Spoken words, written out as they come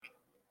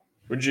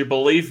Would you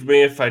believe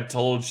me if I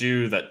told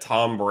you that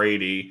Tom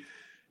Brady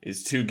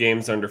is 2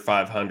 games under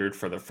 500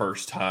 for the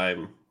first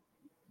time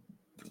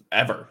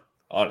ever,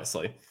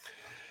 honestly?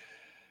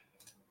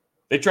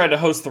 They tried to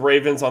host the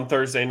Ravens on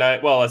Thursday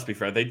night. Well, let's be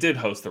fair. They did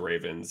host the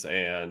Ravens,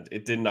 and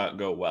it did not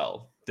go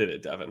well, did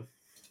it, Devin?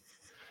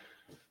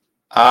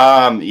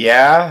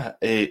 Yeah,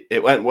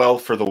 it went well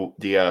for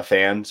the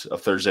fans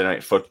of Thursday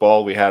Night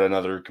Football. We had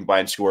another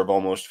combined score of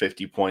almost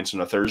 50 points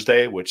on a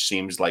Thursday, which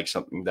seems like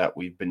something that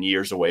we've been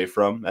years away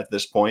from at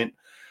this point.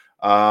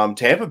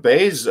 Tampa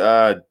Bay's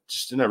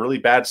just in a really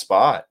bad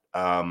spot.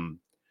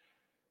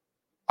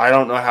 I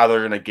don't know how they're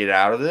going to get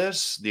out of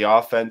this. The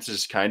offense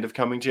is kind of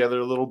coming together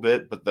a little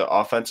bit, but the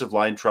offensive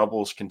line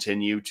troubles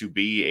continue to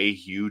be a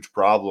huge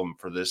problem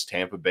for this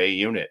Tampa Bay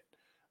unit.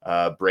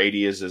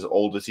 Brady is as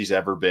old as he's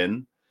ever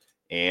been,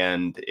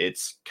 and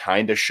it's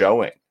kind of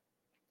showing.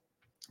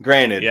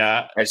 Granted,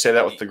 Yeah. I say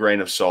that with the grain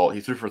of salt.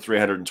 He threw for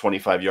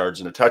 325 yards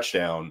and a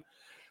touchdown,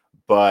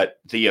 but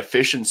the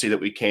efficiency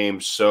that we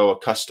came so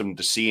accustomed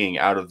to seeing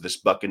out of this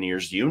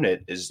Buccaneers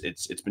unit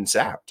it's been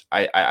sapped.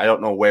 I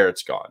don't know where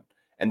it's gone.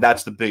 And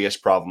that's the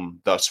biggest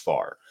problem thus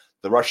far.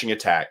 The rushing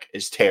attack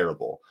is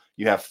terrible.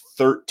 You have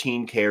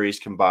 13 carries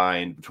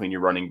combined between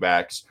your running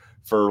backs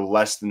for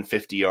less than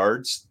 50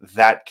 yards.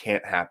 That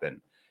can't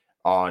happen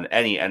on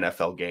any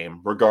NFL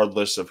game,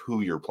 regardless of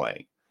who you're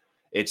playing.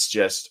 It's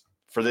just,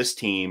 for this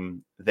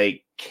team,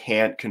 they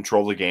can't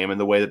control the game in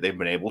the way that they've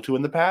been able to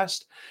in the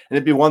past. And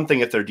it'd be one thing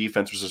if their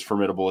defense was as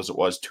formidable as it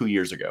was 2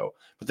 years ago,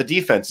 but the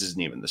defense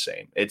isn't even the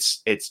same.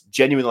 It's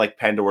genuinely like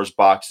Pandora's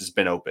box has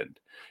been opened.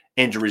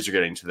 Injuries are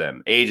getting to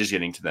them. Age is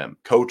getting to them.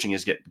 Coaching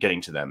is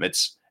getting to them.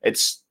 It's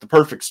the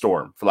perfect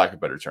storm, for lack of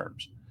better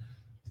terms.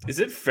 Is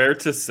it fair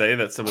to say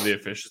that some of the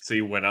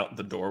efficiency went out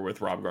the door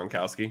with Rob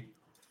Gronkowski?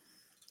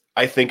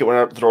 I think it went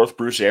out the door with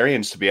Bruce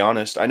Arians, to be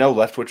honest. I know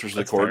Leftwich was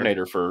the That's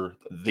coordinator fair. for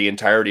the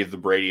entirety of the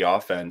Brady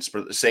offense,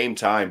 but at the same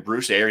time,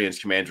 Bruce Arians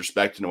commands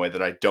respect in a way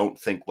that I don't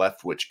think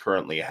Leftwich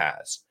currently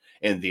has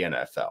in the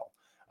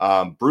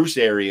NFL. Bruce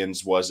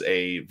Arians was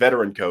a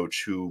veteran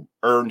coach who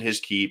earned his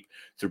keep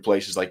through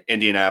places like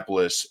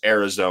Indianapolis,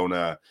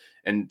 Arizona,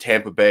 and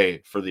Tampa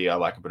Bay, for the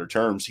lack of better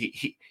terms.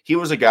 He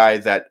was a guy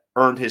that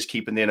earned his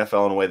keep in the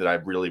NFL in a way that I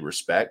really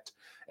respect,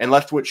 and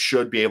Leftwich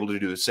should be able to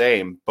do the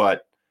same,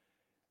 but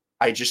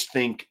I just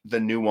think the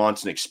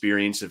nuance and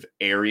experience of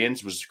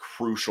Arians was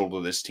crucial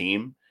to this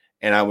team.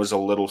 And I was a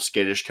little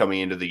skittish coming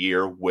into the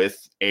year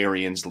with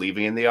Arians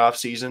leaving in the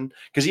offseason.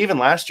 Because even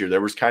last year, there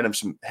was kind of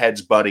some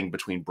heads butting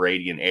between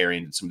Brady and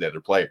Arians and some of the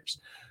other players.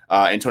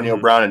 Antonio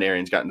Brown and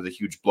Arians got into the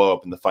huge blow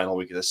up in the final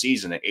week of the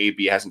season. And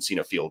AB hasn't seen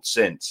a field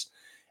since.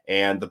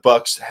 And the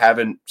Bucs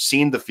haven't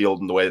seen the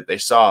field in the way that they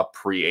saw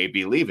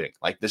pre-AB leaving.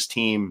 Like, this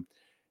team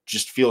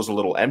just feels a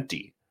little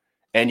empty.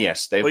 And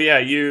yes, they've Well, yeah,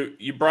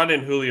 you brought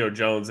in Julio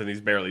Jones, and he's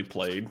barely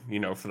played,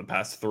 for the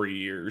past 3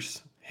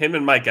 years. Him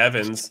and Mike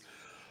Evans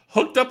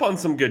hooked up on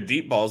some good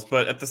deep balls,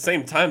 but at the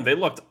same time, they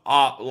looked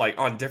like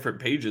on different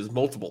pages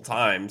multiple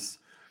times.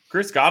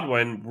 Chris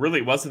Godwin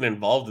really wasn't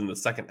involved in the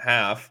second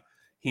half.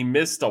 He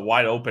missed not a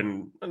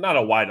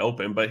wide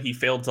open, but he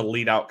failed to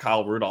lead out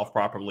Kyle Rudolph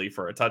properly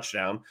for a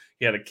touchdown.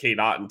 He had a Kate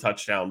Otten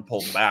touchdown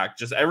pulled back.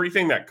 Just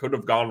everything that could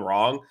have gone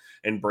wrong,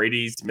 and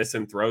Brady's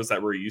missing throws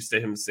that we're used to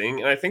him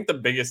seeing. And I think the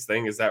biggest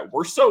thing is that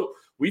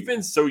we've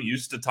been so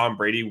used to Tom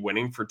Brady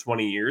winning for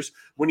 20 years.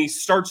 When he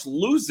starts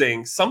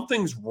losing,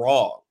 something's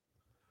wrong.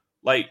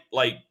 Like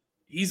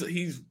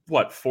he's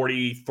what,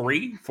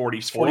 43, 44?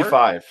 He's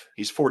 45.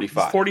 He's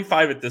 45. He's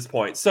 45 at this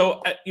point.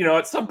 So,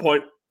 at some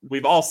point,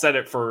 we've all said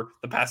it for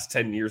the past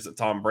 10 years at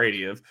Tom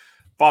Brady of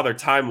Father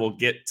Time will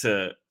get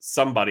to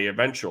somebody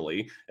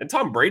eventually. And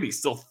Tom Brady's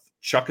still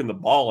chucking the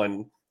ball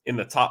in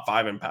the top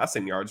 5 in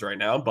passing yards right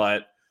now,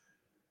 but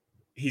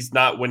he's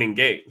not winning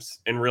games.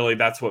 And really,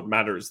 that's what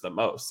matters the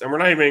most. And we're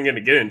not even going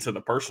to get into the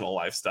personal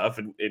life stuff.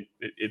 And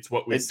it's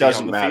what we see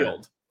on the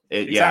field.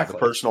 Exactly. Yeah, the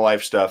personal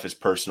life stuff is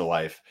personal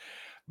life.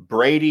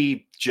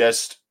 Brady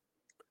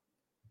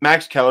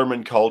Max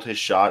Kellerman called his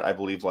shot, I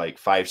believe, like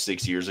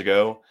 5-6 years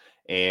ago.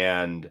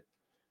 And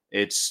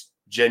it's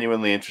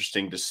genuinely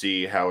interesting to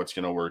see how it's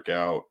going to work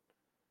out.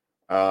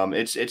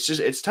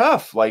 It's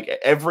tough. Like,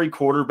 every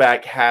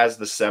quarterback has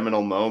the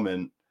seminal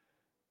moment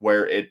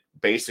where it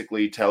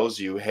basically tells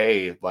you,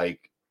 hey,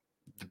 like,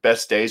 the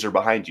best days are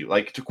behind you.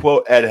 Like, to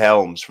quote Ed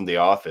Helms from The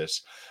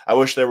Office, I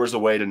wish there was a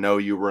way to know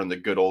you were in the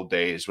good old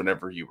days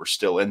whenever you were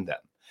still in them.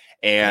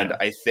 And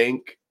I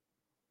think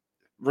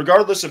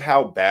regardless of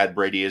how bad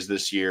Brady is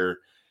this year,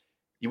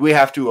 we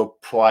have to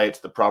apply it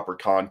to the proper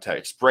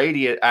context.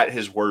 Brady at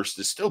his worst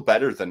is still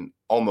better than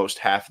almost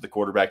half of the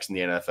quarterbacks in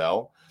the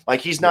NFL. Like,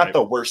 he's not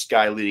the worst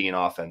guy leading an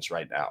offense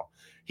right now.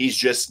 He's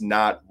just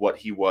not what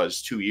he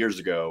was 2 years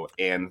ago,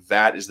 and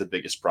that is the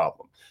biggest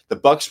problem. The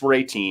Bucs were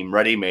a team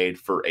ready-made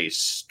for a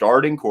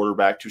star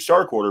quarterback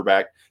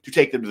to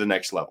take them to the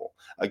next level.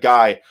 A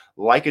guy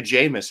like a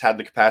Jameis had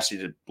the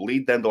capacity to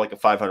lead them to like a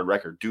 500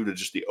 record due to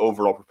just the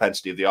overall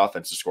propensity of the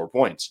offense to score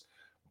points.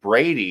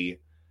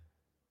 Brady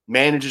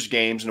manages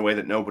games in a way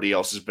that nobody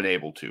else has been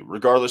able to.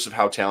 Regardless of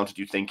how talented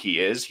you think he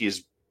is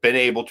been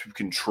able to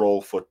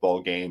control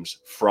football games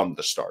from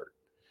the start.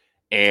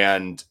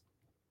 And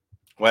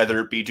whether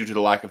it be due to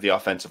the lack of the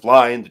offensive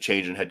line, the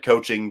change in head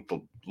coaching,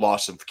 the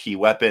loss of key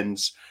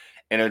weapons,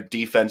 and a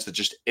defense that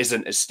just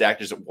isn't as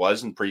stacked as it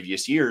was in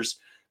previous years,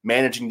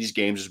 managing these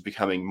games is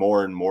becoming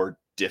more and more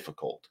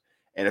difficult.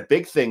 And a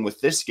big thing with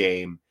this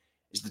game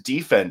is the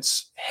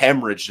defense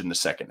hemorrhaged in the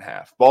second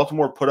half.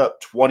 Baltimore put up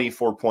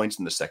 24 points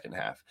in the second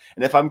half.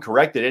 And if I'm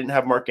correct, they didn't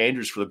have Mark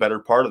Andrews for the better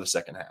part of the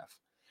second half.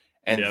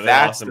 And Yeah, they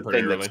that's lost the him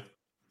pretty thing early.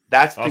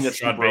 that's the thing Also, that's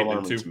Rashad super Bateman,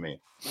 alarming too. to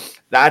me.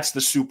 That's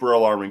the super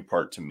alarming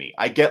part to me.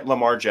 I get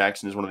Lamar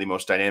Jackson is one of the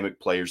most dynamic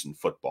players in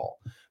football,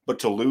 but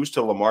to lose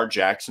to Lamar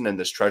Jackson and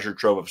this treasure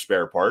trove of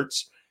spare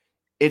parts,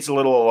 it's a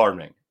little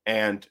alarming.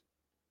 And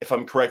if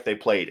I'm correct, they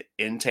played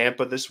in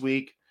Tampa this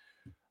week.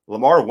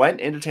 Lamar went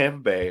into Tampa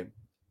Bay,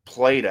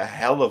 played a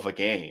hell of a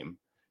game.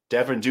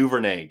 Devin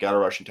Duvernay got a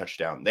rushing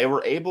touchdown. They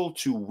were able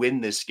to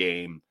win this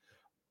game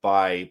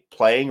by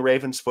playing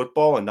Ravens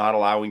football and not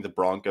allowing the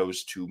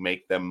Broncos to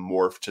make them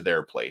morph to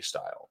their play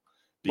style.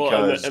 Well,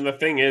 Because, and the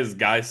thing is,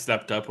 guys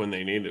stepped up when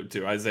they needed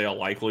to. Isaiah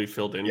Likely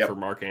filled in for yep,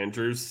 Mark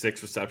Andrews,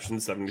 6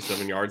 receptions,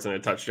 77 yards, and a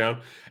touchdown.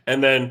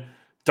 And then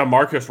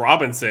Demarcus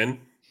Robinson,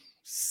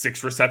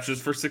 6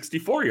 receptions for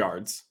 64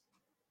 yards.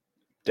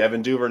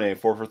 Devin Duvernay,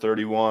 4 for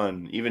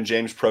 31. Even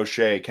James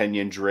Prochet,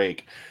 Kenyon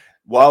Drake.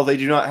 While they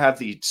do not have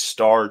the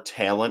star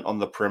talent on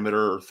the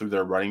perimeter or through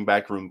their running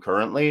back room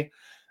currently,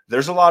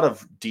 there's a lot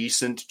of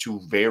decent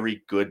to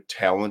very good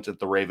talent that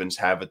the Ravens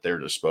have at their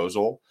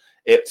disposal.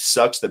 It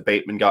sucks that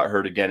Bateman got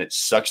hurt again. It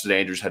sucks that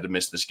Andrews had to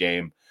miss this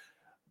game.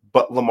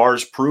 But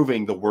Lamar's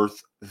proving the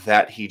worth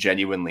that he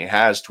genuinely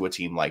has to a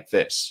team like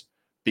this,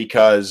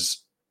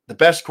 because the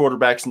best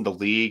quarterbacks in the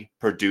league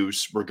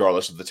produce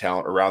regardless of the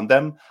talent around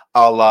them,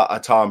 a la a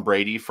Tom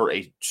Brady for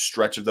a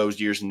stretch of those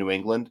years in New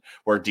England,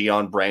 where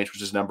Deion Branch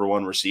was his number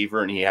one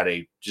receiver and he had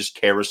a just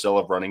carousel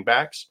of running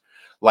backs.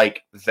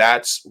 Like,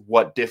 that's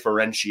what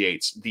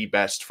differentiates the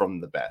best from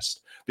the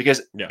best.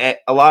 Because Yeah.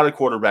 a lot of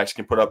quarterbacks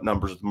can put up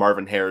numbers with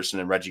Marvin Harrison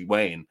and Reggie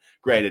Wayne.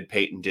 Granted,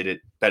 Peyton did it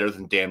better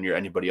than damn near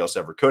anybody else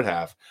ever could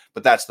have,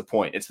 but that's the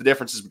point. It's the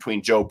differences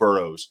between Joe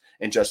Burrows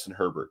and Justin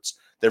Herbert's.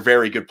 They're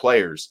very good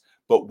players,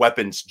 but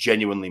weapons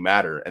genuinely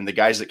matter. And the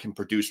guys that can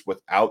produce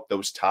without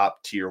those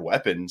top tier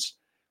weapons,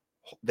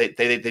 they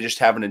just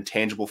have an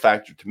intangible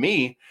factor to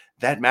me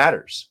that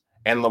matters.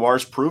 And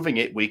Lamar's proving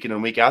it week in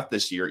and week out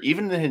this year,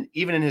 even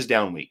in his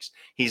down weeks.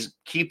 He's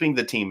keeping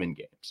the team in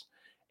games.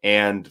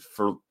 And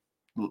for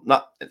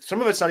not some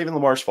of it's not even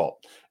Lamar's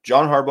fault.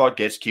 John Harbaugh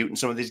gets cute in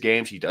some of these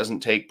games. He doesn't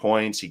take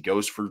points. He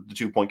goes for the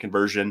 2-point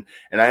conversion.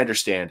 And I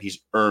understand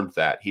he's earned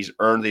that. He's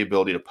earned the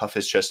ability to puff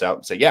his chest out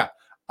and say, yeah,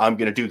 I'm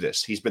going to do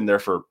this. He's been there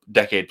for a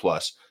decade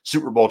plus,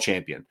 Super Bowl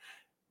champion.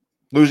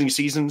 Losing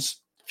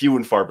seasons, few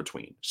and far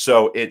between.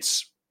 So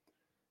it's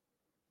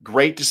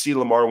great to see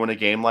Lamar win a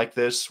game like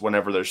this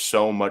whenever there's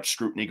so much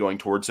scrutiny going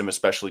towards him,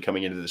 especially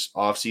coming into this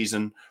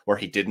offseason where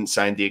he didn't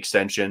sign the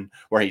extension,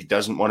 where he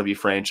doesn't want to be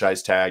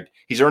franchise tagged.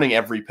 He's earning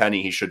every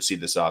penny he should see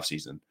this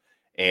offseason.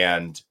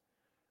 And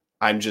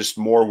I'm just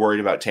more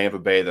worried about Tampa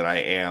Bay than I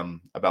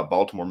am about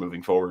Baltimore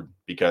moving forward,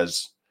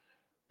 because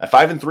at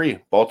 5-3,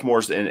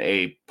 Baltimore's in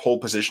a pole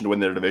position to win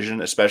their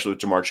division, especially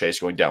with Jamar Chase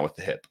going down with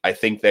the hip. I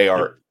think they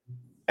are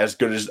as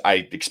good as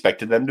I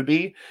expected them to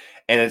be.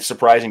 And it's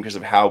surprising because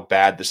of how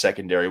bad the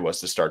secondary was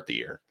to start the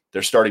year.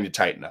 They're starting to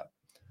tighten up.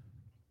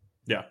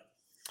 Yeah.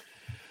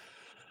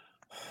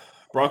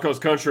 Broncos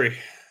country.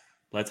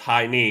 Let's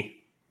high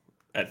knee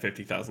at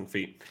 50,000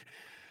 feet.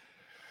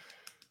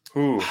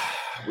 Ooh.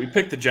 We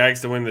picked the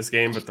Jags to win this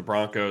game, but the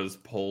Broncos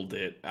pulled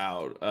it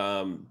out.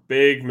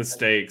 Big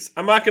mistakes.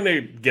 I'm not going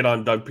to get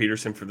on Doug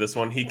Peterson for this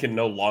one. He can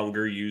no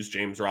longer use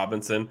James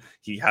Robinson.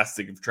 He has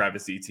to give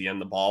Travis Etienne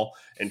the ball,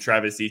 and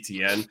Travis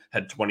Etienne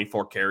had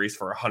 24 carries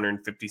for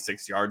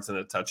 156 yards and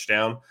a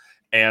touchdown,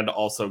 and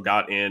also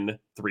got in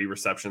 3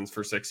 receptions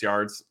for 6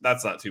 yards.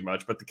 That's not too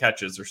much, but the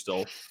catches are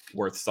still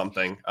worth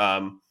something.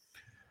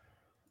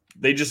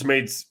 They just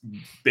made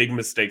big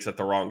mistakes at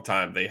the wrong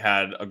time. They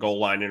had a goal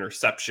line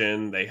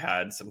interception. They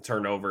had some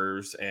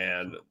turnovers,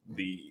 and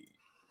the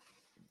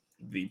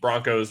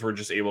Broncos were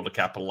just able to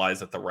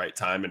capitalize at the right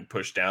time and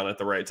push down at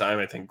the right time.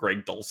 I think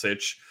Greg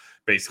Dulcich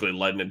basically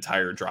led an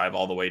entire drive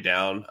all the way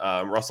down.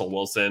 Russell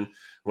Wilson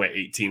went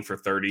 18 for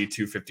 30,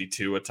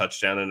 252, a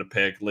touchdown and a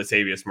pick.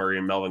 Latavius Murray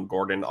and Melvin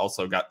Gordon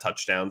also got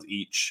touchdowns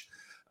each.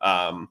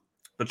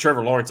 But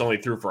Trevor Lawrence only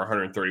threw for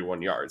 131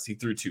 yards. He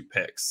threw 2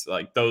 picks.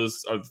 Like,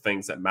 those are the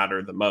things that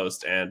matter the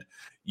most. And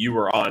you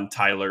were on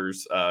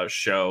Tyler's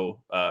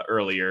show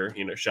earlier.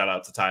 You know, shout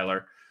out to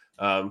Tyler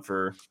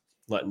for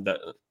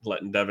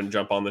letting Devin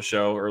jump on the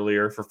show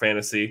earlier for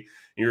fantasy.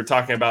 You were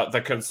talking about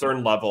the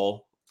concern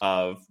level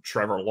of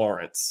Trevor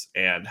Lawrence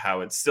and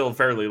how it's still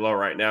fairly low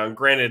right now. And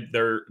granted,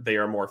 they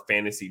are more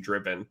fantasy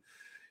driven.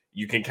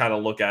 You can kind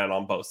of look at it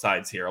on both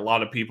sides here. A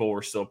lot of people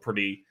were still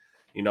pretty,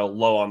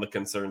 low on the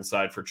concern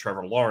side for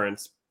Trevor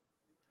Lawrence.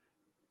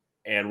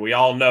 And we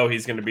all know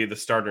he's going to be the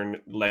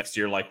starter next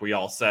year, like we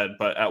all said.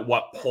 But at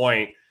what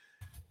point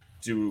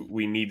do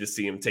we need to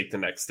see him take the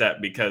next step?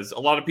 Because a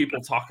lot of people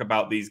talk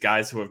about these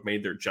guys who have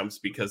made their jumps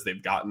because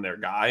they've gotten their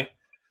guy.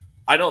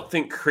 I don't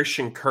think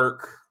Christian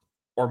Kirk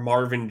or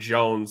Marvin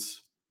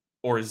Jones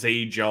or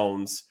Zay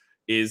Jones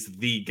is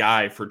the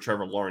guy for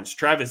Trevor Lawrence.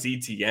 Travis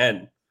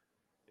Etienne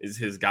is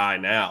his guy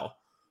now.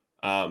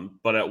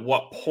 But at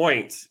what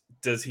point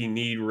does he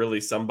need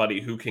really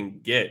somebody who can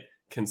get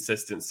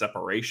consistent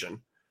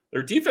separation?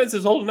 Their defense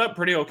is holding up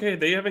pretty okay.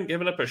 They haven't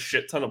given up a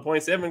shit ton of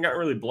points. They haven't gotten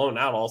really blown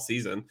out all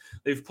season.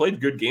 They've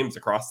played good games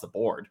across the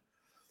board.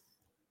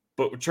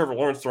 But with Trevor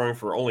Lawrence throwing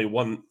for only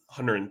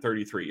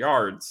 133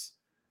 yards,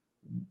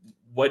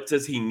 what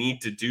does he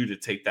need to do to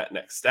take that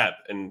next step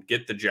and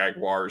get the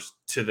Jaguars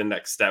to the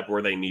next step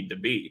where they need to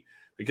be?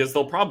 Because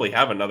they'll probably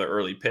have another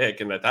early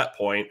pick. And at that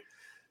point,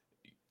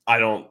 I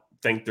don't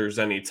think there's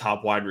any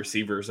top wide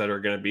receivers that are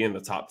going to be in the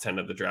top 10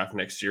 of the draft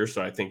next year.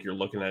 So I think you're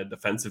looking at a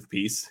defensive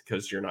piece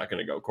because you're not going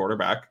to go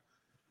quarterback.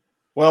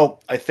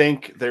 Well, I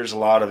think there's a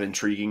lot of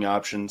intriguing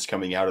options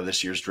coming out of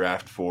this year's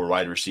draft for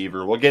wide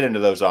receiver. We'll get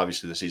into those,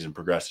 obviously, the season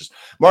progresses.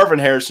 Marvin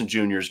Harrison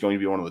Jr. is going to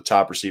be one of the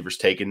top receivers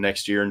taken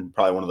next year and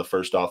probably one of the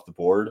first off the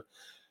board.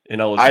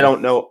 Ineligible. I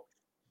don't know.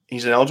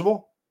 He's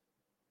ineligible?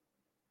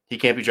 He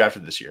can't be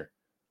drafted this year.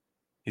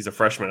 He's a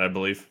freshman, I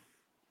believe.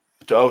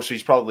 Oh, so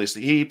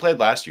he played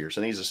last year,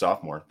 so he's a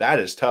sophomore. That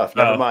is tough.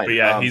 Never mind. But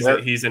yeah,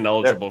 he's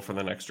ineligible for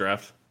the next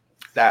draft.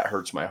 That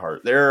hurts my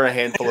heart. There are a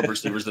handful of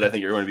receivers that I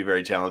think are going to be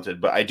very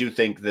talented, but I do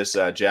think this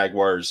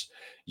Jaguars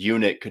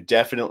unit could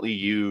definitely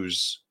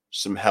use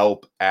some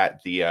help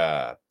at the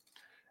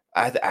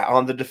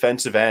on the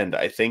defensive end.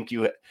 I think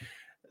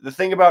the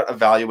thing about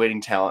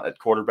evaluating talent at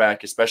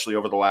quarterback, especially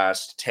over the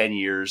last 10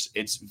 years,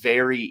 it's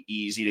very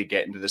easy to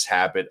get into this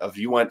habit of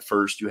you went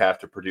first, you have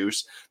to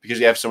produce, because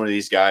you have some of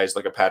these guys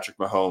like a Patrick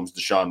Mahomes,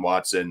 Deshaun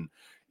Watson,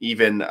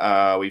 even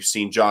we've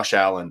seen Josh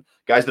Allen,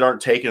 guys that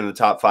aren't taken in the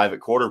top 5 at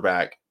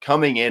quarterback,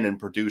 coming in and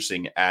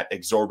producing at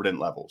exorbitant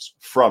levels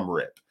from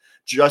rip.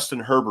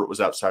 Justin Herbert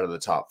was outside of the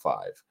top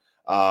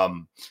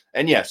 5.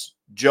 And yes,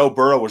 Joe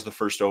Burrow was the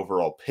first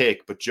overall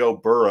pick, but Joe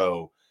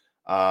Burrow,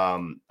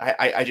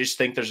 I just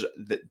think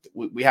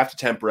we have to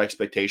temper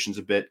expectations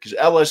a bit because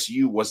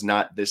LSU was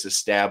not this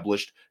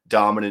established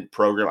dominant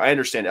program. I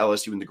understand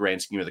LSU in the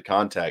grand scheme of the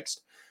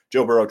context.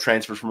 Joe Burrow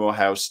transferred from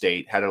Ohio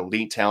State, had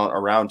elite talent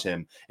around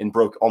him, and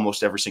broke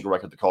almost every single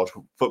record that college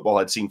football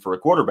had seen for a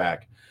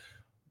quarterback.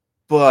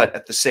 But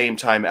at the same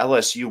time,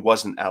 LSU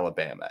wasn't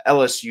Alabama.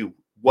 LSU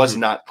was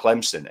not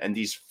Clemson. And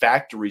these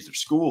factories of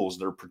schools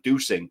that are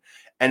producing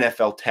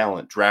NFL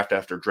talent, draft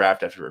after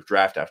draft after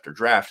draft after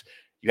draft,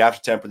 you have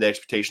to temper the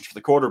expectations for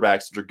the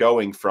quarterbacks that are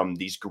going from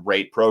these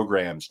great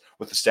programs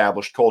with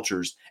established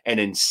cultures and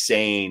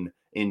insane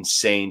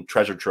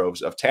treasure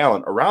troves of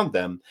talent around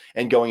them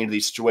and going into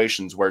these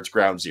situations where it's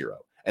ground zero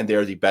and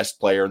they're the best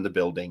player in the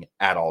building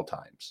at all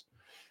times.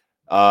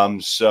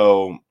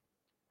 So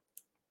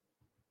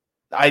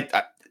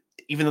I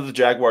even though the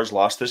Jaguars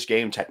lost this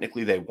game,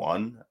 technically they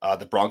won.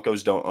 The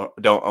Broncos don't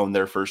own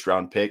their first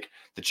round pick.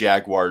 The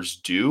Jaguars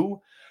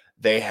do.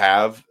 They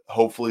have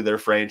hopefully their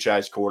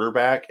franchise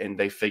quarterback, and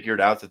they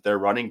figured out that their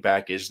running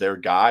back is their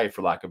guy,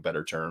 for lack of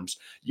better terms.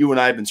 You and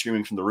I have been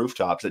screaming from the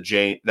rooftops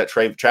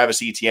that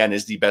Travis Etienne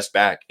is the best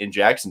back in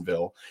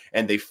Jacksonville,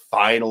 and they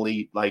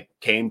finally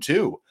came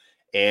to,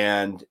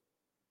 and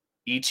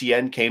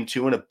Etienne came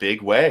to in a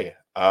big way.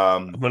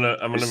 I'm gonna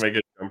make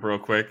a jump real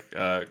quick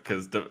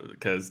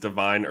because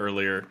Divine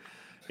earlier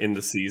in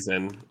the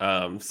season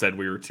said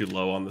we were too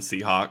low on the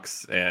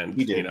Seahawks, and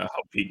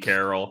Pete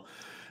Carroll.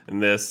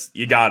 And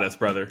you got us,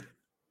 brother.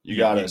 You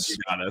got us.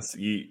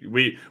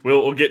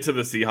 We'll get to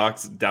the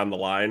Seahawks down the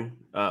line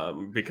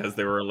because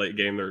they were a late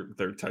game.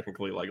 They're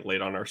technically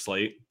late on our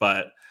slate,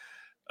 but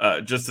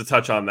just to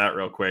touch on that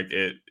real quick,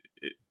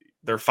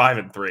 they're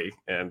 5-3,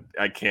 and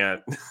I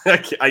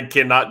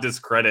cannot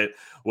discredit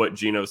what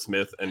Geno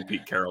Smith and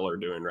Pete Carroll are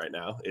doing right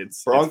now.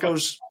 It's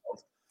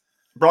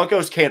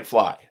Broncos can't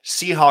fly.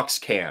 Seahawks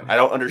can. I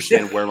don't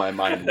understand where my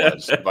mind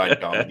was. Divine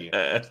comedy.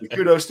 So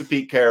kudos to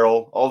Pete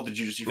Carroll. All the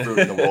juicy fruit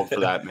in the world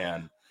for that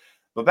man.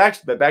 But back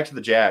to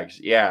the Jags.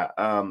 Yeah,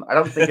 I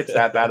don't think it's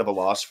that bad of a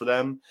loss for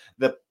them.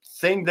 The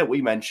thing that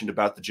we mentioned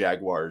about the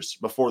Jaguars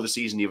before the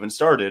season even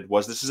started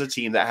was this is a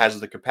team that has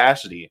the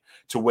capacity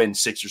to win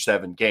 6 or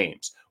 7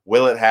 games.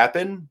 Will it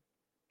happen?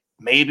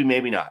 Maybe,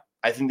 maybe not.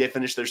 I think they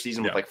finished their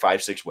season with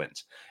 5-6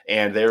 wins,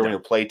 and they're going to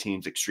play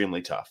teams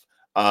extremely tough.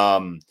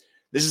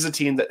 This is a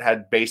team that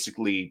had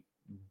basically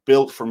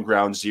built from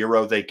ground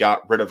zero. They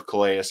got rid of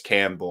Calais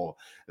Campbell.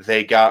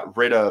 They got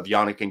rid of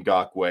Yannick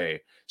Ngakoue,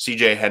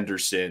 CJ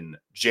Henderson,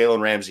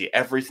 Jalen Ramsey,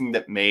 everything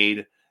that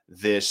made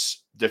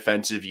this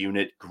defensive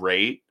unit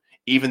great.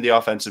 Even the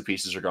offensive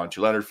pieces are gone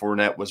too. Leonard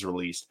Fournette was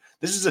released.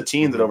 This is a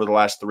team that over the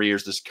last 3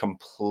 years is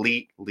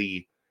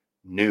completely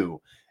new.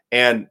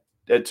 And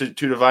to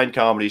Divine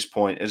Comedy's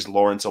point, is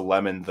Lawrence a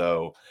lemon,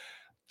 though?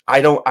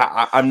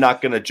 I'm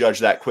not going to judge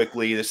that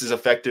quickly. This is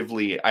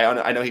effectively,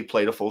 I know he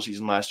played a full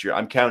season last year.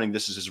 I'm counting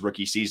this as his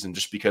rookie season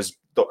just because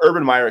the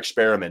Urban Meyer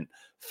experiment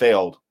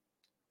failed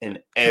in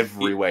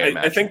every way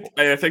imaginable.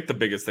 I think the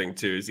biggest thing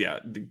too is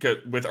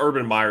with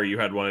Urban Meyer, you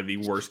had one of the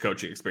worst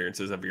coaching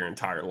experiences of your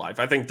entire life.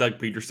 I think Doug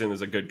Peterson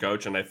is a good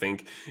coach, and I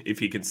think if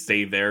he can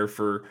stay there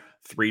for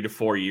 3 to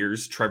 4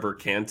 years, Trevor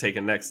can take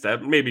a next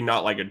step. Maybe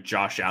not like a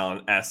Josh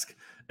Allen-esque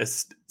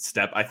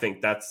step. I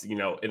think that's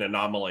an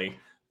anomaly,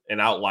 an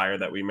outlier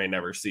that we may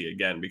never see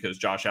again, because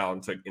Josh Allen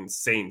took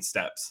insane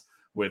steps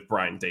with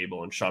Brian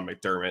Dable and Sean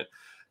McDermott.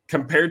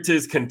 Compared to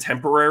his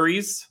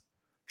contemporaries,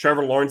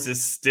 Trevor Lawrence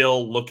is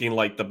still looking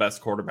like the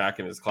best quarterback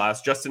in his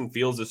class. Justin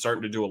Fields is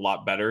starting to do a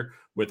lot better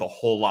with a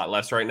whole lot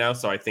less right now,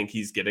 so I think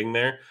he's getting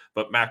there.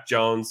 But Mac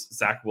Jones,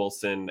 Zach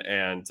Wilson,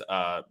 and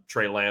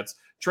Trey Lance.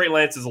 Trey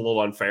Lance is a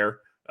little unfair.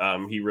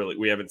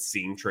 We haven't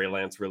seen Trey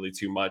Lance really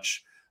too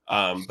much.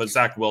 But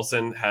Zach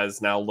Wilson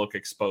has now looked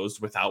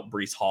exposed without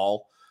Breece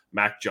Hall.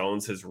 Mac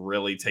Jones has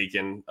really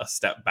taken a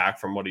step back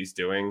from what he's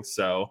doing.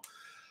 So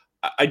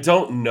I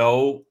don't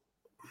know.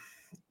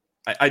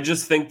 I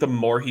just think the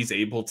more he's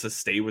able to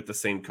stay with the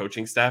same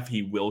coaching staff,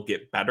 he will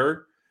get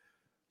better.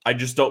 I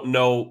just don't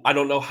know. I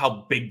don't know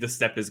how big the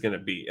step is going to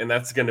be. And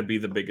that's going to be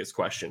the biggest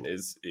question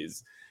is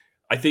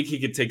I think he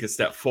could take a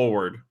step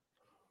forward,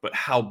 but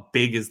how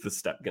big is the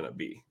step going to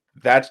be?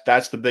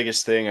 That's the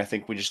biggest thing. I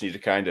think we just need to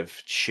kind of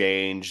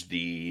change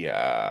the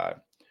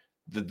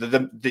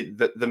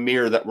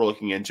mirror that we're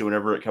looking into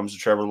whenever it comes to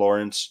Trevor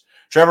Lawrence.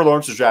 Trevor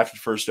Lawrence was drafted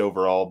first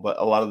overall, but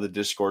a lot of the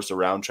discourse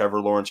around Trevor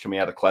Lawrence coming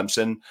out of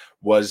Clemson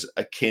was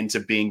akin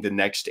to being the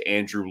next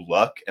Andrew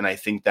Luck, and I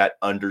think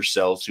that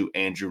undersells who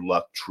Andrew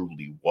Luck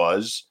truly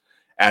was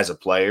as a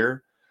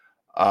player.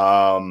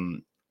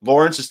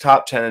 Lawrence is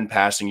top 10 in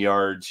passing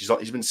yards.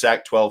 He's been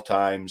sacked 12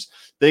 times.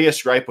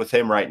 Biggest gripe with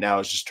him right now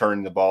is just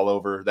turning the ball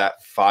over.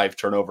 That 5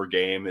 turnover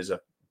game is a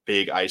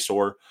big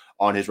eyesore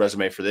on his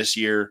resume for this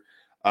year.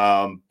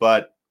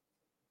 But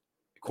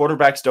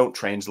quarterbacks don't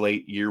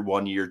translate year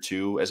 1, year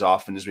 2 as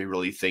often as we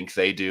really think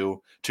they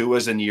do.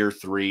 Tua's in year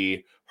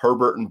 3.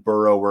 Herbert and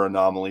Burrow were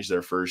anomalies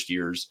their first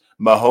years.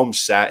 Mahomes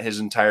sat his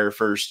entire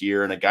first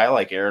year. And a guy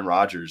like Aaron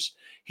Rodgers,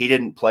 he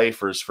didn't play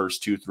for his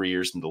first 2-3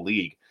 years in the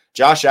league.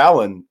 Josh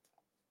Allen,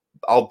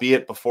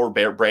 albeit before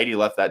Brady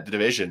left that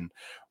division,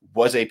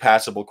 was a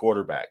passable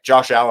quarterback.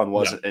 Josh Allen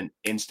wasn't an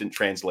instant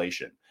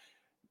translation.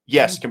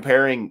 Yes,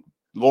 comparing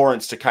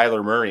Lawrence to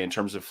Kyler Murray in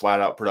terms of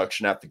flat-out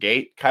production at the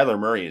gate, Kyler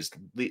Murray is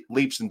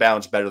leaps and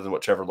bounds better than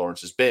what Trevor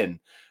Lawrence has been.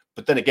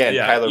 But then again,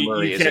 Kyler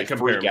Murray is a freak athlete. You can't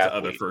compare him to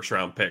other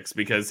first-round picks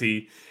because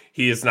he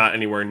is not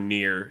anywhere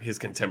near his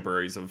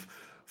contemporaries of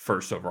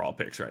first overall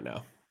picks right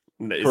now.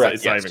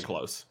 It's not even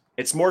close.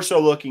 It's more so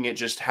looking at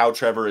just how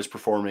Trevor is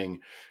performing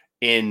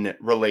in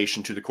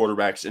relation to the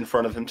quarterbacks in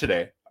front of him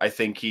today. I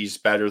think he's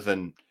better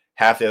than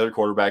half the other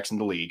quarterbacks in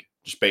the league,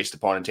 just based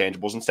upon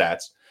intangibles and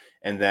stats.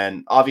 And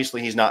then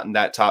obviously he's not in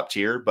that top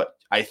tier, but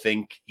I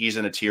think he's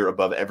in a tier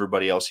above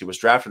everybody else he was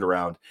drafted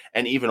around,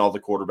 and even all the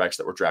quarterbacks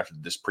that were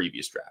drafted this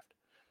previous draft.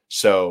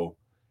 So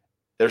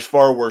there's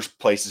far worse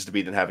places to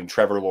be than having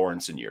Trevor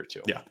Lawrence in year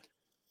 2. Yeah.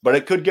 But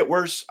it could get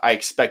worse. I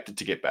expect it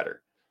to get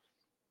better.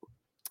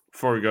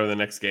 Before we go to the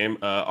next game,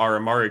 our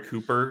Amari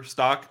Cooper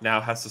stock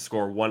now has to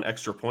score 1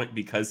 extra point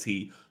because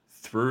he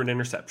threw an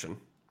interception.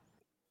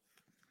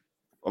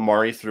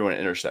 Amari threw an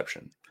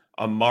interception.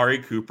 Amari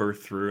Cooper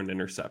threw an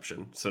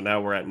interception. So now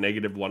we're at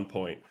 -1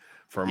 point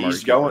for Amari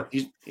Cooper.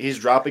 He's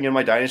dropping in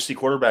my dynasty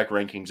quarterback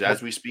rankings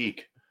as we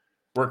speak.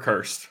 We're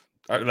cursed.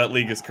 That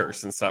league is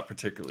cursed, and it's not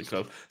particularly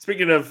close.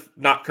 Speaking of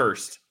not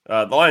cursed,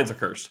 the Lions are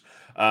cursed.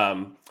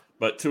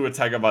 But Tua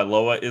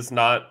Tagovailoa is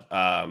not.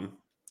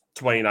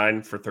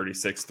 29 for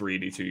 36,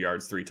 382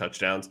 yards, 3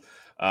 touchdowns.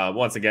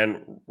 Once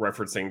again,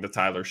 referencing the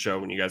Tyler show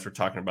when you guys were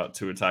talking about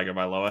Tua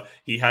Tagovailoa,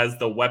 he has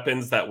the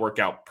weapons that work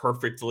out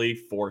perfectly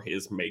for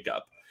his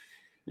makeup.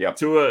 Yep.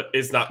 Tua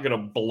is not going to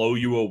blow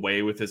you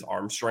away with his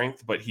arm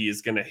strength, but he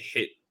is going to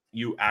hit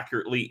you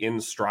accurately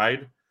in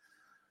stride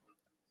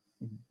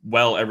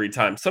well every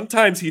time.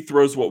 Sometimes he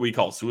throws what we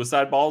call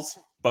suicide balls,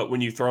 but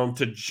when you throw them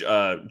to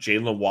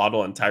Jalen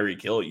Waddle and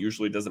Tyreek Hill, it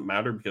usually doesn't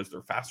matter because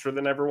they're faster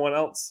than everyone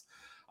else.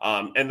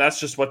 And that's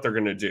just what they're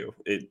going to do.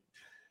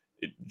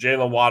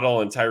 Jalen Waddle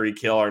and Tyreek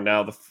Hill are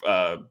now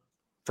the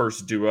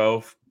first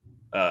duo,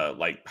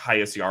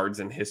 highest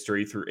yards in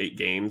history through 8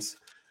 games.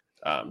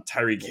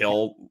 Tyreek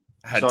Hill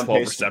had 12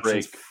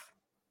 receptions.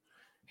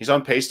 He's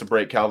on pace to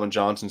break Calvin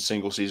Johnson's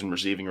single season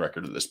receiving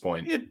record at this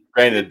point.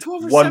 Granted,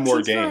 12 one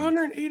more game,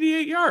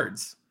 188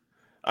 yards.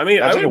 I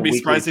mean, I wouldn't be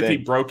surprised if he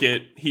broke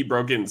it. He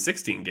broke it in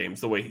 16 games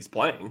the way he's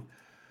playing.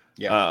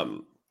 Yeah.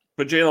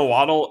 But Jalen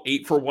Waddle,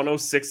 8 for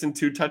 106 and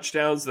 2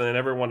 touchdowns, and then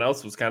everyone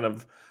else was kind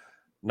of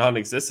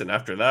non-existent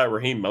after that.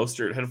 Raheem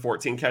Mostert had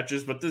 14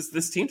 catches, but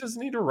this team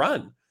doesn't need to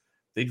run.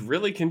 They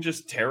really can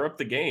just tear up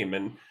the game.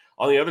 And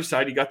on the other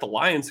side, you got the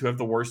Lions, who have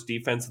the worst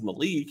defense in the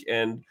league.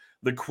 And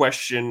the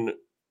question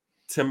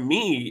to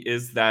me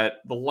is that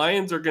the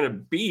Lions are going to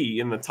be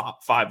in the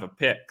top 5 of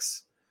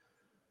picks.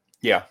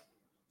 Yeah.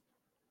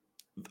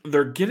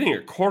 They're getting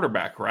a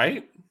quarterback,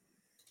 right?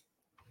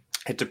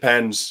 It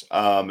depends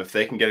if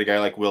they can get a guy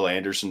like Will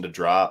Anderson to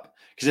drop.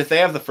 Because if they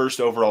have the first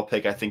overall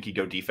pick, I think you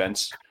go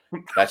defense.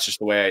 That's just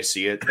the way I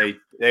see it.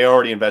 They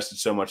already invested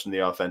so much in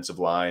the offensive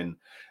line.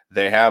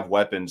 They have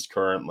weapons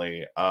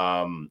currently.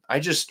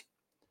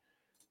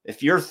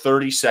 If you're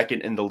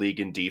 32nd in the league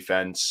in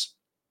defense,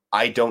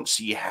 I don't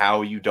see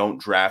how you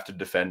don't draft a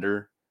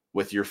defender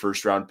with your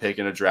first round pick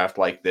in a draft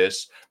like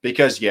this.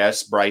 Because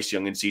yes, Bryce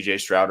Young and CJ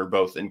Stroud are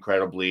both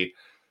incredibly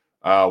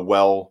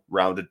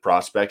well-rounded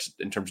prospects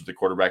in terms of the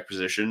quarterback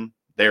position.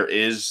 There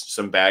is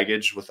some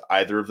baggage with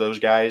either of those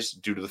guys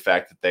due to the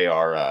fact that they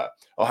are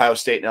Ohio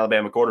State and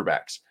Alabama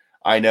quarterbacks.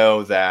 I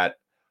know that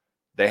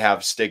they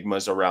have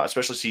stigmas around,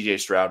 especially CJ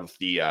Stroud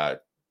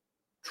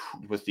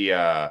with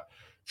the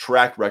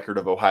track record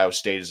of Ohio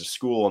State as a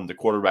school and the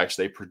quarterbacks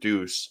they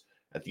produce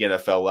at the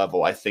NFL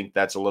level. I think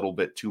that's a little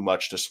bit too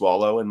much to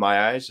swallow in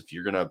my eyes. If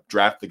you're going to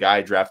draft the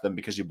guy, draft them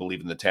because you believe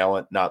in the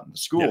talent, not in the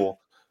school. Yeah.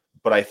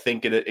 But I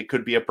think it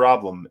could be a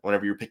problem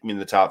whenever you're picking in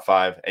the top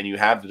 5 and you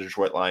have the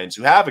Detroit Lions,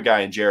 who have a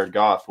guy in Jared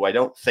Goff, who I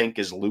don't think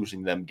is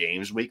losing them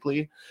games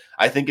weekly.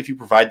 I think if you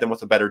provide them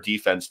with a better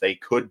defense, they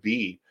could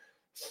be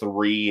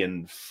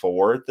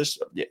 3-4 at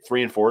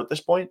this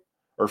point.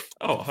 Or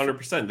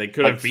 100%. They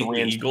could have beaten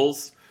the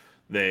Eagles.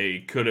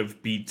 They could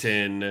have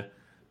beaten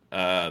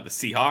the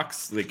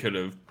Seahawks. They could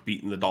have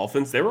beaten the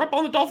Dolphins. They were up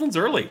on the Dolphins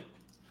early.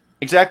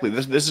 Exactly.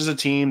 This is a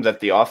team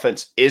that the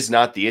offense is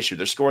not the issue.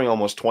 They're scoring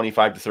almost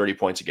 25 to 30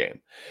 points a game.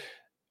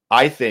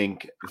 I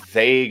think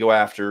they go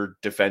after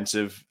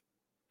defensive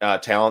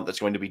talent that's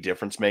going to be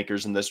difference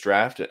makers in this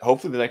draft.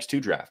 Hopefully the next 2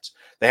 drafts.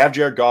 They have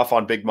Jared Goff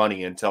on big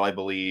money until I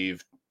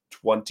believe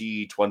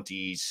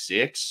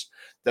 2026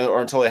 or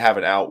until they have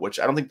an out,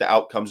 which I don't think the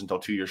out comes until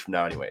 2 years from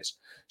now anyways.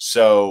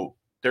 So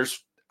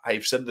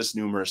I've said this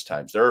numerous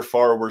times. There are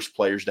far worse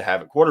players to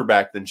have at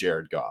quarterback than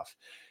Jared Goff.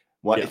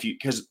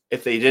 Because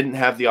if they didn't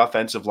have the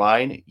offensive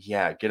line,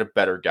 get a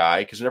better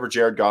guy. Because whenever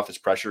Jared Goff is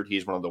pressured,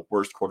 he's one of the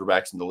worst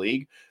quarterbacks in the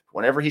league.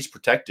 Whenever he's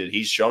protected,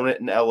 he's shown it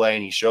in LA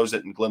and he shows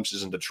it in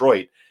glimpses in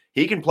Detroit.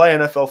 He can play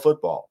NFL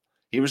football.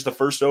 He was the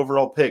first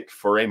overall pick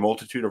for a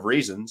multitude of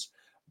reasons,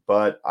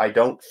 but I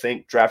don't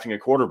think drafting a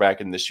quarterback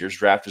in this year's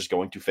draft is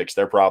going to fix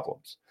their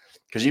problems.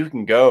 Because you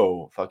can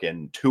go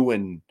fucking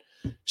 2-7,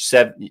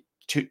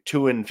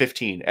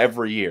 2-15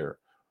 every year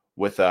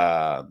with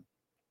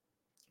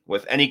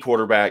any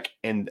quarterback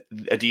and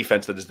a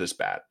defense that is this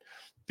bad,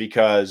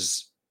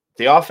 because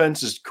the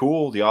offense is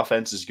cool. The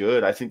offense is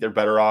good. I think they're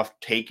better off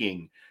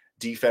taking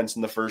defense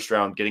in the first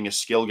round, getting a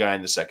skill guy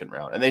in the second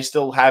round. And they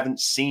still haven't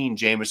seen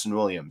Jameson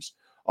Williams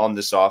on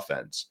this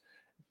offense.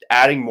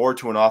 Adding more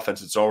to an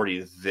offense that's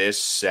already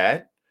this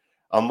set,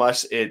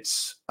 unless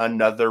it's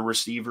another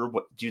receiver,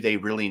 what do they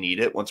really need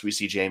it once we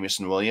see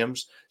Jameson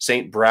Williams?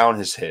 St. Brown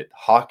has hit.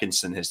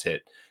 Hawkinson has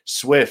hit.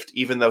 Swift,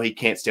 even though he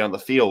can't stay on the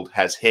field,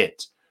 has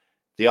hit.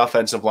 The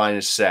offensive line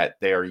is set.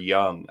 They are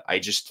young. I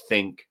just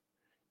think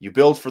you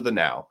build for the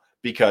now,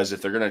 because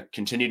if they're going to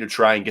continue to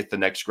try and get the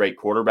next great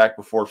quarterback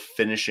before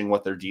finishing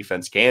what their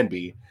defense can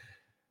be,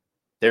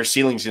 their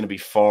ceiling is going to be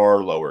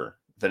far lower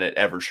than it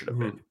ever should have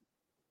been.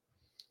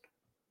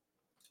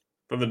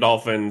 For the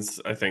Dolphins,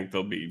 I think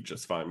they'll be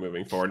just fine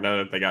moving forward. Now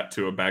that they got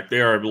Tua back,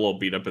 they are a little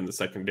beat up in the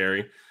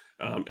secondary.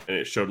 And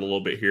it showed a little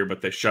bit here,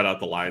 but they shut out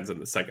the Lions in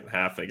the second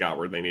half. They got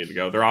where they needed to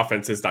go. Their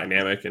offense is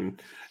dynamic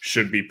and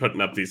should be putting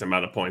up these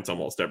amount of points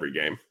almost every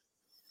game.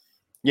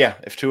 Yeah,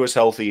 if Tua's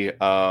healthy.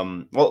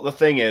 Well, the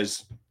thing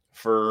is,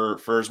 for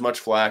as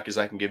much flack as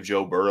I can give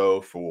Joe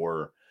Burrow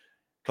for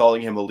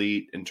calling him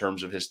elite in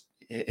terms of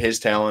his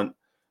talent,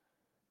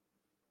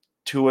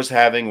 Tua's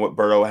having what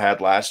Burrow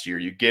had last year.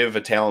 You give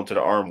a talented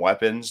arm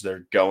weapons,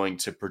 they're going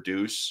to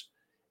produce.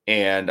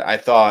 And I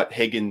thought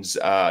Higgins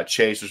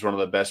Chase was one of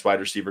the best wide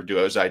receiver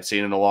duos I'd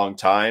seen in a long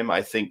time.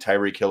 I think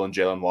Tyreek Hill and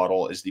Jalen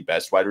Waddle is the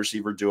best wide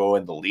receiver duo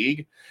in the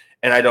league.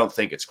 And I don't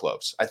think it's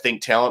close. I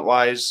think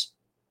talent-wise,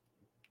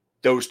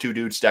 those 2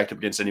 dudes stacked up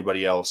against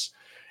anybody else,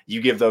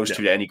 you give those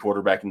 2 to any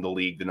quarterback in the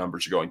league, the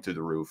numbers are going through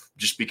the roof.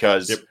 Just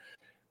because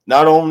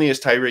not only is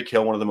Tyreek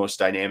Hill one of the most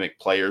dynamic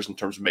players in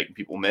terms of making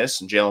people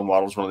miss, and Jalen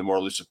Waddle is one of the more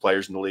elusive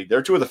players in the league,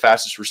 they're 2 of the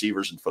fastest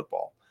receivers in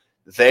football.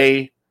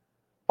 They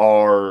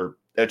are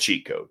a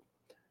cheat code.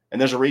 And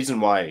there's a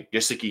reason why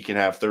Gesicki can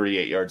have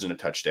 38 yards and a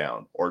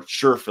touchdown, or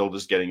Sherfield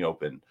is getting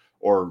open,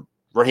 or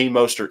Raheem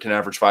Mostert can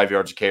average 5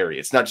 yards a carry.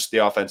 It's not just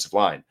the offensive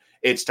line.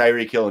 It's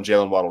Tyreek Hill and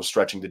Jalen Waddle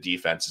stretching the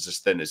defense as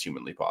thin as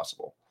humanly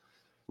possible.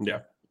 Yeah.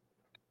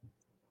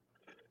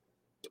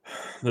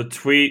 The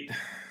tweet,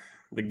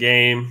 the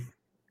game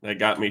that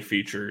got me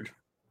featured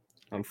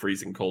on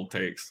Freezing Cold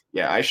Takes.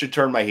 Yeah, I should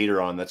turn my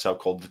heater on. That's how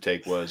cold the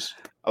take was.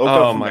 I woke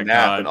up from a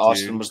nap and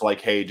Austin was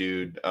like, "Hey,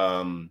 dude,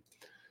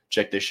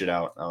 check this shit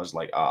out." I was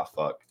like,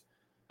 fuck.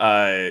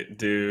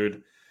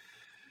 Dude.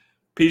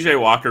 PJ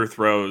Walker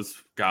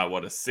throws, a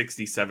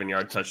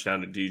 67-yard touchdown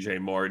to DJ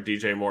Moore.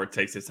 DJ Moore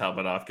takes his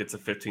helmet off, gets a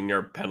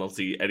 15-yard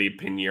penalty. Eddie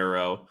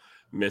Pinheiro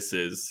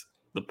misses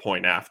the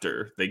point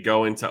after. They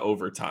go into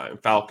overtime.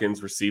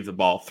 Falcons receive the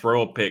ball,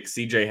 throw a pick.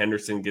 CJ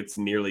Henderson gets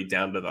nearly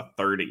down to the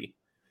 30,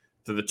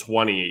 to the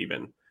 20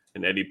 even.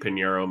 And Eddie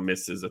Pinheiro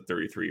misses a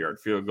 33-yard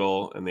field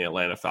goal, and the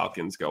Atlanta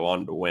Falcons go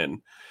on to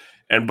win.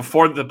 And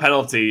before the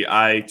penalty,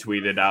 I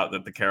tweeted out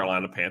that the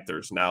Carolina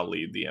Panthers now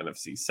lead the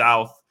NFC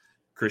South.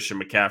 Christian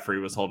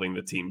McCaffrey was holding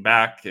the team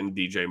back, and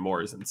DJ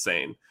Moore is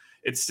insane.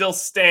 It still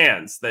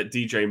stands that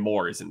DJ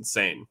Moore is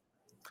insane,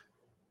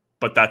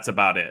 but that's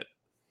about it.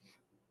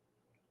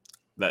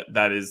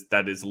 That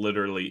is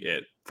literally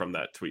it from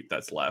that tweet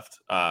that's left.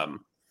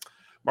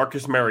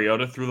 Marcus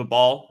Mariota threw the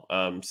ball,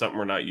 something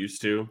we're not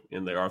used to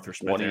in the Arthur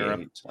Smith era.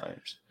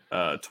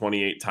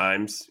 28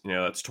 times.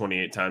 That's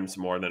 28 times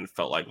more than it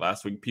felt like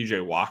last week.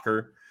 PJ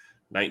Walker,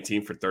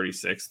 19 for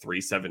 36,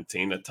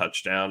 317, a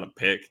touchdown, a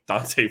pick.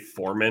 Dante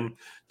Foreman,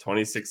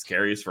 26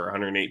 carries for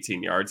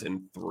 118 yards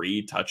and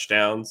 3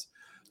 touchdowns.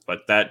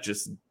 But that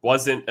just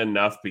wasn't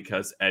enough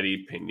because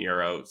Eddie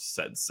Pinheiro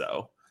said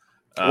so.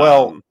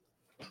 Well,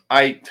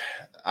 I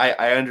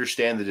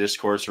understand the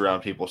discourse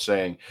around people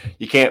saying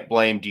you can't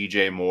blame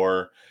DJ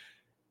Moore.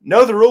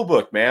 Know the rule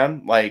book,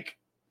 man. Like,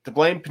 to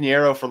blame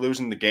Pinheiro for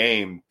losing the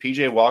game,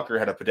 PJ Walker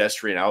had a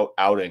pedestrian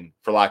outing,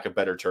 for lack of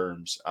better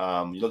terms.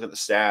 You look at the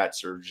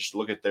stats or just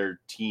look at their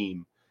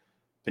team.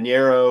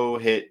 Pinheiro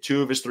hit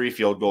 2 of his 3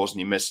 field goals and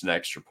he missed an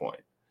extra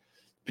point.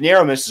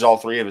 Pinheiro misses all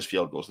 3 of his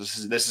field goals. This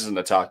isn't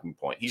a talking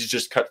point. He's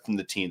just cut from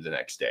the team the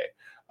next day.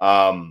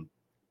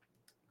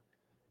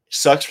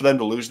 Sucks for them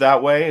to lose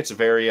that way. It's a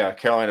very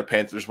Carolina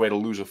Panthers way to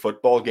lose a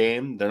football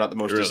game. They're not the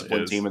most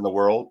disciplined team in the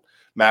world.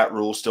 Matt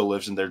Rule still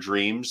lives in their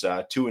dreams.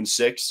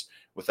 2-6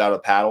 without a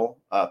paddle.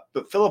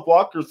 But Phillip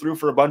Walker threw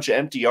for a bunch of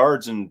empty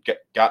yards and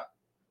got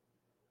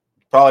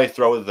probably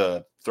throw of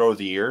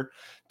the year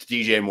to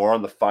DJ Moore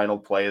on the final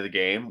play of the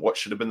game. What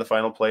should have been the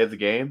final play of the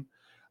game?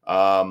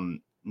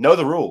 Know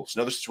the rules,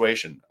 know the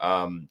situation.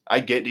 I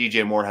get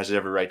DJ Moore has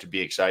every right to be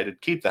excited.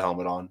 Keep the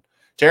helmet on.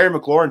 Terry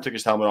McLaurin took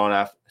his helmet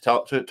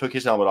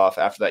off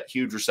after that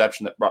huge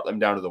reception that brought them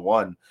down to the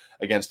 1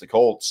 against the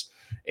Colts,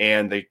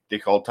 and they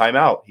called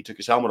timeout. He took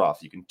his helmet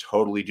off. You can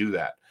totally do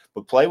that,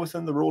 but play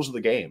within the rules of the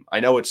game.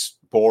 I know it's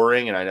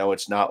boring, and I know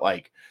it's not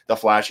like the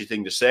flashy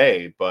thing to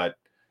say, but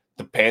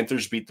the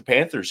Panthers beat the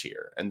Panthers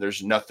here, and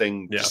there's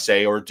nothing to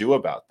say or do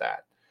about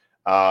that.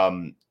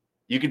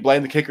 You could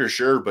blame the kicker,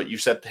 sure, but you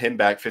set him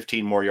back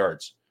 15 more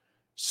yards.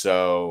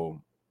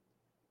 So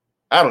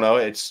I don't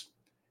know.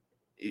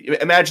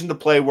 Imagine the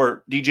play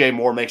where DJ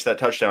Moore makes that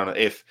touchdown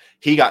if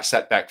he got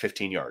set back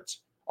 15 yards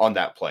on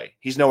that play.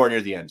 He's nowhere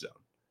near the end zone.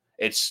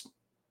 It's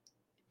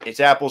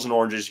apples and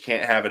oranges. You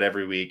can't have it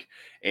every week.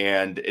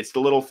 And it's the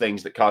little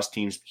things that cost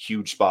teams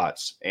huge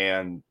spots.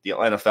 And the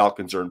Atlanta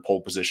Falcons are in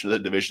pole position of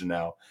the division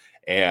now.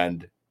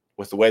 And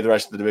with the way the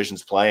rest of the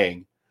division's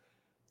playing,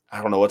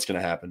 I don't know what's going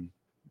to happen.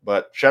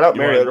 But shout out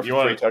Mariota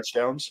for 3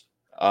 touchdowns.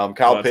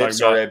 Kyle Pitts,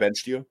 sorry I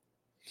benched you.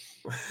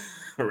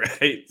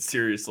 Right?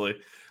 Seriously.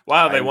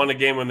 Wow, they won a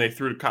game when they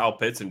threw to Kyle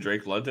Pitts and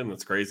Drake London.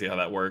 That's crazy how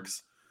that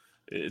works.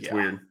 It's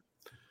weird.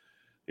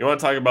 You want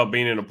to talk about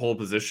being in a pole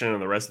position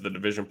and the rest of the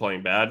division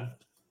playing bad?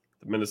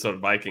 The Minnesota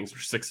Vikings are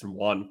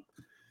 6-1.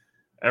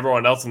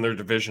 Everyone else in their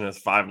division has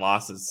 5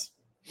 losses.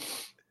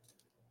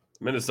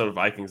 The Minnesota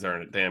Vikings are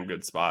in a damn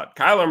good spot.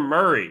 Kyler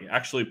Murray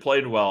actually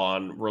played well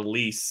on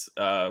release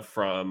weekend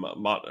of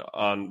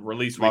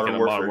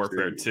Modern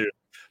Warfare 2.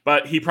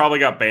 But he probably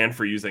got banned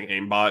for using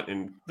aimbot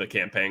in the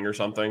campaign or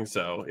something.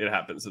 So it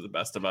happens to the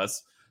best of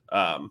us.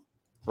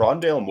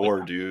 Rondale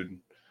Moore, dude.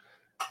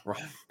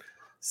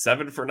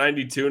 7 for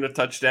 92 and a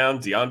touchdown.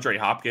 DeAndre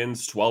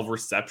Hopkins, 12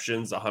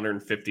 receptions,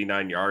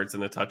 159 yards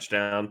and a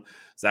touchdown.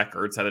 Zach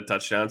Ertz had a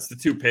touchdown. It's the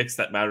 2 picks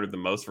that mattered the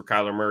most for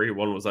Kyler Murray.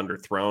 One was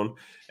underthrown,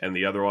 and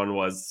the other one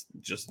was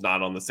just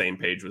not on the same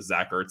page with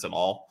Zach Ertz at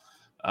all.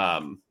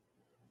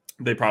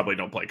 They probably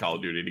don't play Call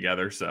of Duty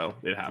together, so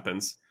it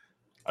happens.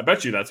 I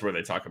bet you that's where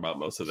they talk about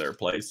most of their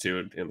plays,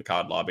 too, in the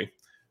COD lobby.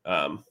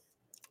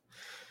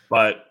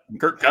 But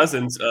Kirk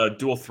Cousins,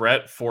 dual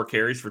threat, 4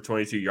 carries for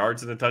 22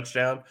 yards and a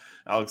touchdown.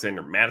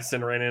 Alexander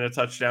Mattison ran in a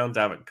touchdown.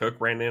 Dalvin Cook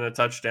ran in a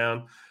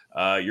touchdown.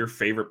 Your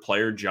favorite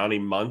player, Johnny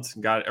Munt,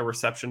 got a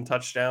reception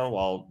touchdown,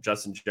 while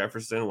Justin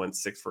Jefferson went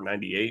 6 for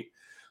 98.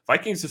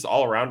 Vikings just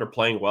all around are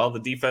playing well. The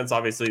defense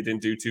obviously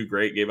didn't do too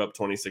great, gave up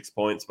 26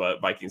 points,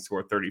 but Vikings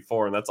scored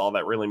 34, and that's all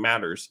that really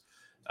matters.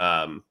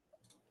 What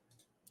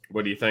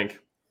do you think?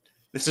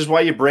 This is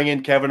why you bring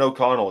in Kevin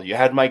O'Connell. You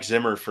had Mike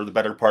Zimmer for the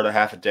better part of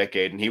half a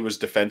decade, and he was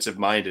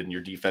defensive-minded, and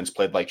your defense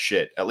played like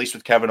shit. At least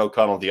with Kevin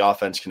O'Connell, the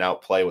offense can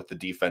outplay what the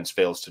defense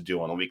fails to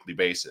do on a weekly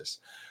basis.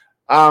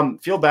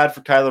 Feel bad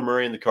for Kyler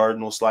Murray and the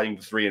Cardinals sliding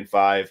to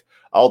 3-5,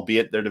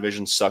 albeit their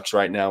division sucks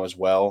right now as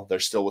well. They're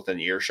still within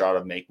earshot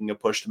of making a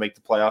push to make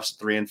the playoffs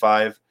at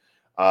 3-5.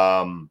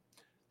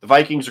 The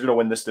Vikings are going to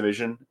win this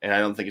division, and I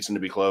don't think it's going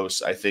to be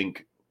close. I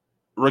think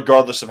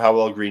regardless of how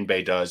well Green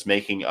Bay does,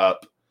 making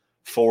up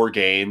 4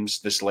 games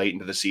this late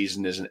into the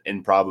season is an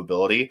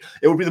improbability.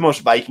 It would be the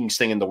most Vikings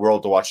thing in the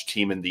world to watch a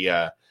team in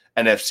the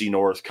NFC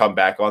North come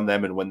back on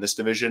them and win this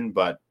division,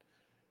 but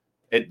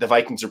the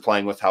Vikings are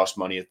playing with house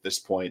money at this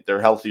point. They're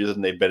healthier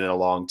than they've been in a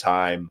long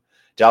time.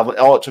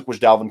 All it took was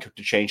Dalvin Cook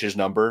to change his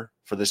number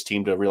for this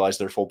team to realize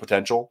their full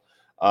potential.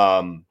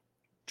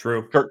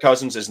 True. Kirk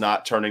Cousins is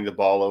not turning the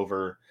ball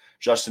over.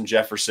 Justin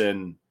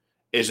Jefferson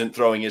isn't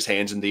throwing his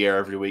hands in the air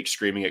every week,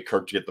 screaming at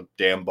Kirk to get the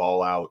damn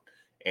ball out.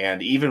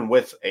 And even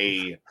with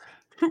a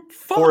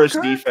porous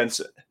defense,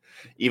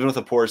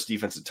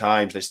 at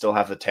times, they still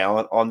have the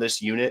talent on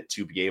this unit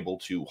to be able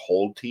to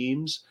hold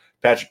teams.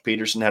 Patrick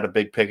Peterson had a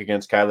big pick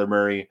against Kyler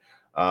Murray.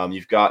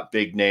 You've got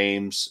big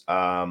names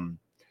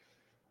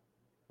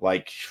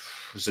like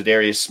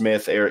Zadarius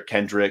Smith, Eric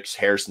Kendricks,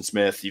 Harrison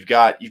Smith. You've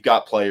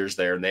got players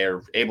there, and they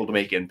are able to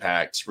make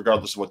impacts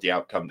regardless of what the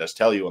outcome does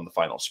tell you on the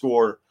final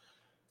score.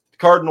 The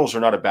Cardinals are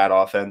not a bad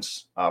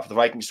offense. For the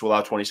Vikings to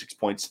allow 26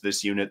 points to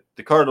this unit,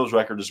 the Cardinals'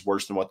 record is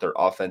worse than what their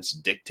offense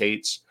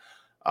dictates.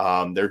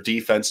 Their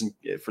defense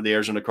for the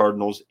Arizona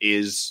Cardinals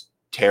is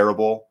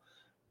terrible.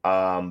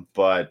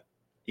 But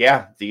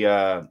yeah,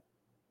 the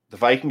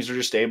Vikings are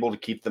just able to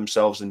keep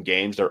themselves in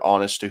games. They're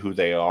honest to who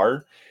they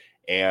are,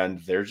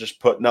 and they're just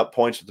putting up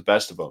points with the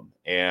best of them.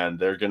 And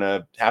they're going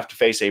to have to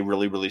face a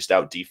really, really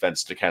stout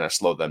defense to kind of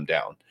slow them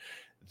down.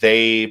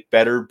 They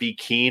better be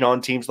keen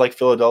on teams like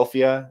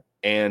Philadelphia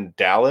and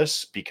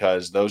Dallas,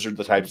 because those are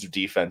the types of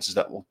defenses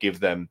that will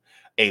give them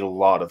a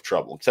lot of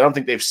trouble. Because I don't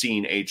think they've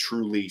seen a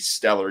truly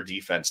stellar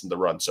defense in the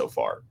run so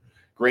far.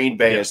 Green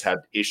Bay has had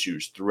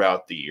issues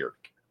throughout the year.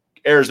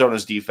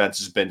 Arizona's defense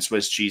has been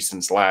Swiss cheese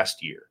since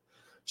last year.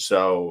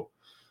 So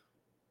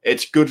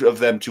it's good of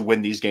them to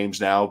win these games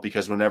now,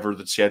 because whenever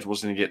the schedule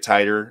is going to get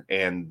tighter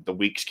and the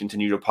weeks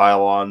continue to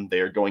pile on,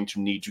 they are going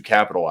to need to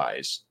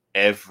capitalize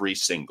every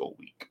single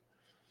week.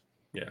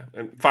 Yeah,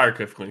 and fire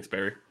Cliff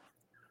Kingsbury.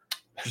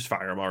 Just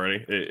fire him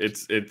already.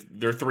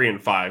 They're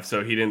 3-5,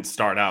 so he didn't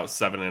start out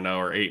 7-0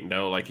 or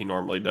 8-0 like he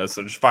normally does.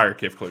 So just fire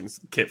Cliff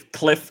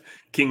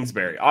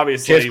Kingsbury.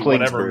 Obviously,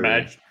 whatever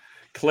match.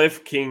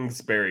 Cliff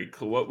Kingsbury.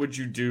 What would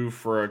you do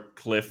for a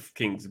Cliff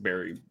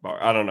Kingsbury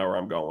bar? I don't know where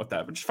I'm going with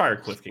that, but just fire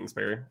Cliff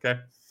Kingsbury. Okay.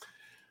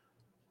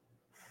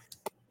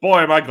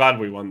 Boy, am I glad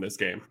we won this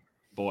game.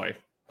 Boy,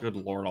 good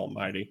Lord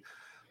Almighty.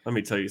 Let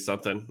me tell you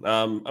something.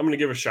 I'm going to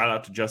give a shout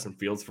out to Justin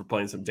Fields for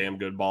playing some damn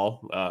good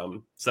ball.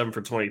 7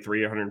 for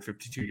 23,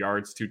 152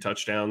 yards, 2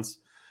 touchdowns.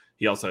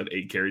 He also had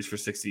 8 carries for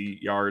 60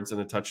 yards and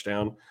a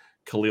touchdown.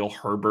 Khalil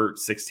Herbert,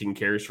 16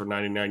 carries for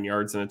 99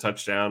 yards and a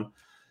touchdown.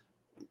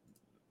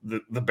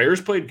 The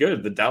Bears played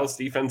good. The Dallas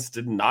defense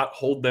did not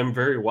hold them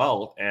very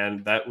well,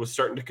 and that was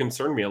starting to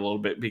concern me a little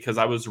bit, because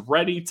I was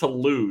ready to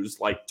lose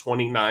like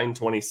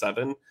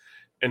 29-27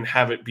 and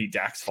have it be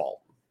Dak's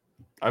fault.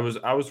 I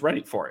was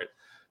ready for it.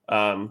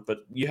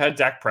 But you had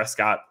Dak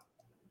Prescott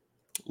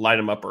light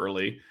him up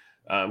early,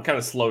 kind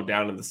of slowed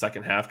down in the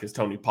second half because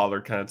Tony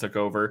Pollard kind of took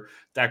over.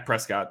 Dak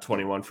Prescott,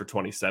 21 for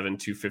 27,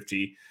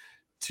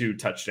 252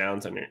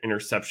 touchdowns and an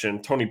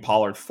interception. Tony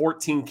Pollard,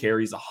 14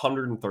 carries,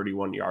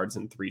 131 yards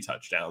and 3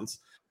 touchdowns.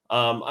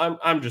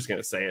 I'm just going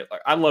to say it.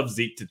 Like, I love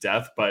Zeke to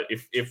death, but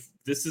if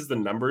this is the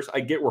numbers, I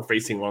get we're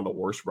facing one of the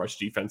worst rush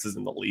defenses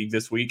in the league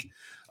this week.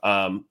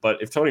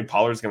 But if Tony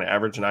Pollard is going to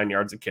average 9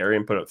 yards a carry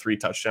and put up 3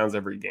 touchdowns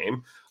every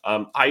game,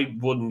 I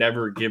will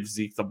never give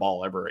Zeke the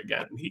ball ever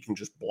again. He can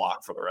just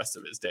block for the rest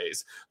of his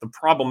days. The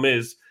problem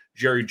is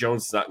Jerry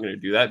Jones is not going to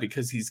do that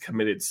because he's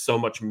committed so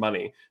much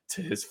money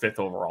to his 5th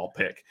overall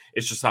pick.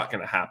 It's just not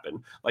going to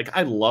happen. Like,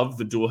 I love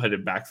the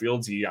dual-headed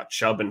backfields. You got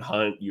Chubb and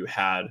Hunt. You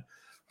had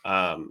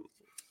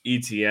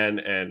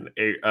ETN and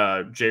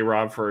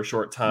J-Rob for a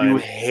short time. You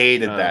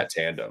hated that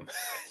tandem.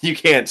 You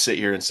can't sit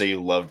here and say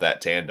you love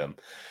that tandem.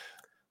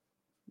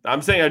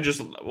 I'm saying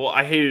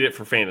I hated it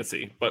for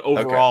fantasy, but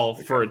overall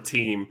for a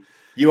team,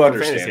 you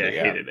understand fantasy,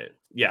 I hated it.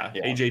 Yeah.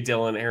 AJ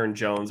Dillon, Aaron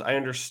Jones. I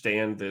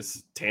understand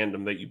this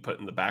tandem that you put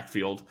in the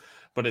backfield,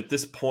 but at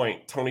this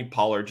point, Tony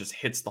Pollard just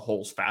hits the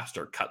holes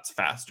faster, cuts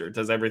faster,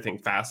 does everything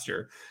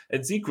faster.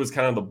 And Zeke was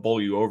kind of the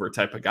bowl you over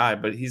type of guy,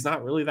 but he's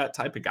not really that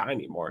type of guy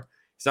anymore.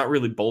 He's not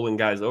really bowling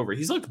guys over.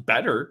 He's looked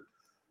better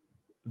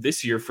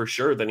this year for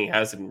sure than he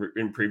has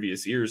in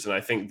previous years, and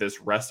I think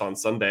this rest on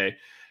Sunday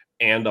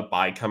and a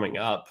bye coming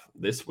up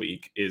this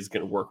week is going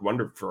to work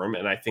wonderful for him.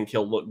 And I think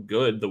he'll look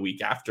good the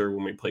week after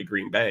when we play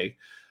Green Bay.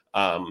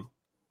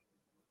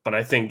 But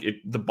I think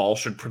the ball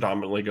should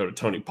predominantly go to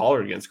Tony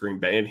Pollard against Green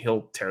Bay, and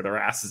he'll tear their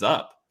asses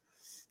up.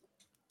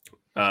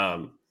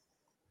 But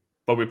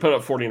we put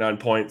up 49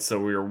 points, so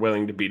we were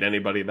willing to beat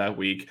anybody that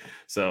week.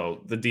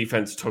 So the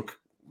defense took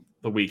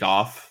the week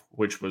off,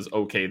 which was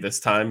okay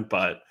this time,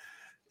 but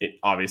it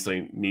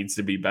obviously needs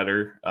to be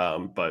better.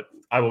 But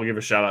I will give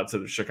a shout out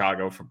to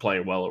Chicago for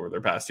playing well over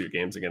their past 2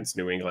 games against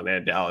New England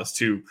and Dallas,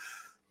 2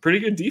 pretty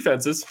good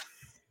defenses.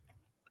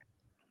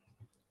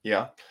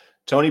 Yeah.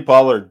 Tony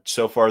Pollard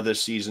so far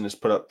this season has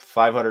put up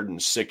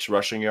 506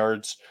 rushing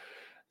yards.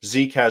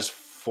 Zeke has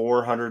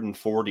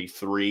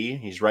 443.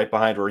 He's right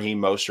behind Raheem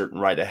Mostert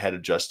and right ahead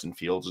of Justin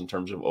Fields in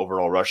terms of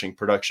overall rushing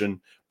production.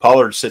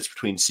 Pollard sits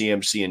between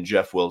CMC and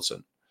Jeff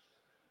Wilson.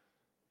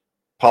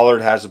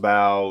 Pollard has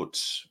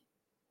about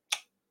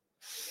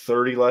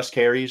 30 less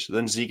carries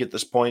than Zeke at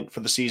this point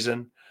for the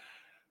season.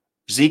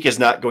 Zeke is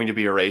not going to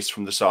be erased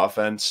from this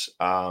offense,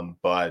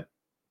 but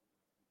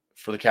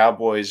for the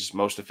Cowboys'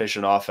 most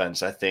efficient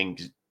offense, I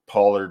think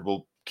Pollard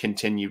will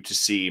continue to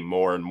see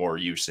more and more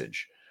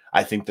usage.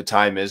 I think the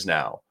time is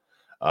now.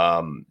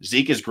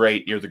 Zeke is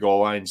great near the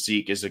goal line.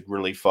 Zeke is a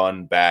really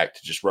fun back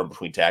to just run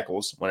between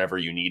tackles whenever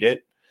you need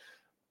it.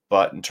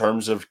 But in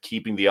terms of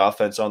keeping the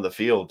offense on the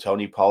field,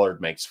 Tony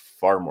Pollard makes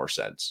far more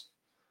sense.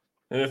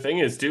 And the thing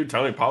is, dude,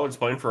 Tony Pollard's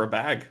playing for a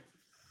bag.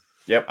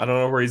 Yep. I don't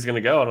know where he's going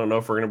to go. I don't know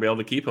if we're going to be able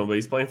to keep him, but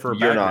he's playing for a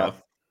You're bag not.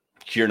 now.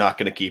 You're not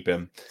going to keep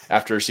him.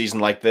 After a season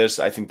like this,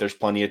 I think there's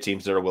plenty of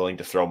teams that are willing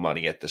to throw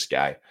money at this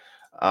guy.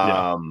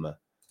 Yeah.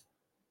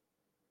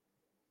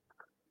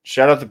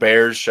 Shout out the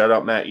Bears. Shout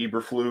out Matt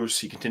Eberflus.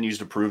 He continues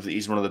to prove that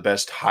he's one of the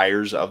best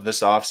hires of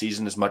this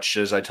offseason, as much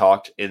as I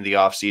talked in the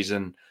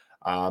offseason.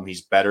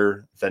 He's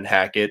better than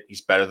Hackett. He's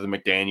better than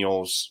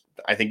McDaniels.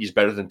 I think he's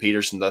better than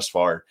Peterson thus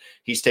far.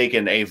 He's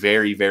taken a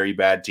very, very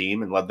bad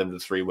team and led them to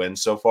 3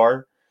 wins so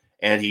far.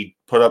 And he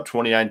put up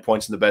 29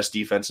 points in the best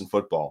defense in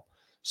football.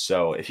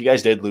 So if you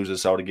guys did lose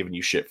this, I would have given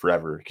you shit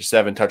forever, because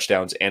 7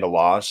 touchdowns and a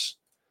loss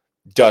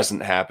doesn't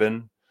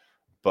happen.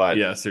 But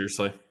yeah,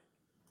 seriously.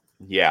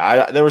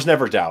 Yeah, there was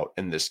never doubt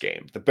in this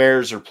game. The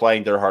Bears are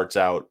playing their hearts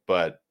out,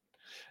 but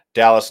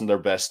Dallas on their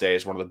best day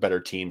is one of the better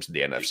teams in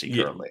the NFC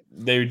currently.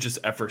 They just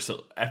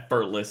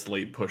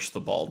effortlessly push the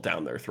ball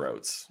down their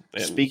throats.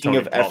 And Speaking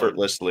of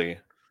effortlessly,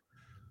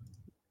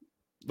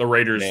 the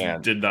Raiders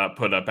did not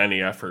put up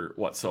any effort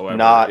whatsoever.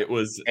 Not it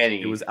was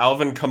any. It was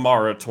Alvin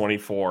Kamara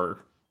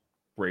 24,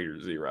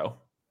 Raiders 0.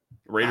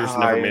 Raiders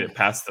never made it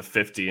past the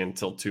 50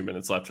 until 2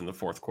 minutes left in the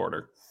fourth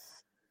quarter.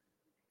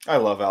 I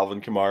love Alvin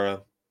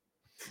Kamara.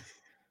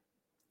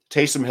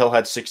 Taysom Hill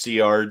had 60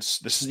 yards.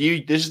 This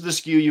is the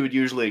skew you would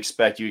usually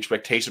expect. You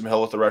expect Taysom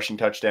Hill with a rushing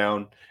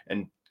touchdown,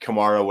 and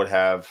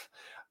Kamara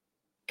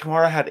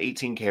had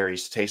 18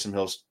 carries to Taysom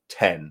Hill's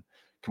 10.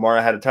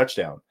 Kamara had a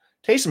touchdown.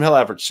 Taysom Hill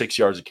averaged 6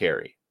 yards a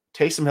carry.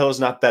 Taysom Hill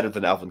is not better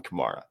than Alvin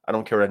Kamara. I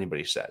don't care what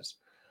anybody says.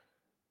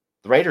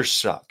 The Raiders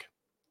suck.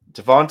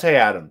 Devontae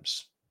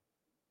Adams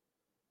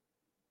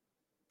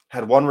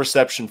had 1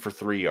 reception for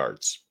 3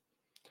 yards.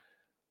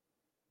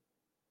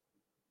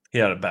 He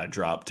had a bad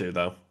drop too,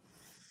 though.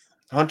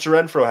 Hunter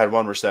Renfrow had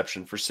 1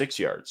 reception for 6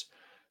 yards.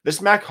 This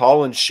Mac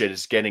Hollins shit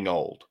is getting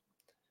old.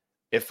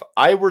 If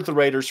I were the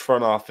Raiders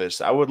front office,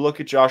 I would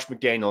look at Josh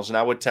McDaniels and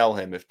I would tell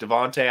him, if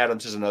Devontae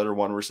Adams has another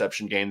 1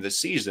 reception game this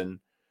season,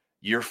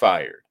 you're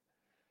fired.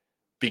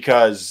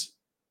 Because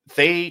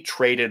they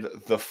traded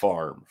the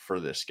farm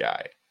for this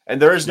guy.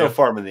 And there is no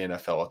farm in the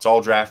NFL. It's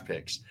all draft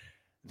picks.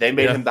 They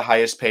made him the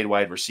highest paid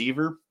wide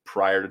receiver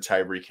prior to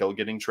Tyreek Hill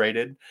getting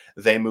traded.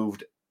 They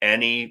moved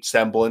any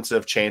semblance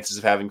of chances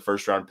of having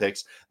first-round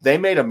picks. They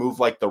made a move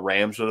like the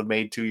Rams would have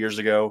made 2 years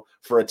ago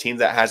for a team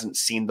that hasn't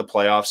seen the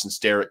playoffs since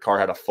Derek Carr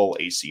had a full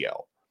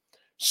ACL.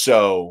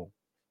 So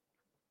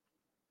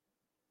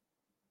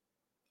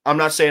I'm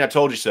not saying I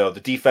told you so.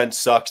 The defense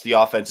sucks. The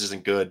offense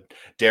isn't good.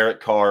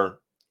 Derek Carr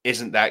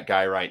isn't that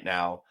guy right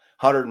now.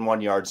 101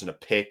 yards and a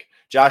pick.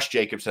 Josh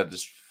Jacobs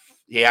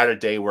he had a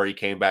day where he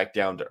came back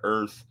down to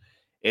earth.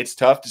 It's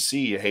tough to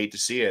see. You hate to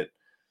see it.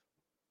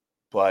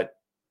 But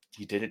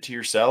you did it to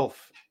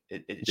yourself.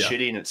 It's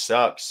shitty and it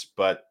sucks,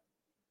 but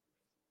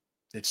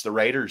it's the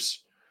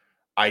Raiders.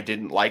 I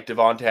didn't like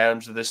Devontae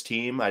Adams to this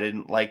team. I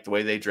didn't like the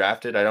way they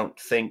drafted. I don't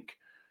think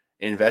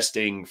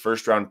investing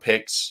first-round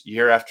picks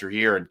year after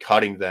year and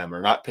cutting them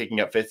or not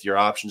picking up fifth-year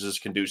options is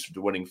conducive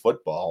to winning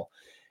football.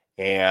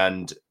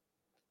 And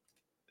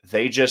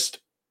they just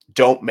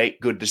don't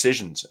make good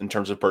decisions in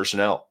terms of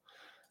personnel.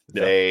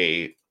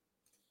 Yeah.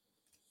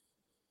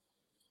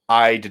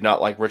 I did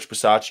not like Rich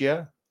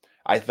Bisaccia.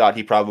 I thought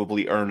he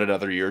probably earned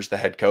another year as the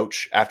head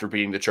coach after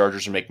beating the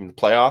Chargers and making the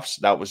playoffs.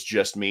 That was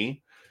just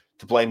me.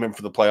 To blame him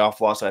for the playoff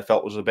loss, I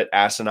felt was a bit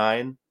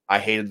asinine. I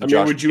hated the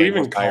Josh would you McDaniels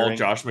even call hiring.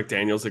 Josh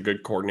McDaniels a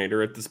good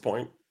coordinator at this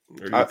point?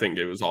 Or do you think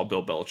it was all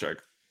Bill Belichick?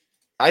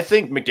 I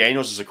think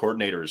McDaniels as a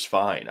coordinator is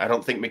fine. I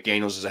don't think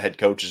McDaniels as a head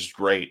coach is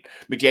great.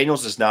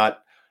 McDaniels is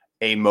not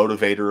a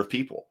motivator of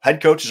people.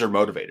 Head coaches are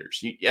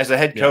motivators. As a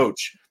head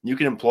coach, you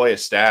can employ a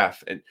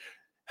staff, and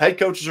head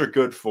coaches are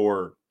good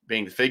for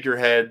being the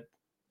figurehead.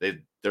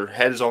 Their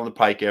head is on the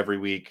pike every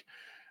week,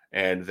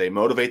 and they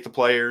motivate the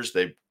players.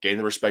 They gain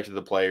the respect of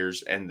the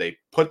players, and they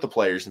put the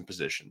players in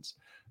positions,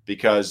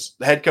 because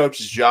the head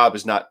coach's job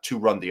is not to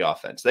run the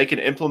offense. They can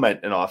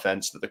implement an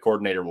offense that the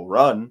coordinator will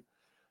run,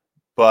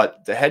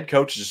 but the head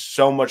coach is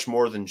so much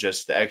more than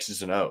just the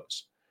X's and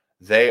O's.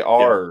 They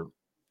are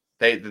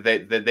they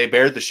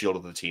bear the shield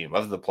of the team,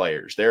 of the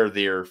players. They're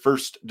their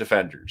first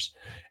defenders.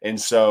 And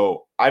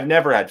so I've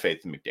never had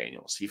faith in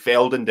McDaniels. He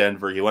failed in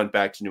Denver. He went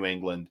back to New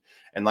England.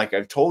 And like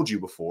I've told you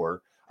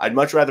before, I'd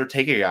much rather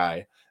take a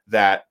guy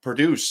that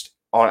produced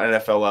on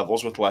NFL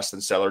levels with less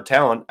than stellar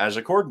talent as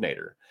a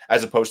coordinator,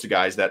 as opposed to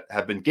guys that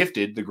have been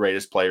gifted the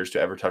greatest players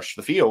to ever touch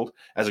the field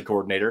as a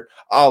coordinator,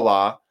 a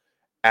la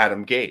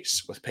Adam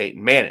Gase with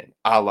Peyton Manning,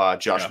 a la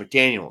Josh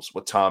McDaniels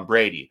with Tom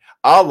Brady,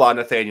 a la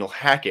Nathaniel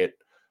Hackett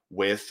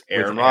with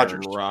Aaron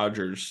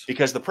Rodgers.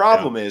 Because the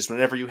problem is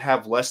whenever you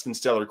have less than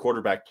stellar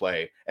quarterback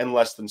play and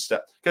less than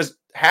because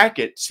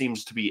Hackett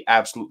seems to be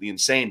absolutely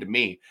insane to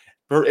me.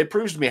 It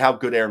proves to me how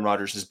good Aaron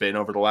Rodgers has been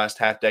over the last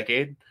half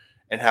decade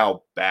and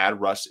how bad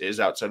Russ is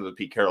outside of the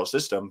Pete Carroll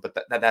system. But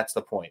that's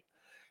the point.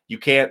 You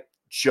can't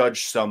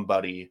judge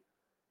somebody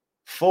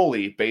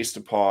fully based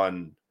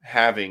upon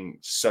having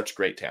such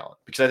great talent,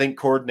 because I think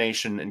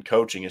coordination and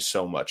coaching is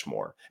so much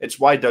more. It's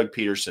why Doug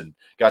Peterson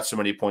got so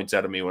many points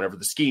out of me whenever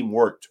the scheme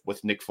worked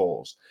with Nick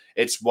Foles.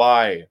 It's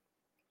why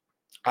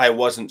I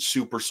wasn't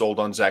super sold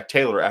on Zach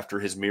Taylor after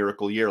his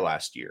miracle year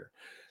last year.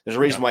 There's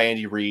a reason why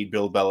Andy Reid,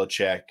 Bill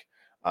Belichick,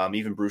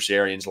 even Bruce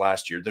Arians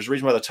last year. There's a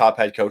reason why the top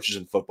head coaches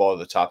in football are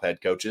the top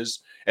head coaches,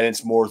 and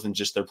it's more than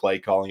just their play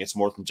calling. It's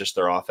more than just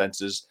their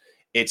offenses.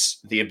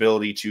 It's the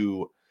ability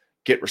to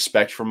get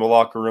respect from the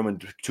locker room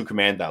and to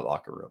command that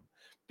locker room,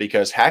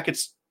 because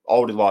Hackett's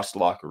already lost the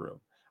locker room.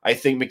 I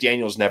think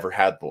McDaniel's never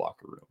had the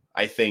locker room.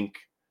 I think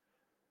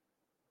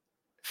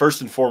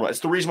first and foremost, it's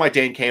the reason why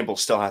Dan Campbell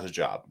still has a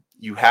job.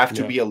 You have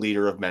to be a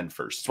leader of men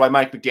first. That's why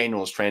Mike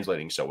McDaniel is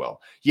translating so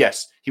well.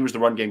 Yes, he was the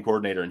run game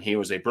coordinator and he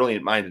was a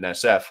brilliant mind in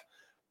SF,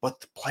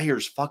 but the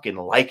players fucking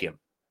like him.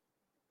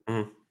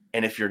 Mm-hmm.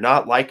 And if you're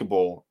not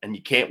likable and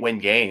you can't win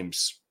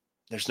games,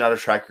 there's not a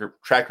track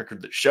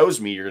record that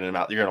shows me you're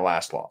gonna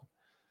last long.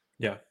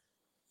 Yeah.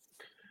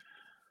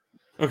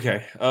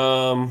 Okay.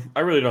 I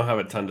really don't have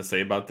a ton to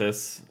say about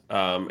this.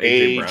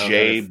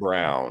 AJ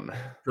Brown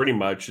pretty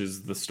much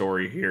is the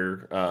story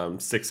here.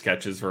 6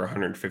 catches for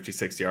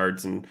 156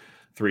 yards and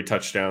 3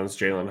 touchdowns.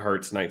 Jalen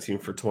Hurts 19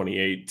 for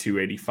 28,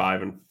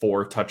 285 and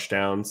 4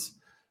 touchdowns.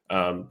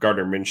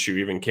 Gardner Minshew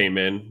even came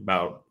in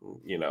about,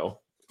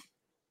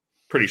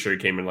 pretty sure he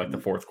came in like the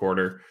fourth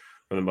quarter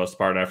for the most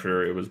part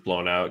after it was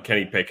blown out.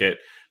 Kenny Pickett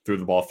threw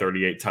the ball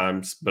 38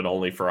 times, but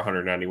only for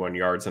 191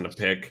 yards and a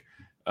pick.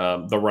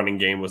 The running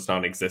game was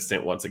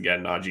non-existent. Once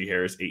again, Najee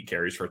Harris, 8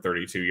 carries for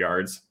 32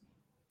 yards.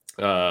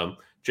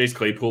 Chase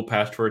Claypool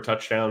passed for a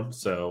touchdown,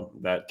 so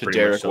that to pretty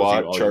Derek much shows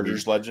Watt, you all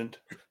Chargers legend.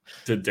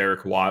 To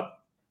Derek Watt.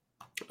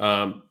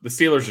 The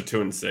Steelers are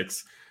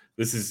 2-6.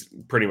 This is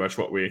pretty much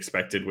what we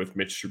expected with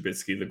Mitch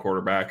Trubisky, the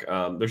quarterback.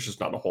 There's just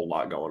not a whole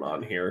lot going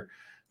on here.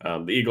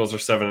 The Eagles are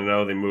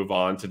 7-0. They move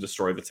on to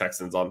destroy the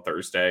Texans on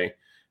Thursday,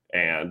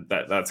 and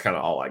that's kind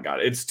of all I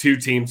got. It's 2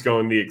 teams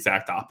going the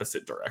exact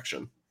opposite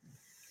direction.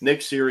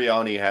 Nick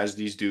Sirianni has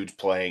these dudes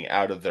playing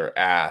out of their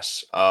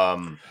ass.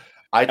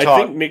 I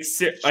think Nick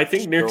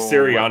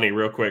Sirianni,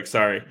 real quick,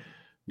 sorry,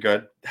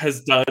 good,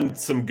 has done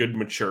some good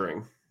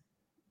maturing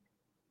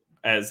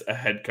as a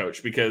head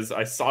coach, because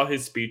I saw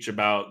his speech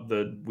about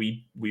the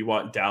we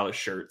want Dallas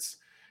shirts,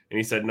 and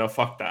he said, no,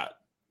 fuck that.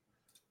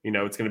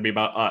 It's going to be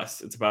about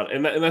us. It's about,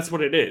 and that's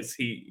what it is.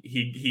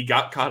 He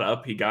got caught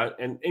up. He got,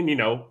 and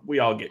we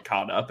all get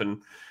caught up,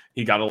 and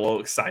he got a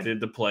little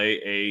excited to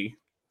play a,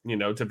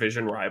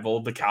 division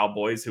rival, the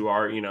Cowboys, who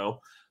are,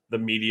 the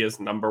media's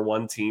number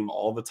 1 team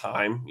all the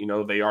time.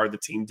 They are the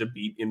team to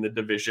beat in the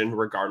division,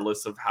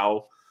 regardless of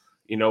how,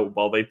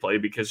 well they play,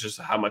 because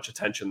just how much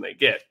attention they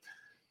get.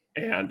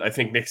 And I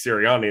think Nick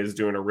Sirianni is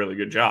doing a really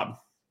good job.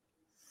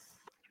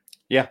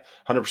 Yeah,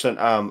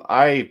 100%.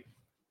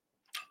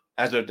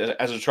 As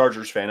a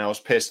Chargers fan, I was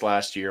pissed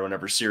last year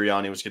whenever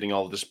Sirianni was getting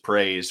all of this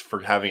praise for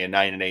having a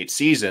 9-8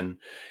 season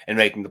and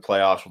making the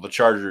playoffs. Well, the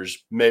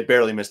Chargers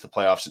barely missed the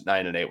playoffs at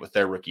 9-8 with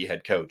their rookie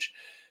head coach.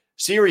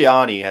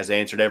 Sirianni has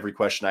answered every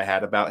question I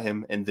had about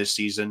him in this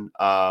season.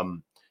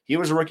 He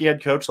was a rookie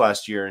head coach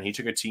last year, and he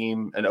took a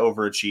team and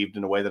overachieved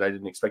in a way that I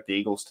didn't expect the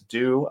Eagles to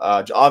do.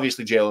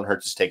 Obviously, Jalen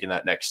Hurts has taken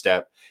that next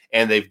step,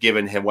 and they've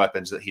given him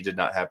weapons that he did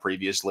not have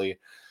previously.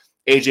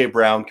 AJ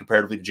Brown,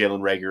 comparatively to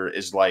Jalen Reagor,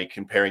 is like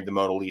comparing the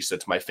Mona Lisa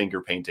to my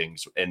finger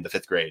paintings in the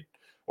 5th grade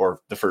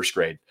or the 1st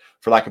grade,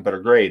 for lack of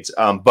better grades.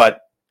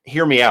 But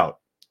hear me out.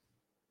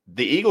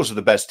 The Eagles are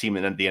the best team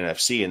in the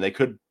NFC, and they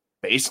could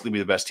basically be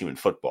the best team in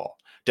football.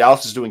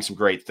 Dallas is doing some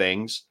great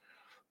things,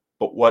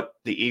 but what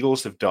the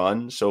Eagles have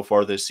done so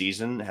far this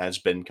season has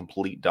been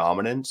complete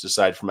dominance,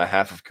 aside from a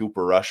half of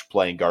Cooper Rush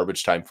playing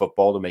garbage time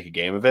football to make a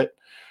game of it.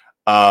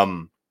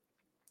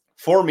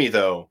 For me,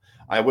 though,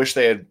 I wish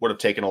they would have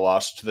taken a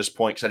loss to this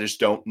point, because I just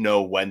don't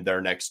know when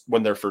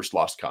their first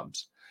loss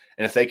comes.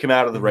 And if they come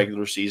out of the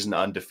regular season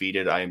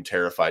undefeated, I am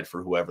terrified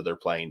for whoever they're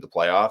playing in the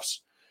playoffs,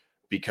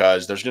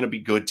 because there's going to be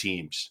good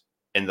teams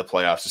in the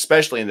playoffs,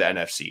 especially in the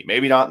NFC.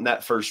 Maybe not in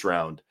that first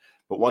round,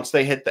 but once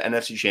they hit the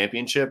NFC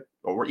Championship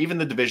or even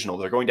the divisional,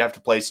 they're going to have to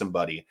play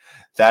somebody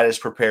that is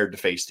prepared to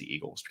face the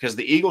Eagles, because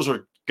the Eagles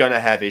are going to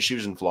have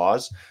issues and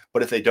flaws,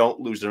 but if they don't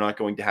lose, they're not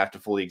going to have to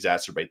fully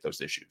exacerbate those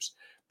issues.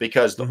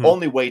 Because the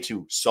only way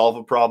to solve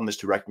a problem is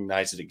to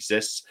recognize it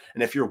exists.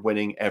 And if you're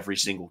winning every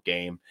single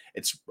game,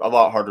 it's a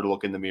lot harder to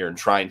look in the mirror and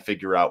try and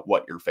figure out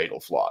what your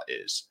fatal flaw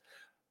is.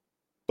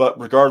 But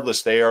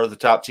regardless, they are the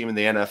top team in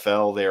the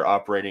NFL. They are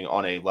operating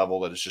on a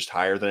level that is just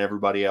higher than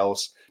everybody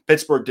else.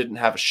 Pittsburgh didn't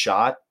have a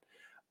shot.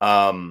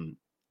 Tomlin's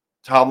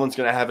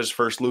going to have his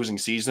first losing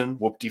season.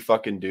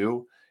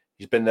 Whoop-de-fucking-do.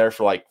 He's been there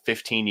for like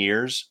 15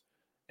 years.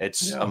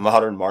 It's a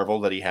modern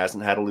marvel that he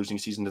hasn't had a losing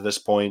season to this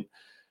point.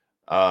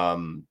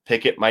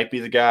 Pickett might be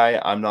the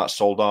guy. I'm not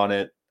sold on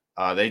it.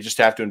 They just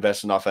have to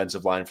invest in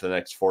offensive line for the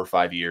next 4 or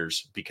 5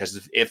 years,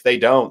 because if they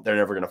don't, they're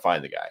never going to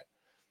find the guy.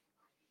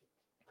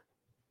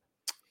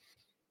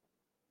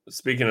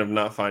 Speaking of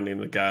not finding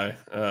the guy,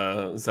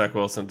 Zach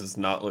Wilson does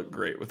not look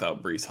great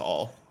without Breece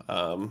Hall.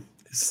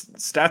 His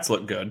stats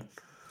look good.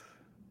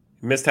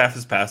 Missed half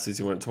his passes.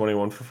 He went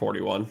 21 for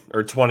 41,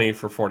 or 20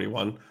 for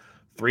 41,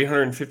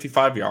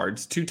 355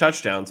 yards, 2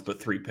 touchdowns,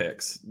 but 3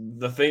 picks.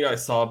 The thing I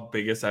saw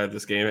biggest out of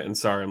this game, and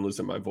sorry, I'm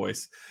losing my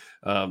voice.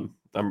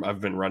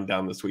 I've been run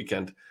down this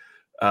weekend.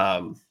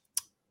 Zach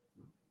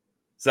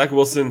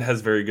Wilson has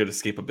very good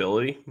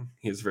escapability.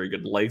 He has very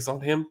good legs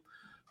on him,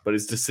 but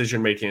his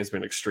decision making has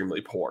been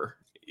extremely poor.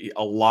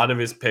 A lot of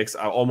his picks,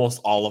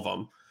 almost all of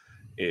them,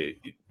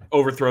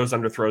 overthrows,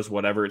 underthrows,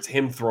 whatever. It's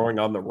him throwing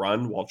on the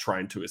run while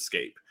trying to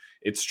escape.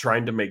 It's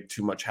trying to make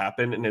too much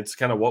happen. And it's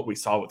kind of what we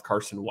saw with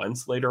Carson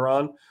Wentz later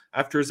on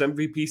after his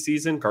MVP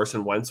season.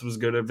 Carson Wentz was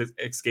good at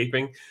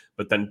escaping,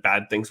 but then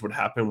bad things would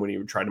happen when he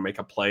would try to make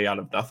a play out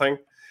of nothing.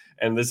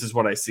 And this is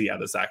what I see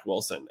out of Zach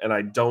Wilson. And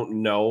I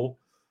don't know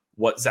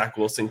what Zach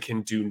Wilson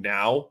can do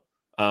now.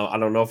 I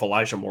don't know if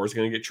Elijah Moore is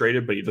going to get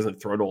traded, but he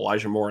doesn't throw to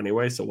Elijah Moore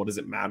anyway. So what does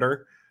it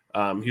matter?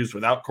 He was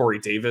without Corey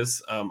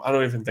Davis. I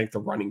don't even think the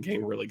running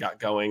game really got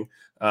going.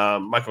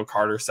 Michael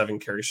Carter, 7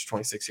 carries for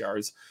 26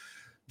 yards.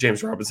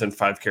 James Robinson,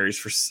 5 carries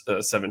for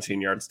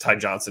 17 yards. Ty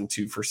Johnson,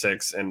 2 for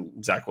 6.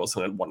 And Zach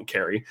Wilson had 1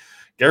 carry.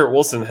 Garrett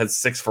Wilson had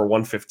 6 for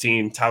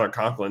 115. Tyler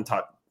Conklin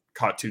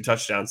caught 2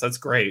 touchdowns. That's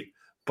great.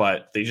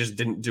 But they just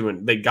didn't do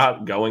it. They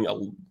got going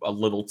a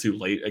little too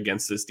late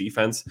against this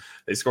defense.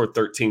 They scored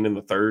 13 in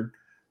the third.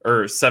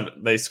 Or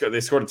 7. They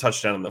scored a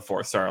touchdown in the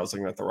fourth. Sorry, I was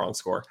looking at the wrong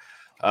score.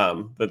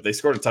 But they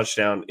scored a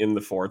touchdown in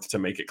the fourth to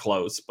make it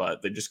close,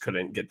 but they just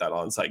couldn't get that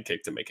onside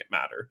kick to make it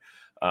matter.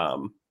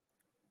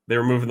 They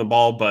were moving the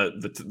ball,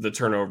 but the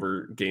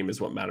turnover game is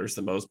what matters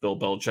the most. Bill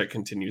Belichick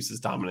continues his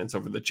dominance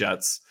over the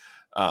Jets.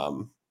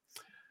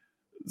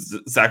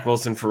 Zach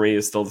Wilson, for me,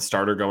 is still the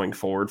starter going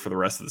forward for the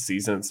rest of the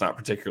season. It's not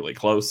particularly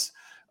close.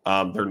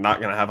 They're not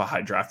going to have a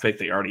high draft pick.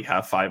 They already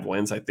have 5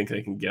 wins. I think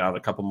they can get out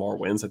a couple more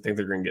wins. I think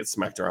they're going to get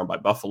smacked around by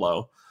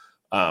Buffalo.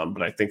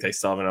 But I think they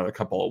still have another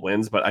couple of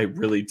wins. But I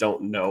really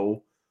don't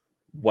know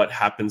what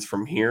happens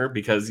from here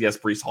because, yes,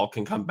 Breece Hall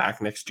can come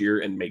back next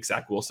year and make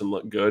Zach Wilson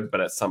look good. But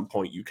at some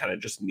point, you kind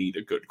of just need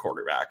a good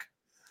quarterback.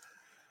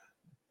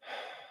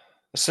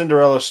 The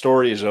Cinderella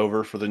story is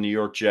over for the New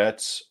York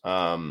Jets.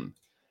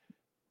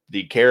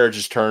 The carriage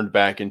is turned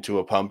back into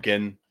a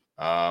pumpkin.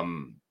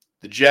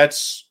 The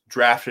Jets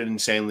drafted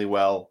insanely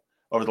well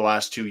over the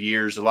last 2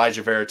 years.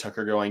 Elijah Vera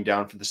Tucker going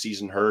down for the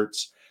season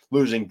hurts.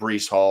 Losing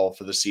Breece Hall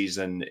for the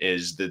season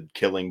is the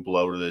killing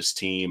blow to this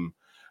team.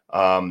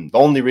 The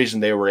only reason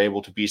they were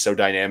able to be so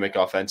dynamic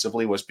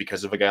offensively was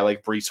because of a guy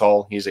like Breece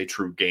Hall. He's a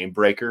true game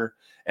breaker,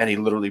 and he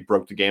literally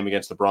broke the game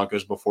against the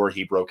Broncos before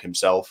he broke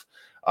himself.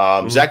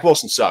 Zach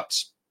Wilson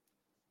sucks.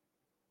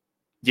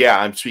 Yeah,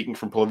 I'm speaking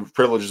from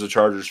privilege as a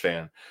Chargers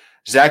fan.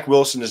 Zach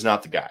Wilson is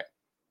not the guy.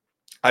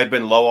 I've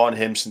been low on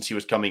him since he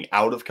was coming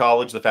out of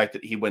college. The fact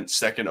that he went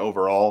 2nd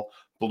overall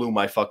blew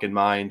my fucking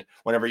mind.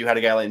 Whenever you had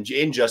a guy like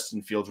in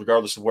Justin Fields,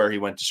 regardless of where he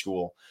went to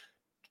school,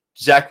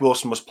 Zach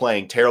Wilson was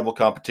playing terrible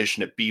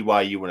competition at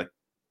BYU in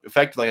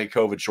effectively like a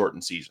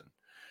COVID-shortened season.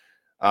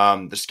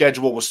 The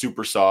schedule was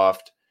super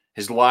soft.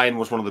 His line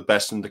was one of the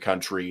best in the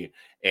country,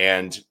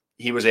 and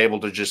he was able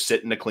to just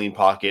sit in a clean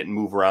pocket and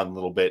move around a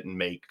little bit and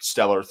make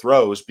stellar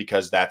throws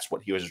because that's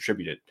what he was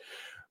attributed.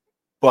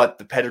 But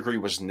the pedigree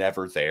was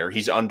never there.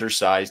 He's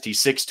undersized.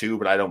 He's 6'2",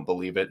 but I don't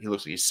believe it. He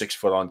looks like he's 6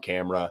 foot on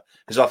camera.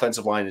 His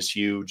offensive line is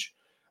huge.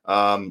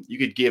 You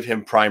could give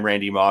him prime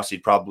Randy Moss.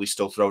 He'd probably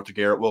still throw it to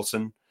Garrett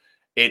Wilson.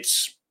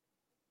 It's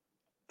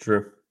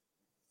true.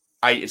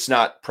 It's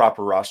not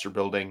proper roster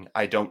building.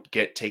 I don't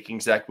get taking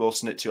Zach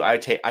Wilson at 2.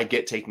 I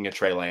get taking a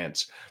Trey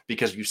Lance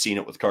because you've seen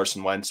it with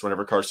Carson Wentz.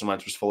 Whenever Carson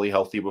Wentz was fully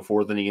healthy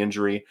before the knee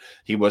injury,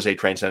 he was a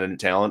transcendent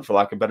talent, for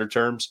lack of better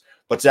terms.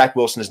 But Zach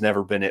Wilson has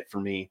never been it for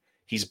me.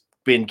 He's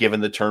been given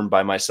the term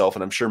by myself,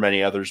 and I'm sure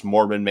many others,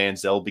 Mormon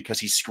Manziel,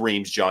 because he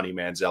screams Johnny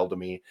Manziel to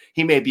me.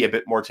 He may be a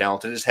bit more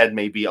talented. His head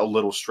may be a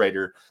little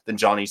straighter than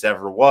Johnny's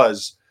ever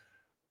was,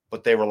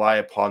 but they rely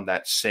upon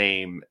that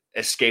same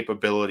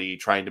escapability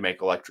trying to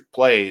make electric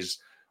plays,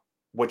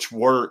 which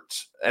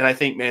worked. And I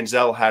think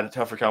Manziel had a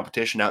tougher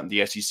competition out in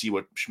the SEC,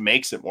 which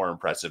makes it more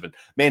impressive. And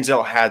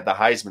Manziel had the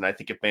Heisman. I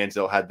think if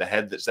Manziel had the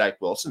head that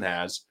Zach Wilson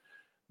has,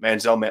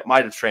 Manziel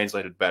might have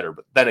translated better.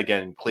 But then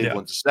again,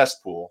 Cleveland's a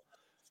cesspool.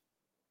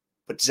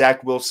 But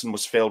Zach Wilson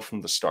was failed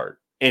from the start,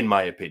 in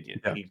my opinion.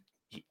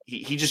 Yeah.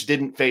 He just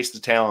didn't face the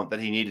talent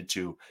that he needed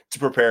to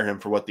prepare him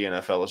for what the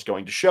NFL is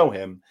going to show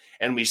him.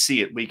 And we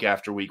see it week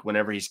after week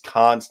whenever he's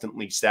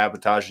constantly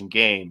sabotaging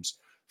games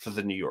for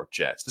the New York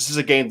Jets. This is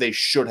a game they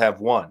should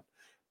have won,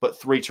 but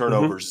 3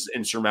 turnovers is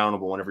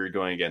insurmountable whenever you're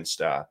going against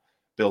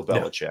Bill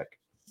Belichick.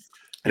 Yeah.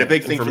 And a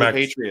big thing for the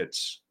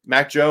Patriots,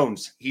 Mac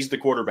Jones, he's the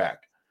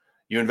quarterback.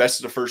 You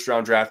invested a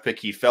first-round draft pick.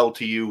 He fell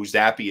to you.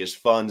 Zappy is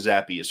fun.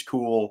 Zappy is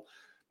cool.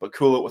 But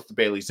cool it with the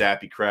Bailey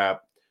Zappi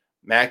crap.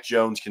 Mac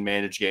Jones can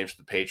manage games for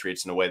the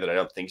Patriots in a way that I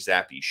don't think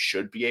Zappi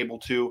should be able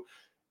to.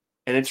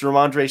 And it's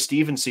Ramondre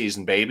Stevens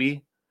season,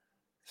 baby.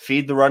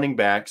 Feed the running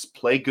backs,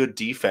 play good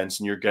defense,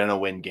 and you're going to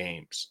win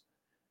games.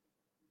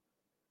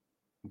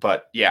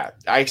 But, yeah,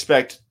 I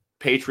expect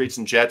Patriots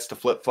and Jets to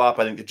flip-flop.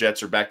 I think the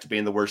Jets are back to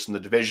being the worst in the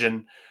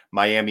division.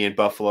 Miami and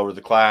Buffalo are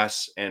the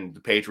class, and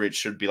the Patriots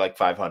should be like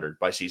 500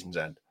 by season's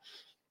end.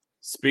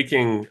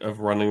 Speaking of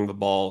running the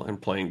ball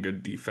and playing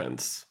good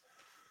defense,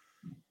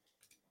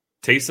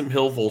 Taysom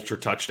Hill vulture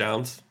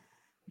touchdowns,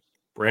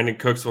 Brandon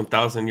Cooks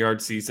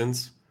 1,000-yard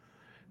seasons,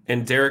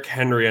 and Derrick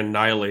Henry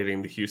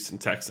annihilating the Houston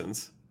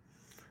Texans.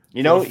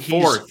 You For know, the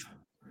fourth,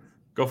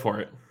 go for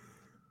it.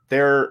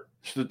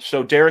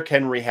 So Derrick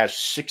Henry has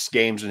 6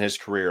 games in his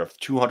career of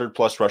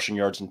 200-plus rushing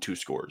yards and 2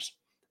 scores,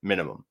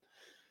 minimum.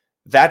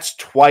 That's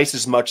twice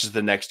as much as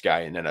the next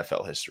guy in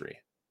NFL history.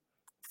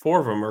 4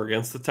 of them are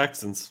against the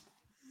Texans.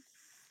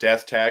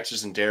 Death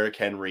taxes and Derrick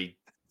Henry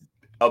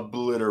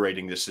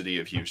obliterating the city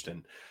of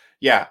Houston.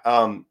 Yeah,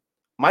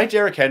 my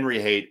Derrick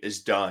Henry hate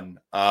is done.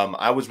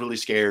 I was really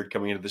scared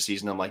coming into the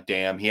season. I'm like,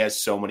 damn, he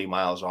has so many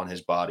miles on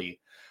his body.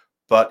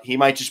 But he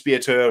might just be a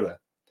Toyota.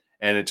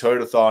 And a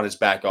Toyota-thon is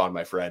back on,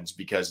 my friends,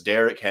 because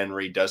Derrick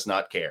Henry does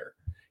not care.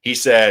 He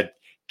said,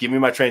 give me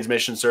my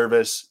transmission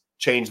service,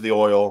 change the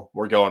oil,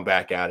 we're going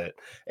back at it.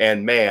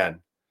 And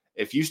man,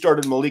 if you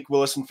started Malik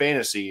Willis in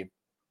fantasy,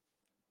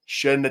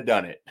 shouldn't have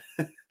done it.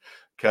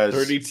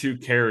 32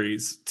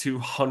 carries,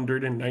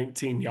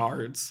 219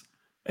 yards,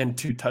 and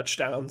 2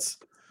 touchdowns.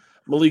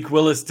 Malik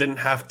Willis didn't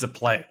have to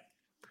play.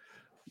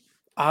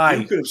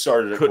 You could have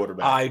started at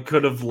quarterback. I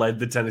could have led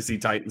the Tennessee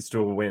Titans to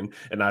a win,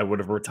 and I would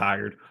have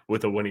retired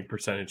with a winning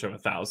percentage of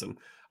 1,000.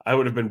 I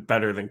would have been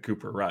better than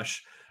Cooper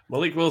Rush.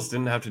 Malik Willis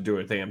didn't have to do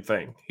a damn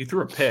thing. He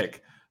threw a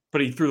pick,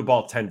 but he threw the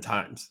ball 10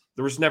 times.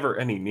 There was never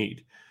any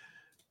need.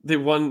 They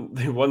won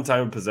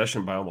time of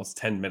possession by almost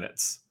 10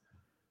 minutes.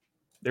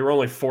 They were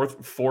only 4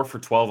 for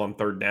 12 on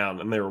third down,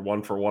 and they were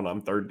 1 for 1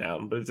 on third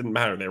down, but it didn't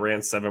matter. They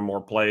ran 7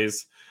 more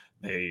plays.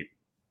 They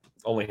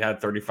only had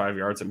 35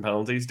 yards in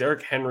penalties.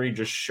 Derrick Henry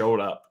just showed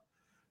up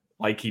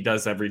like he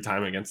does every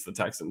time against the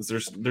Texans.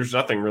 There's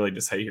nothing really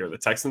to say here. The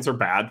Texans are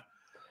bad.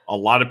 A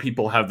lot of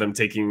people have them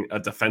taking a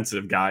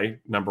defensive guy,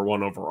 number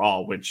 1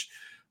 overall, which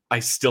I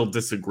still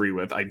disagree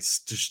with. I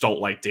just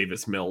don't like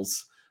Davis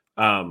Mills.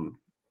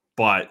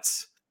 But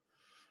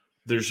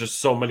there's just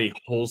so many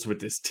holes with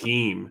this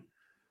team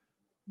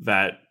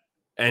that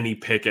any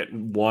pick at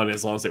 1,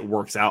 as long as it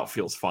works out,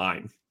 feels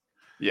fine.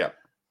 Yeah.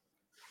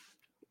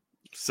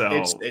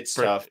 So it's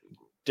tough.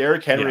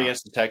 Derrick Henry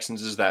against the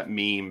Texans is that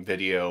meme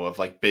video of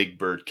like Big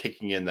Bird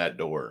kicking in that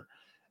door.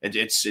 And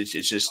it's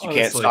just, you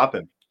can't stop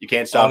him. You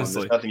can't stop him.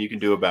 There's nothing you can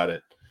do about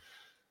it.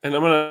 And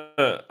I'm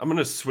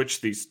gonna switch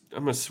these.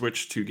 I'm gonna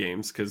switch 2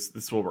 games because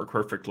this will work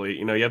perfectly.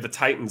 You have the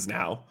Titans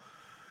now,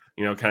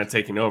 kind of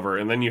taking over,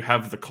 and then you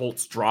have the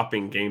Colts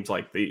dropping games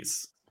like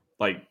these.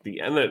 Like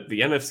the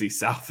NFC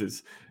South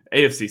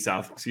AFC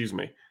South,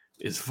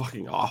 is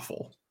fucking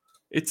awful.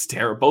 It's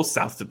terrible. Both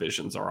South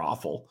divisions are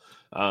awful.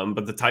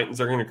 But the Titans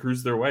are going to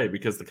cruise their way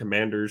because the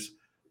Commanders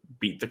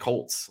beat the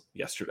Colts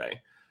yesterday.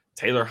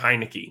 Taylor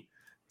Heineke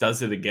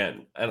does it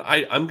again. And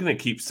I'm going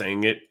to keep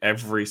saying it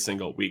every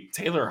single week.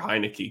 Taylor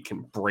Heineke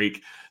can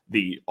break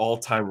the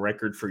all-time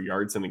record for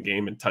yards in a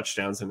game and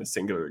touchdowns in a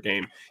singular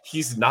game.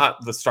 He's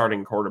not the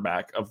starting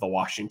quarterback of the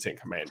Washington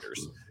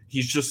Commanders.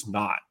 He's just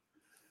not.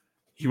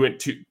 He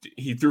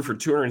threw for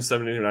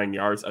 279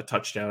 yards, a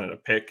touchdown and a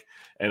pick,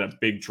 and a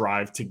big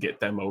drive to get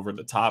them over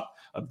the top.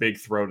 A big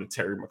throw to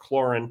Terry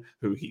McLaurin,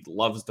 who he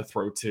loves to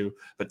throw to.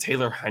 But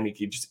Taylor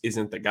Heineke just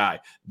isn't the guy.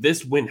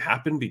 This win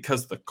happened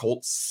because the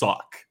Colts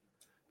suck.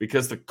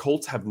 Because the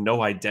Colts have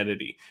no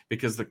identity.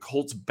 Because the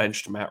Colts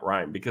benched Matt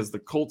Ryan. Because the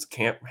Colts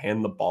can't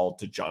hand the ball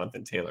to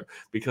Jonathan Taylor.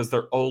 Because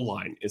their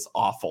O-line is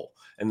awful.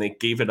 And they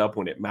gave it up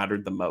when it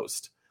mattered the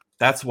most.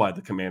 That's why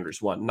the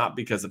Commanders won. Not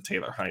because of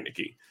Taylor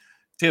Heineke.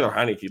 Taylor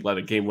Heineke led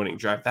a game-winning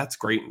drive. That's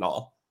great and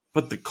all.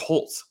 But the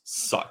Colts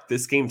suck.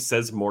 This game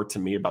says more to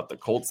me about the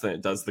Colts than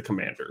it does the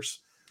Commanders.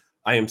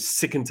 I am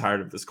sick and tired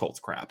of this Colts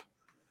crap.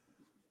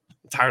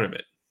 I'm tired of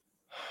it.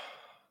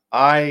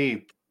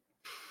 I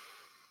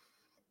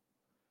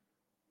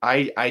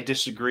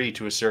disagree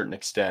to a certain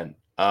extent.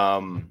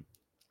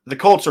 The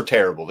Colts are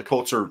terrible. The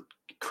Colts are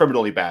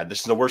criminally bad. This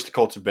is the worst the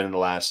Colts have been in the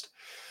last.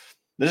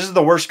 This is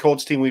the worst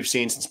Colts team we've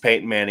seen since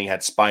Peyton Manning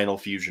had spinal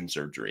fusion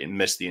surgery and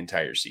missed the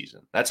entire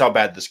season. That's how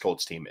bad this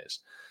Colts team is.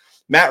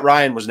 Matt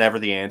Ryan was never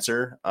the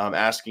answer.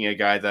 Asking a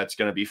guy that's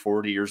going to be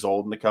 40 years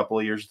old in a couple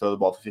of years to throw the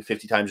ball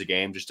 50 times a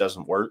game just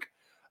doesn't work.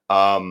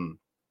 But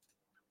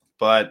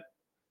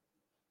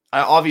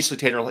obviously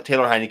Taylor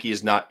Heineke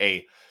is not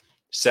a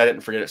set it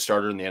and forget it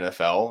starter in the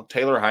NFL.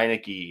 Taylor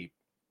Heineke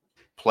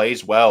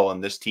plays well,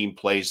 and this team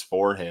plays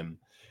for him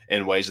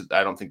in ways that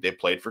I don't think they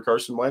played for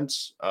Carson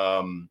Wentz.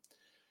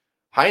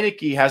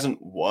 Heineke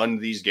hasn't won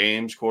these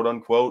games, quote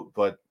unquote,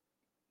 but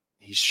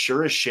he's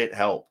sure as shit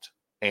helped.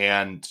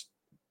 And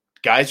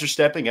guys are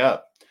stepping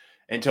up.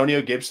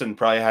 Antonio Gibson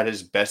probably had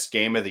his best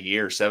game of the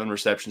year, 7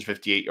 receptions,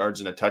 58 yards,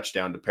 and a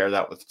touchdown to pair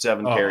that with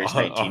 7 carries,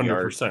 19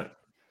 yards.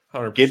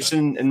 100%.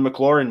 Gibson and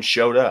McLaurin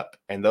showed up,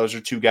 and those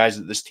are 2 guys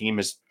that this team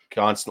has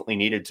constantly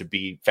needed to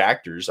be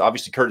factors.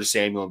 Obviously, Curtis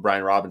Samuel and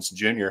Brian Robinson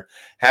Jr.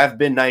 have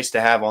been nice to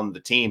have on the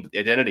team, but the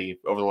identity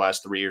over the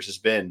last 3 years has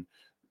been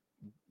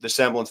the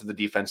semblance of the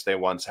defense they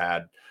once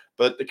had.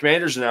 But the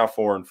Commanders are now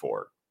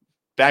 4-4.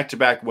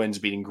 Back-to-back wins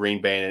beating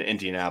Green Bay and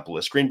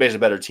Indianapolis. Green Bay is a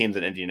better team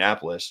than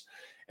Indianapolis.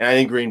 And I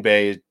think Green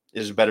Bay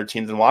is a better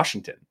team than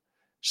Washington.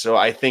 So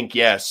I think,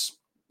 yes,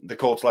 the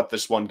Colts let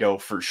this one go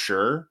for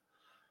sure.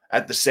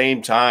 At the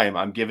same time,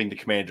 I'm giving the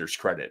Commanders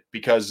credit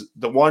because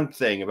the one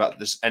thing about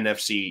this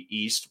NFC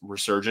East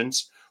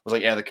resurgence was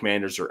like, yeah, the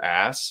Commanders are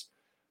ass.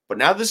 But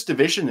now this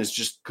division is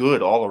just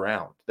good all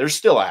around. They're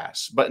still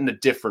ass, but in a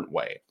different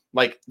way.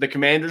 Like the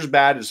Commanders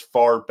bad is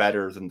far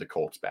better than the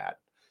Colts bad.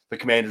 The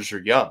Commanders are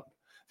young.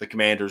 The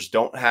Commanders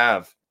don't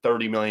have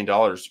 $30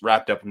 million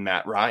wrapped up in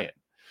Matt Ryan.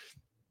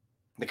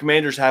 The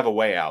Commanders have a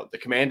way out. The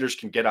Commanders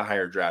can get a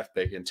higher draft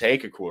pick and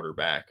take a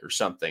quarterback or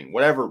something,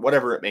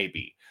 whatever it may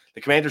be.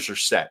 The Commanders are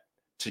set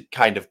to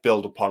kind of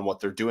build upon what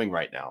they're doing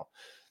right now.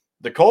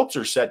 The Colts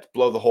are set to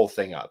blow the whole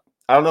thing up.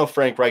 I don't know if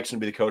Frank Reich's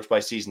going to be the coach by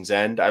season's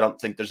end. I don't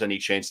think there's any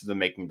chance of them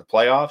making the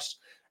playoffs.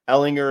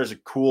 Ellinger is a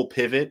cool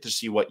pivot to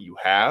see what you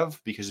have,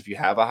 because if you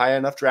have a high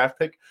enough draft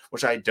pick,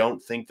 which I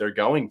don't think they're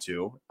going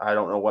to, I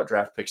don't know what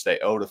draft picks they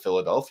owe to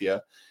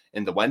Philadelphia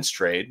in the Wentz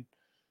trade.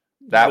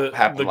 That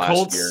happened last year. The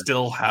Colts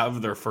still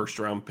have their first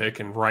round pick,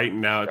 and right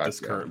now at this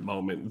current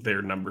moment,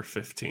 they're number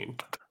 15.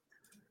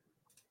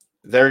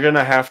 They're going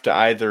to have to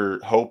either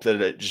hope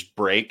that it just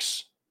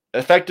breaks.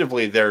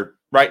 Effectively, they're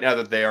right now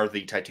that they are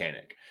the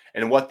Titanic.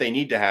 And what they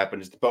need to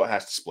happen is the boat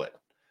has to split.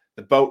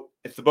 If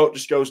the boat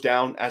just goes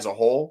down as a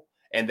whole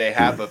and they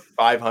have a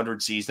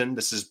 500 season,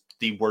 this is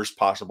the worst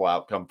possible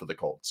outcome for the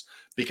Colts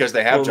because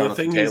they have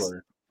Jonathan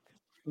Taylor.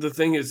 The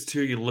thing is,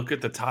 too, you look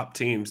at the top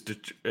teams.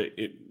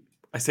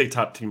 I say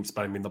top teams,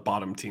 but I mean the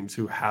bottom teams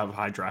who have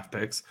high draft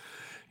picks.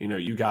 You know,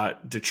 you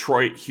got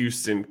Detroit,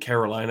 Houston,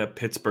 Carolina,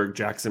 Pittsburgh,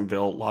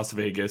 Jacksonville, Las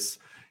Vegas,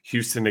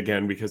 Houston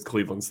again because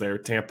Cleveland's there,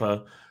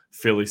 Tampa,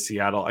 Philly,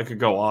 Seattle. I could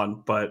go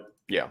on, but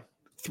yeah,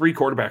 3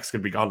 quarterbacks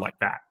could be gone like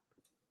that.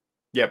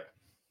 Yep.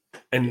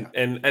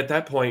 And at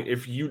that point,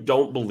 if you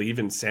don't believe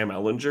in Sam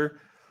Ehlinger,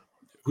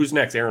 who's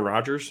next? Aaron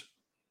Rodgers,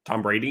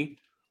 Tom Brady,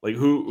 like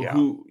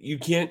who you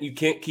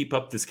can't keep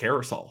up this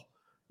carousel.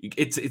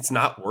 It's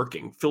not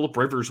working. Phillip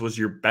Rivers was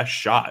your best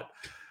shot,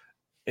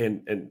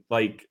 and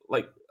like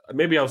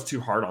maybe I was too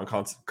hard on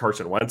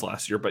Carson Wentz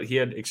last year, but he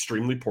had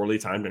extremely poorly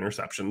timed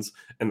interceptions,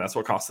 and that's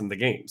what cost him the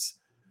games.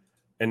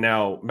 And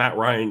now Matt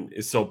Ryan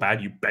is so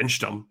bad you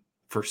benched him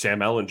for Sam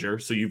Ehlinger,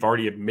 so you've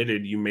already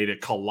admitted you made a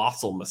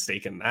colossal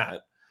mistake in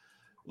that.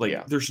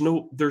 Like there's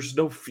no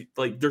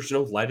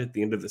light at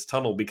the end of this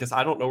tunnel because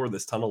I don't know where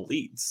this tunnel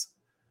leads.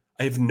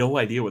 I have no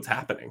idea what's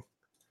happening.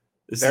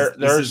 This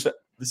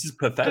is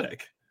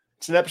pathetic.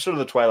 It's an episode of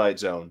The Twilight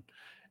Zone.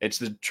 It's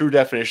the true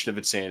definition of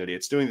insanity.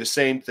 It's doing the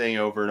same thing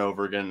over and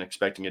over again,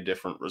 expecting a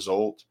different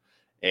result.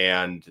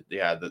 And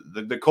yeah,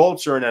 the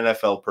Colts are in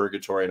NFL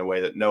purgatory in a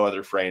way that no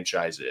other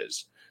franchise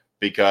is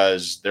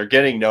because they're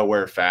getting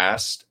nowhere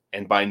fast.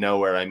 And by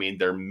nowhere, I mean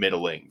they're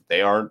middling.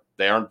 They aren't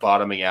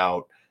bottoming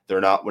out. They're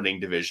not winning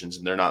divisions,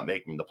 and they're not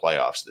making the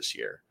playoffs this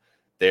year.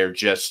 They're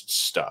just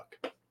stuck.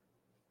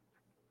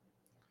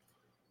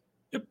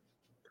 Yep.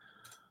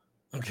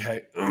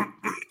 Okay.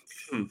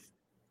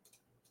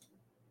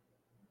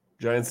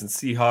 Giants and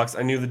Seahawks.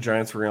 I knew the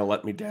Giants were going to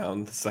let me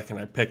down the second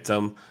I picked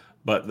them.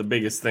 But the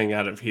biggest thing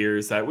out of here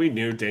is that we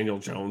knew Daniel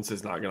Jones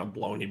is not going to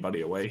blow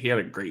anybody away. He had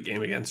a great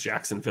game against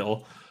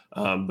Jacksonville.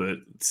 But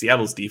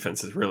Seattle's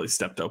defense has really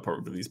stepped up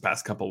over these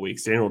past couple of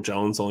weeks. Daniel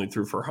Jones only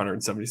threw for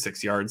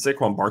 176 yards.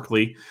 Saquon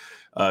Barkley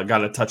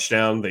got a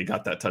touchdown. They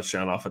got that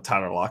touchdown off a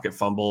Tyler Lockett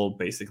fumble,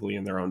 basically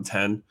in their own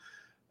 10.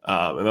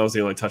 And that was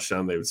the only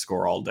touchdown they would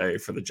score all day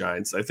for the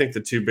Giants. I think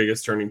the 2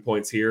 biggest turning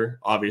points here,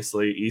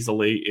 obviously,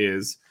 easily,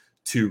 is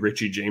 2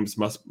 Richie James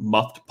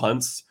muffed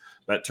punts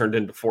that turned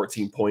into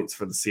 14 points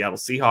for the Seattle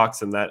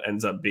Seahawks, and that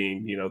ends up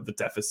being, the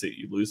deficit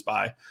you lose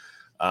by.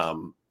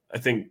 I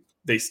think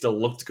they still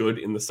looked good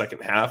in the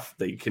second half.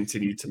 They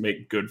continued to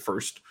make good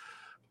first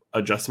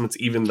adjustments,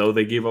 even though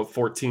they gave up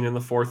 14 in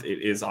the fourth.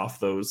 It is off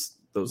those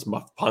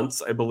muff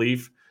punts, I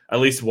believe. At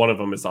least one of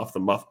them is off the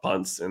muff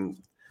punts, and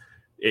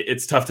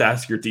it's tough to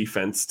ask your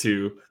defense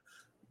to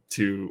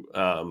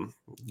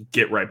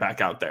get right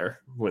back out there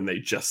when they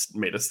just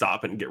made a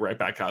stop and get right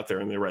back out there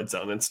in the red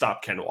zone and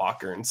stop Ken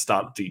Walker and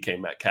stop DK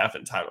Metcalf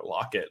and Tyler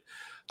Lockett.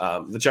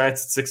 The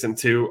Giants at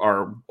 6-2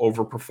 are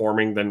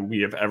overperforming than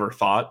we have ever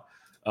thought.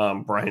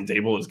 Brian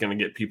Dable is going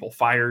to get people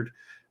fired.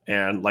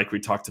 And like we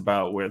talked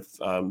about with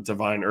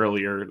Devine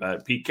earlier,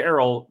 that Pete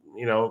Carroll,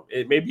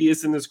 it maybe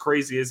isn't as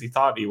crazy as he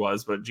thought he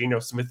was, but Geno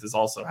Smith is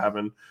also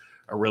having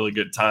a really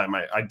good time.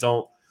 I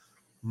don't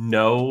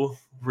know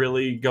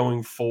really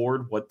going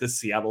forward what this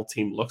Seattle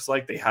team looks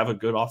like. They have a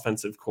good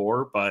offensive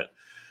core, but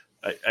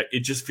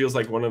it just feels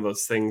like one of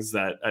those things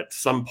that at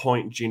some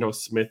point Geno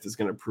Smith is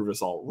going to prove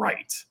us all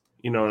right.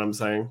 You know what I'm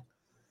saying?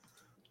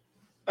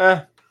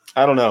 I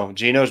don't know.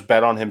 Geno's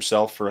bet on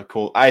himself for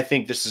I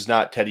think this is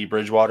not Teddy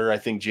Bridgewater. I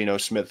think Geno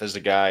Smith is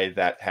a guy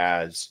that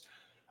has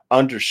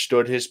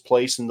understood his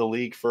place in the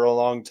league for a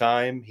long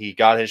time. He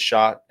got his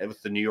shot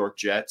with the New York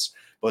Jets,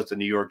 but the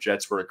New York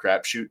Jets were a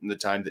crapshoot in the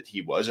time that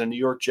he was a New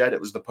York Jet.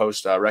 It was the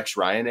post Rex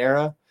Ryan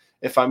era.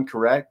 if I'm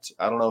correct.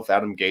 I don't know if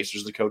Adam Gase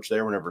was the coach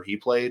there whenever he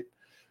played,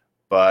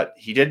 but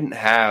he didn't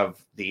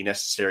have the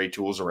necessary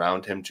tools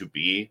around him to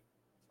be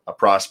a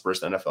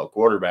prosperous NFL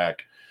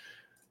quarterback.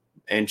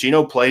 And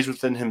Geno plays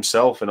within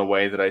himself in a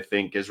way that I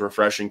think is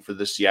refreshing for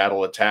the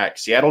Seattle attack.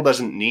 Seattle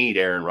doesn't need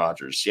Aaron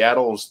Rodgers.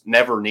 Seattle's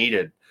never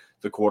needed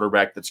the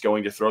quarterback that's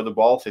going to throw the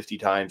ball 50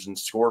 times and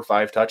score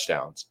 5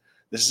 touchdowns.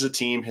 This is a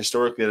team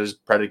historically that is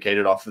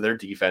predicated off of their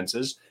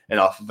defenses and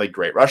off of a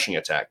great rushing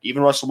attack.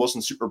 Even Russell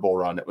Wilson's Super Bowl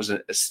run, it was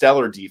a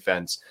stellar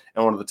defense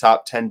and one of the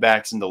top 10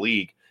 backs in the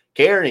league,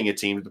 carrying a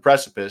team to the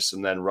precipice,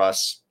 and then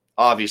Russ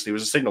obviously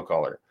was a signal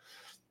caller.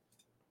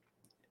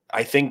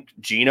 I think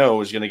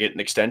Geno is going to get an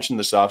extension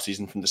this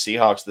offseason from the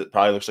Seahawks that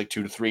probably looks like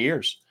 2 to 3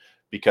 years.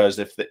 Because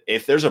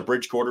if there's a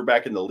bridge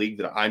quarterback in the league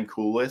that I'm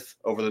cool with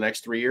over the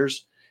next 3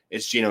 years,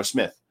 it's Geno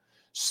Smith.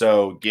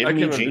 So give me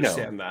Geno. I can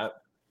understand that.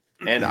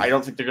 And I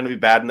don't think they're going to be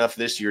bad enough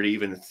this year to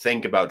even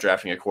think about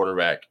drafting a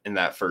quarterback in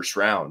that first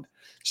round.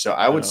 So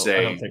I would say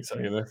I don't think so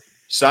either.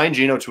 Sign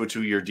Geno to a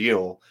 2-year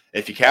deal.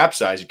 If you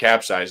capsize,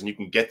 and you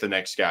can get the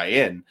next guy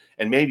in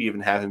and maybe even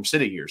have him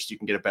sit a year so you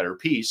can get a better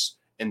piece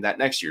in that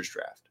next year's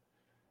draft.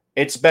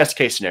 It's best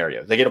case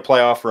scenario. They get a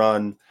playoff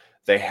run.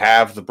 They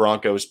have the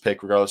Broncos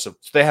pick regardless of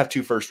 – they have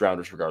 2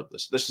 first-rounders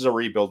regardless. This is a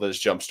rebuild that has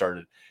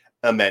jump-started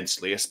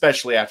immensely,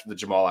 especially after the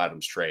Jamal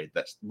Adams trade.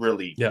 That's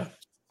really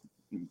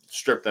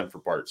stripped them for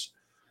parts.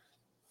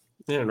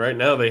 Yeah, and right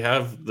now they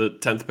have the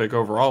 10th pick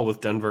overall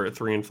with Denver at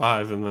 3 and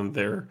 5, and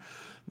then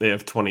they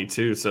have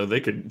 22, so they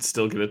could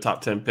still get a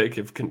top 10 pick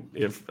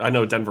if I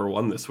know Denver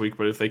won this week,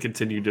 but if they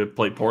continue to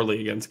play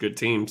poorly against good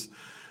teams,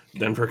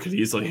 Denver could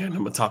easily hand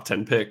them a top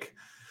 10 pick.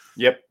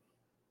 Yep.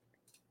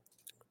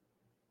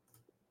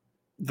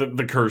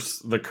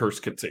 The curse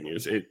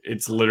continues.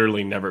 It's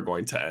literally never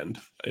going to end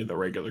in the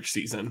regular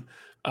season.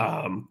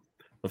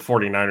 The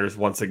 49ers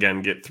once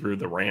again get through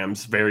the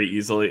Rams very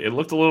easily. It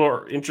looked a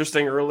little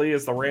interesting early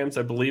as the Rams,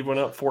 I believe,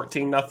 went up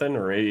 14-0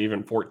 or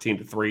even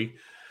 14-3.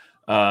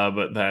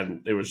 But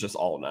then it was just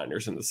all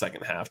Niners in the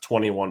second half.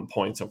 21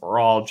 points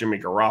overall. Jimmy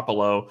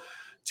Garoppolo,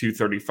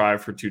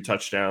 235 for 2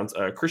 touchdowns.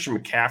 Christian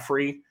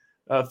McCaffrey,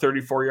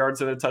 34 yards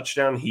and a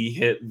touchdown. He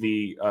hit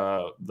the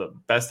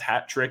best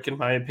hat trick, in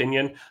my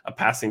opinion, a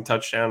passing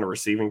touchdown, a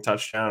receiving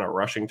touchdown, a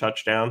rushing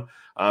touchdown.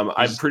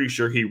 I'm pretty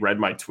sure he read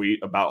my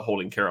tweet about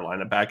holding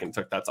Carolina back and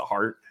took that to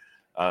heart.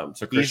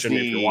 So Christian,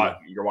 if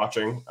you're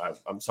watching,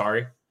 I'm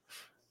sorry.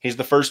 He's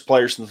the first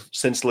player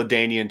since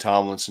LaDainian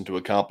Tomlinson to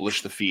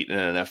accomplish the feat in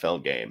an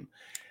NFL game.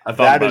 I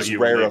thought that is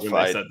rarefied.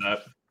 When they said that.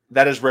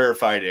 That is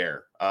rarefied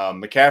air.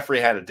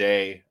 McCaffrey had a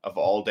day of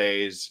all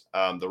days.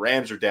 The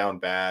Rams are down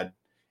bad.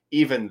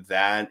 Even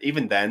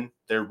then,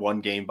 they're 1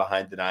 game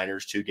behind the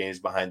Niners, 2 games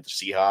behind the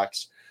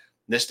Seahawks.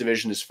 This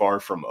division is far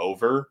from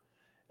over,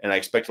 and I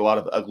expect a lot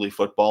of ugly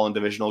football in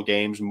divisional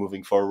games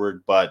moving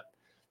forward. But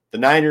the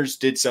Niners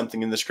did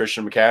something in this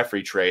Christian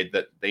McCaffrey trade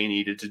that they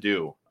needed to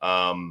do,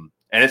 and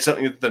it's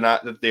something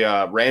that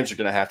the Rams are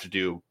going to have to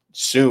do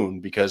soon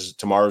because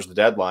tomorrow's the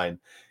deadline.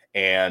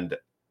 And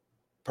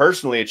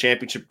personally, a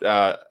championship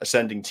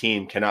ascending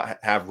team cannot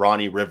have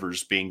Ronnie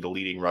Rivers being the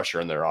leading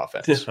rusher in their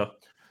offense.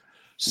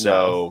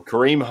 So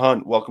Kareem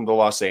Hunt, welcome to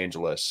Los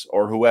Angeles,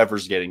 or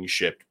whoever's getting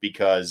shipped,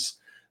 because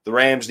the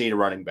Rams need a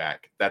running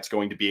back that's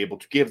going to be able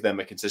to give them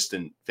a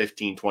consistent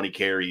 15, 20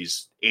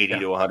 carries, 80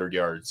 to 100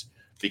 yards,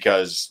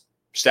 because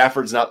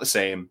Stafford's not the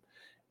same.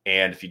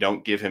 And if you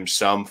don't give him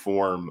some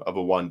form of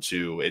a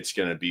 1-2, it's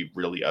going to be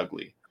really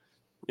ugly.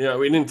 Yeah,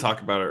 we didn't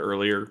talk about it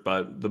earlier,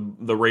 but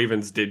the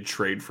Ravens did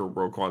trade for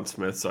Roquan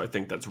Smith, so I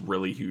think that's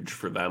really huge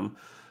for them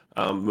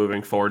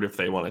moving forward if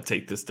they want to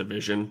take this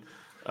division.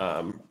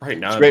 Right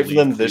now, it's great for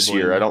them this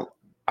year. I don't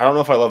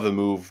know if I love the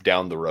move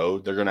down the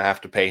road. They're going to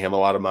have to pay him a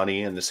lot of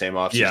money in the same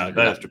offseason. They're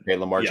going to have to pay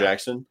Lamar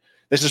Jackson.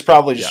 This is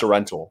probably just a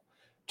rental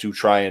to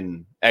try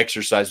and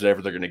exercise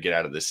whatever they're going to get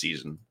out of this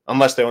season,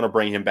 unless they want to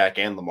bring him back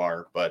and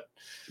Lamar. But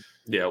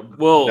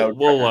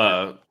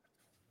we'll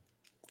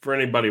for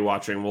anybody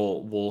watching,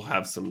 we'll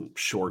have some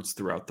shorts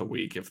throughout the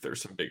week if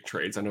there's some big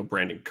trades. I know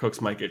Brandon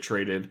Cooks might get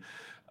traded,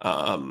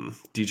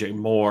 DJ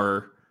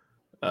Moore,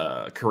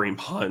 Kareem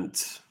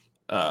Hunt.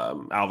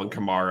 Alvin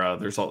Kamara.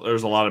 There's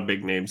a lot of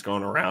big names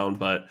going around,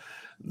 but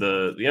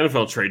the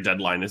NFL trade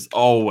deadline is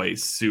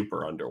always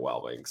super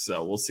underwhelming.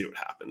 So we'll see what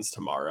happens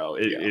tomorrow.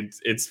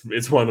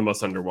 It's one of the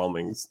most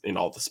underwhelming in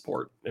all the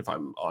sport, if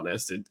I'm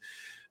honest.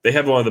 They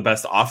have one of the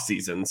best off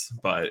seasons,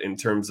 but in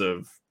terms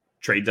of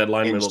trade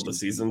deadline, middle of the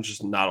season,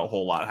 just not a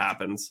whole lot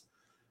happens.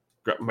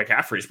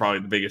 McCaffrey is probably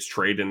the biggest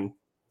trade in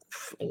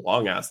a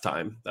long ass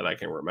time that I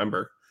can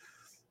remember.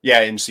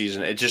 Yeah, in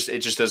season, it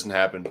just doesn't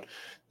happen.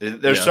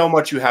 There's so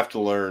much you have to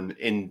learn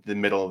in the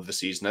middle of the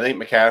season. I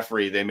think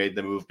McCaffrey, they made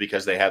the move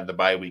because they had the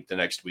bye week the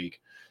next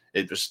week.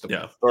 It was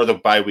the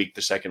bye week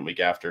the second week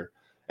after.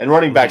 And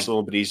running back's a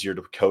little bit easier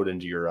to code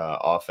into your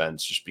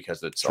offense just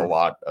because it's a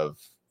lot of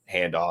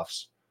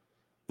handoffs.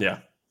 Yeah.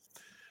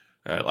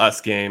 All right,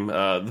 last game.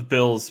 The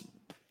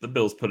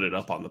Bills put it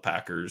up on the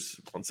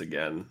Packers once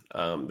again.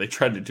 They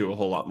tried to do a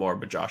whole lot more,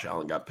 but Josh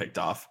Allen got picked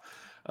off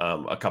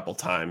a couple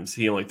times.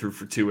 He only threw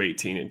for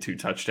 218 and 2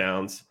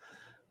 touchdowns.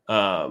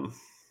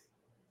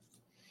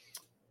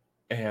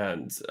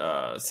 And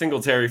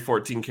Singletary,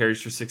 14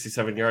 carries for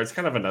 67 yards.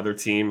 Kind of another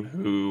team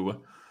who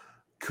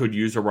could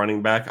use a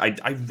running back.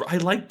 I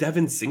like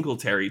Devin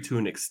Singletary to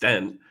an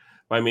extent.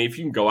 But I mean, if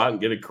you can go out and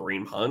get a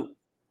Kareem Hunt,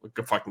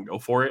 fucking go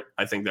for it.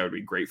 I think that would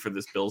be great for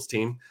this Bills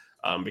team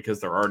because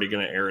they're already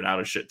going to air it out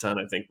a shit ton.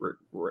 I think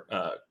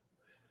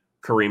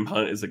Kareem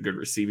Hunt is a good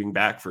receiving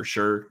back for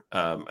sure.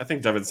 I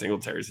think Devin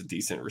Singletary is a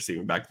decent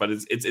receiving back, but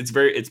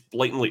it's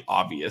blatantly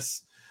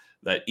obvious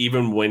that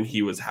even when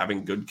he was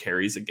having good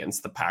carries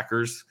against the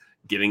Packers,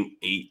 getting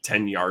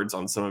 8-10 yards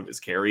on some of his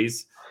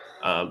carries,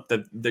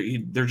 that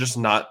they're just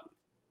not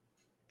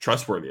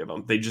trustworthy of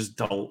him. They just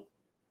don't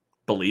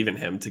believe in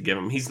him to give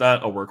him. He's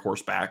not a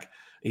workhorse back.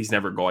 He's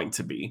never going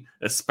to be,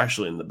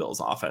 especially in the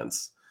Bills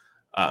offense.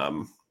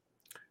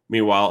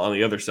 Meanwhile, on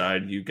the other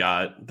side, you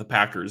got the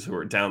Packers who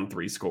are down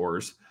 3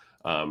 scores,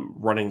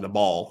 running the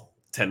ball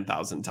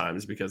 10,000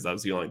 times because that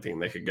was the only thing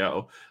they could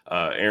go.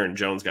 Aaron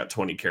Jones got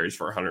 20 carries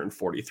for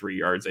 143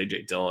 yards.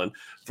 A.J. Dillon.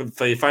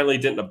 They finally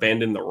didn't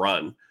abandon the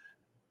run,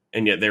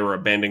 and yet they were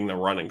abandoning the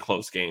run in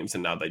close games,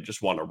 and now they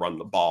just want to run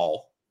the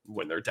ball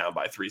when they're down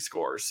by 3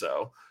 scores.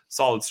 So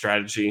solid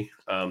strategy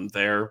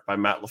there by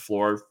Matt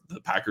LaFleur.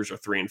 The Packers are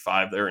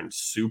 3-5. They're in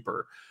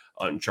super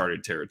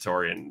uncharted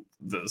territory, and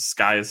the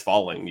sky is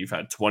falling. You've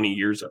had 20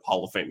 years of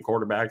Hall of Fame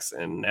quarterbacks,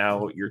 and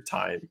now your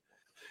time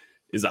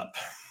is up.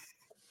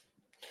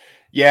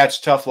 Yeah, it's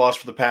a tough loss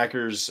for the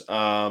Packers.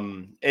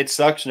 It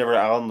sucks whenever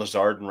Allen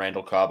Lazard and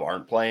Randall Cobb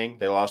aren't playing.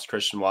 They lost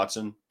Christian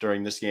Watson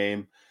during this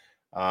game.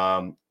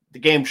 The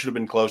game should have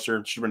been closer.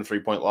 It should have been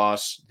a 3-point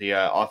loss. The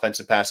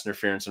offensive pass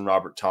interference in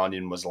Robert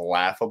Tonyan was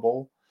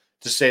laughable,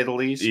 to say the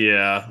least.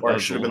 Yeah. Or it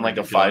should have been like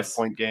a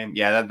 5-point game.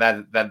 Yeah,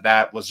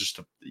 that was just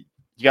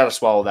you got to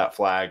swallow that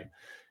flag.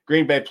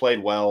 Green Bay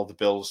played well. The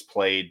Bills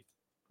played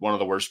one of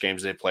the worst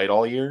games they've played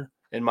all year,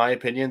 in my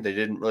opinion. They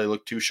didn't really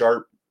look too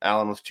sharp.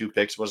 Allen with 2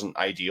 picks wasn't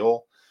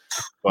ideal,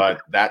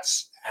 but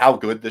that's how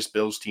good this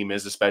Bills team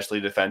is, especially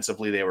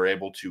defensively. They were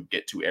able to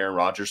get to Aaron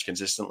Rodgers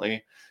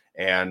consistently,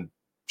 and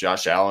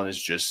Josh Allen is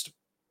just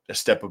a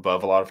step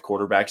above a lot of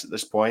quarterbacks at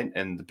this point,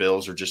 and the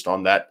Bills are just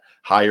on that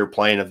higher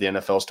plane of the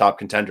NFL's top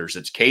contenders.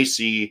 It's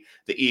KC,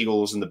 the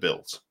Eagles, and the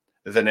Bills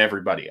than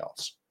everybody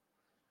else.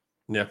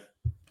 Yeah.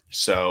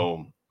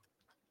 So,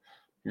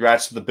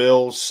 congrats to the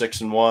Bills,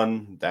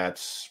 6-1.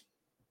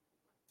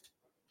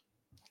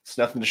 It's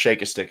nothing to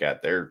shake a stick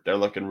at. They're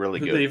looking really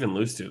good. Who did they even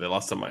lose to? They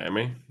lost to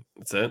Miami.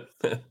 That's it.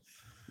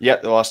 Yeah,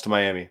 they lost to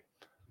Miami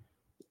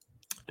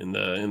in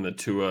the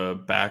Tua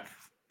back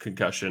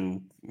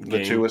concussion game.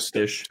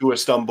 The Tua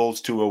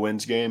stumbles, Tua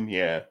wins game.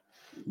 Yeah.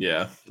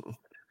 Yeah.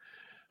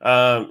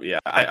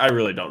 I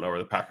really don't know where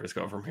the Packers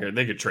go from here.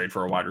 They could trade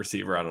for a wide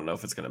receiver. I don't know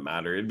if it's going to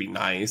matter. It'd be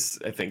nice.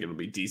 I think it'll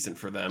be decent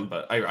for them,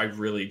 but I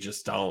really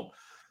just don't.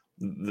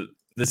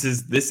 This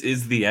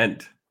is the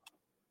end.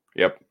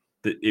 Yep.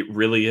 It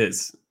really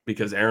is,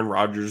 because Aaron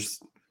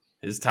Rodgers,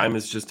 his time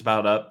is just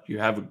about up. You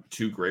have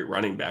 2 great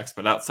running backs,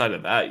 but outside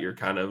of that, you're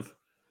kind of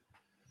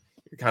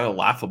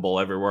laughable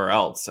everywhere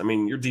else. I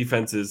mean, your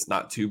defense is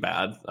not too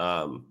bad.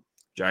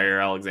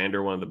 Jair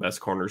Alexander, one of the best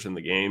corners in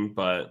the game,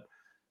 but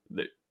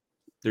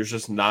there's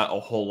just not a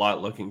whole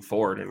lot looking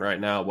forward. And right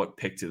now, what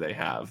pick do they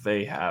have?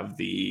 They have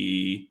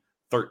the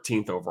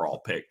 13th overall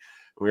pick.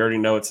 We already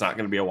know it's not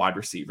going to be a wide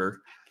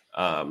receiver.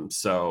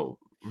 So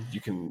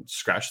you can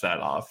scratch that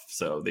off.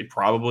 So they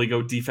probably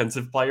go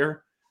defensive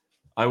player,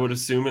 I would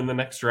assume, in the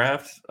next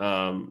draft,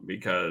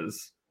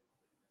 because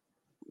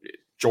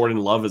Jordan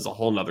Love is a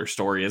whole nother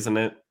story, isn't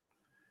it?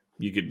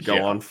 You could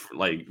go on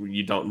like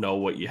you don't know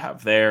what you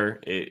have there.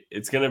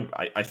 It's going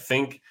to, I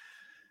think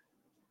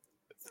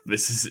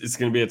it's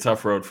going to be a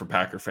tough road for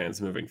Packer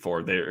fans moving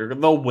forward.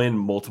 They'll win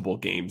multiple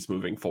games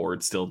moving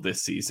forward still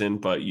this season,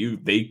 but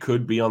they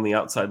could be on the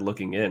outside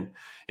looking in.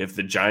 If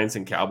the Giants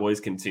and Cowboys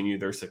continue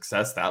their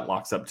success, that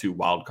locks up 2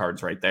 wild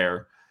cards right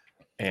there.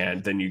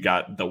 And then you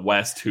got the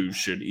West, who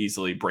should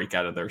easily break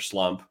out of their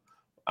slump.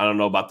 I don't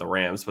know about the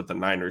Rams, but the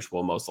Niners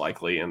will most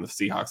likely, and the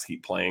Seahawks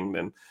keep playing,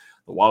 then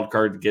the wild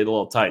card get a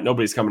little tight.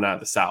 Nobody's coming out of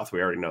the South.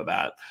 We already know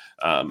that.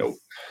 Nope.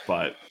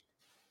 But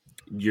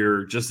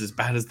you're just as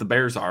bad as the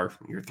Bears are.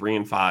 You're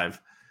 3-5.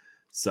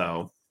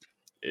 So,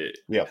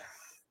 yeah.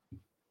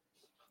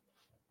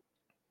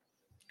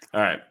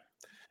 All right.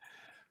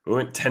 We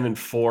went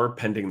 10-4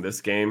 pending this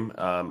game.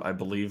 I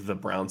believe the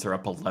Browns are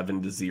up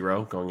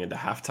 11-0 going into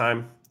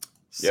halftime.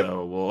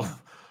 So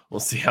we'll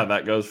see how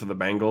that goes for the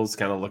Bengals.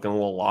 Kind of looking a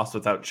little lost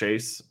without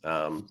Chase.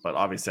 But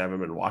obviously I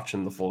haven't been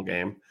watching the full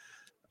game.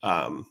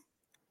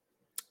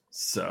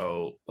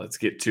 So let's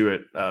get to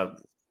it.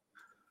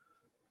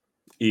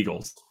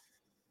 Eagles.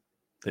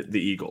 The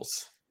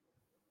Eagles.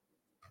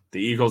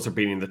 The Eagles are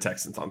beating the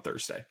Texans on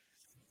Thursday.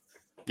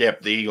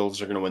 Yep, the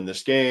Eagles are going to win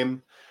this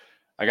game.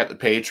 I got the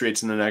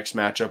Patriots in the next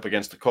matchup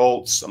against the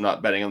Colts. I'm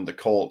not betting on the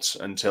Colts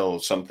until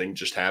something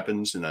just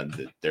happens, and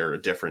then they're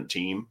a different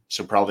team.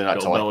 So probably not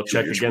until like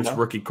Belichick against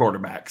rookie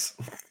quarterbacks.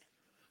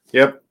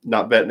 Yep,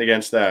 not betting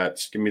against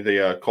that. Give me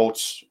the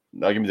Colts.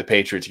 Give me the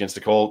Patriots against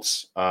the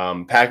Colts.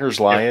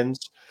 Packers,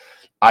 Lions.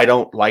 I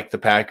don't like the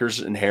Packers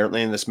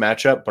inherently in this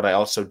matchup, but I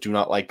also do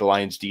not like the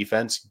Lions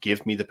defense.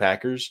 Give me the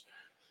Packers.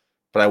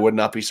 But I would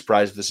not be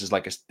surprised if this is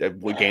like a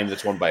game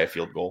that's won by a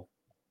field goal.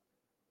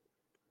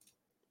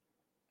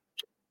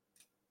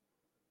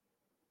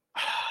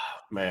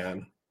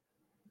 Man.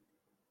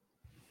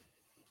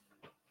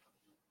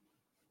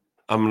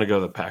 I'm going to go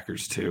the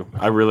Packers too.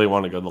 I really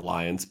want to go the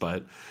Lions,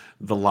 but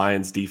the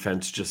Lions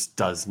defense just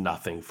does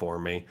nothing for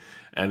me.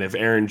 And if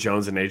Aaron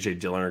Jones and AJ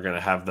Dillon are going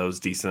to have those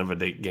decent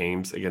of a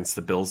games against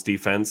the Bills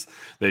defense,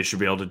 they should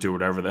be able to do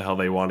whatever the hell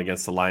they want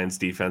against the Lions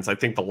defense. I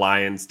think the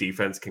Lions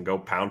defense can go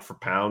pound for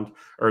pound,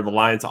 or the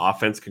Lions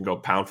offense can go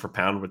pound for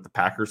pound with the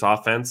Packers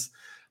offense.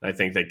 I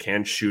think they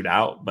can shoot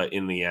out, but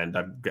in the end,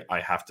 I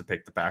have to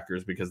pick the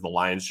Packers because the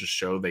Lions just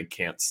show they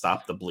can't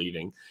stop the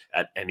bleeding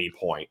at any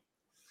point.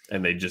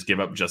 And they just give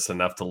up just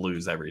enough to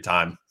lose every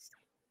time.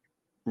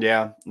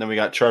 Yeah. Then we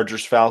got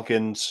Chargers,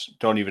 Falcons.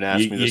 Don't even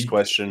ask me this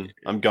question.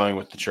 I'm going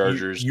with the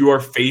Chargers. You are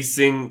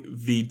facing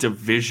the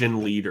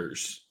division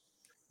leaders.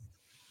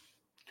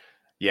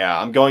 Yeah,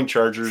 I'm going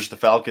Chargers. The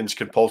Falcons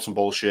could pull some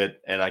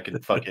bullshit, and I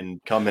could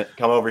fucking come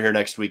over here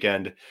next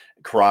weekend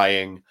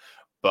crying.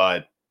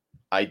 But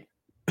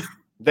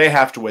they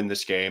have to win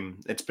this game.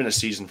 It's been a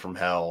season from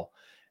hell,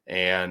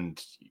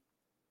 and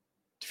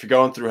if you're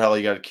going through hell,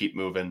 you got to keep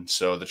moving.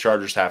 So the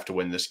Chargers have to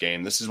win this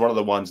game. This is one of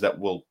the ones that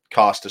will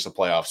cost us a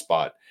playoff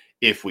spot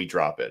if we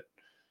drop it.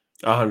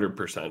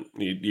 100%.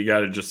 You got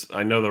to just.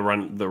 I know the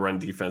run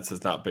defense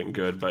has not been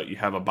good, but you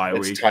have a bye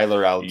week. It's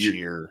Tyler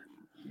Algier.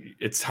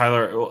 It's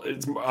Tyler. Well,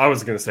 I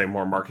was going to say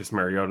more Marcus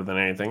Mariota than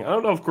anything. I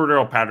don't know if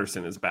Cordero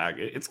Patterson is back.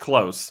 It's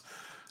close.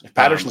 If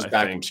Patterson's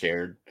back, I'm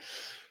scared.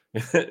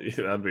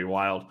 That'd be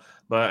wild.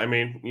 But I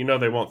mean,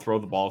 they won't throw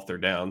the ball if they're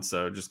down.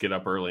 So just get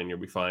up early and you'll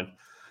be fine.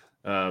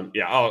 I'm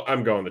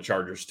going the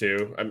Chargers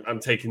too. I'm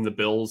taking the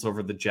Bills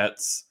over the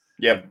Jets.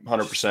 Yep,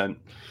 100%.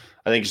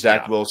 I think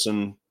Zach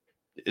Wilson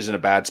is in a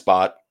bad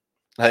spot.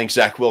 I think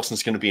Zach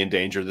Wilson's going to be in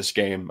danger this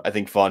game. I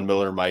think Von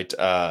Miller might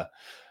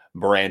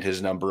brand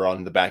his number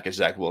on the back of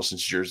Zach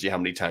Wilson's jersey, how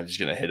many times he's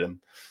going to hit him.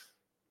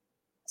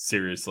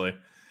 Seriously.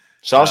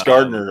 Sauce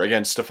Gardner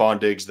against Stephon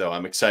Diggs, though.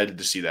 I'm excited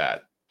to see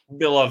that. It'll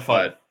be a lot of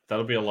fun.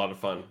 That'll be a lot of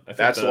fun. I think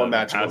that's the one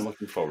match I'm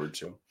looking forward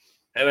to.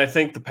 And I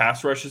think the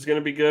pass rush is going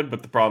to be good,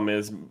 but the problem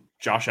is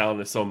Josh Allen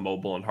is so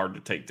mobile and hard to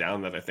take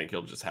down that I think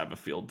he'll just have a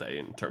field day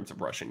in terms of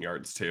rushing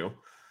yards too.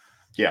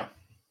 Yeah.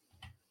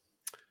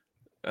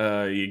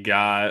 You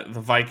got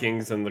the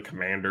Vikings and the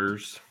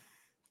Commanders.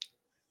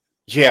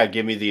 Yeah,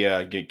 give me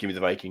the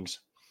Vikings.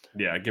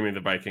 Yeah, give me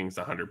the Vikings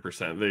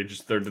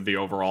 100%. They're the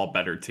overall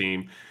better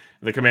team.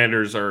 The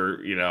Commanders are,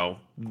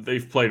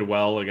 they've played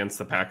well against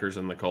the Packers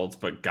and the Colts,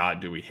 but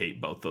God, do we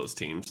hate both those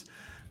teams.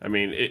 I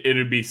mean,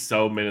 it'd be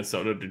so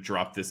Minnesota to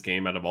drop this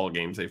game out of all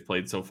games they've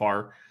played so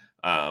far.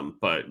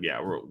 But yeah,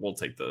 we'll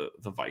take the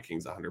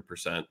Vikings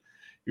 100%.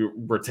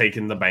 We're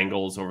taking the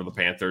Bengals over the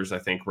Panthers, I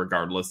think,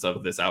 regardless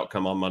of this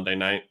outcome on Monday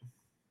night.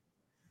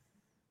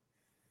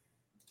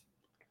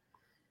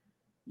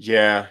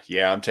 Yeah,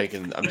 I'm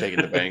taking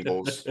the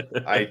Bengals.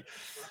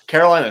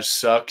 Carolina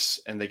sucks,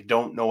 and they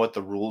don't know what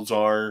the rules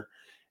are.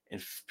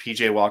 And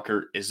PJ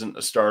Walker isn't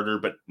a starter,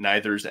 but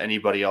neither is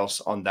anybody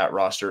else on that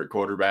roster at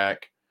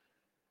quarterback.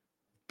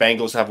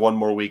 Bengals have one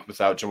more week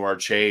without Jamar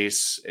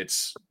Chase.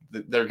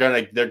 They're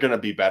gonna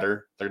be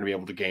better. They're gonna be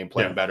able to game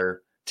plan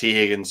better. T.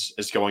 Higgins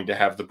is going to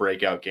have the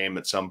breakout game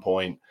at some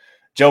point.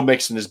 Joe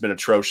Mixon has been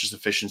atrocious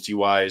efficiency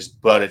wise,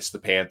 but it's the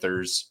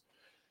Panthers.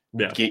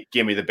 Yeah,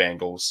 give me the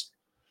Bengals.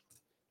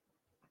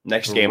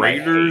 Next game,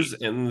 Raiders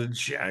and the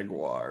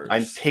Jaguars.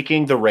 I'm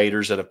picking the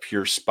Raiders out of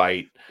pure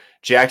spite.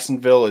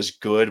 Jacksonville is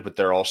good, but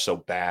they're also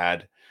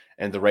bad,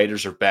 and the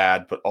Raiders are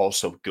bad, but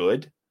also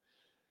good.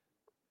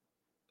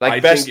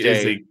 Best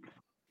day,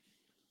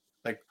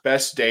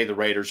 the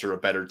Raiders are a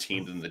better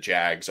team than the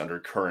Jags under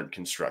current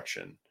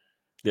construction.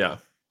 Yeah.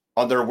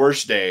 On their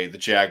worst day, the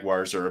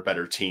Jaguars are a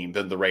better team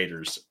than the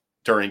Raiders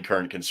during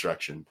current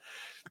construction.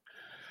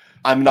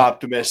 I'm an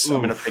optimist.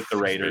 I'm going to pick the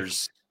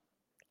Raiders.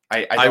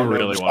 I don't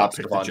really want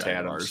to pick the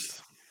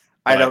Jaguars.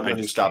 I don't know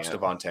who stops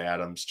Devontae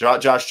Adams.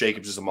 Josh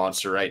Jacobs is a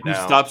monster right now.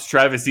 Who stops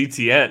Travis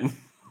Etienne?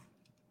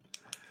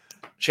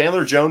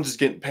 Chandler Jones is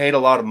getting paid a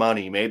lot of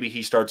money. Maybe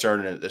he starts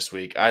earning it this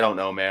week. I don't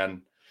know,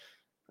 man.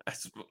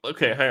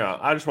 Okay, hang on.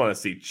 I just want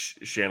to see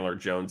Chandler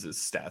Jones's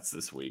stats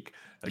this week.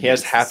 He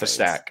has half a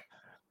sack.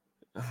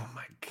 Oh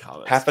my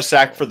God. Half a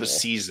sack for the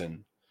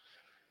season.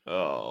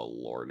 Oh,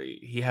 Lordy.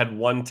 He had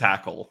one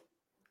tackle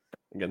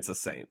against the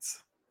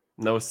Saints.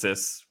 No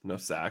assists, no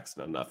sacks,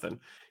 no nothing.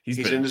 He's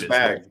in his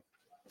bag.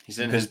 He's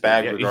in his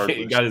bag regardless.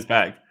 He got his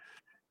bag.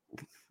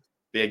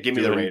 Yeah, give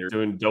me the Raiders.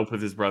 Doing dope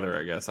with his brother,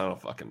 I guess. I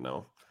don't fucking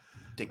know.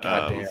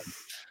 Goddamn.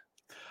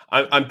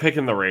 I'm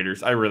picking the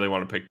Raiders. I really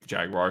want to pick the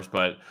Jaguars,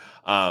 but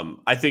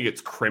I think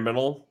it's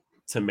criminal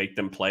to make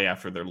them play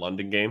after their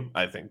London game.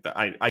 I think that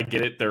I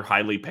get it. They're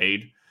highly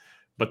paid,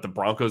 but the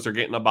Broncos are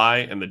getting a bye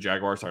and the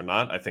Jaguars are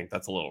not. I think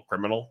that's a little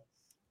criminal.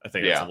 I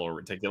think it's a little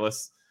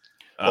ridiculous.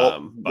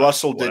 Well,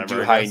 Russell did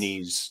do high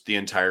knees the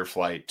entire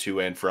flight to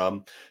and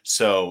from.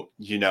 So,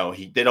 they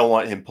don't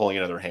want him pulling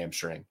another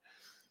hamstring.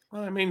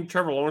 Well, I mean,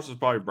 Trevor Lawrence was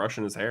probably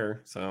brushing his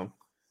hair, so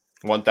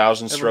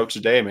 1,000 every strokes a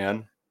day,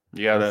 man.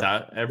 You gotta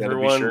that be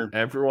sure.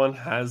 everyone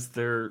has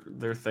their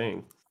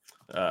thing.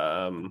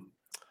 Um,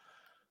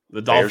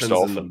 the Bears,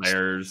 Dolphins and the Dolphins.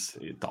 Bears,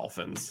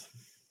 Dolphins.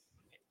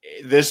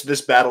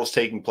 This battle is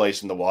taking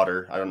place in the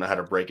water. I don't know how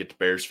to break it to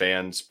Bears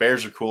fans.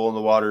 Bears are cool in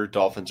the water.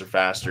 Dolphins are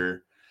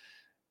faster.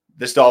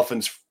 This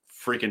Dolphins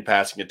freaking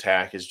passing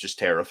attack is just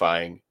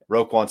terrifying.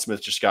 Roquan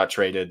Smith just got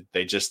traded.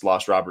 They just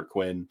lost Robert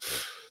Quinn.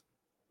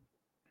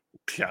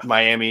 Yeah,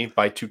 Miami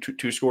by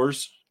two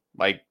scores.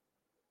 Like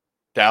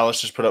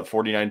Dallas just put up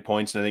 49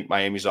 points, and I think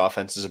Miami's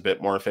offense is a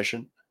bit more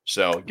efficient.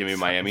 So give me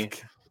Miami.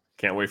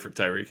 Can't wait for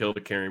Tyreek Hill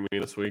to carry me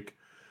this week.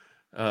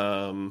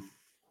 The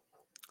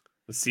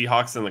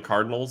Seahawks and the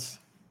Cardinals.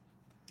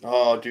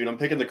 Oh, dude, I'm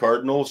picking the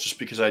Cardinals just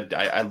because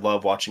I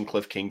love watching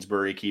Cliff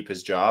Kingsbury keep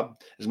his job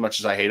as much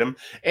as I hate him.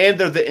 And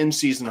they're the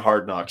in-season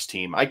Hard Knocks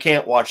team. I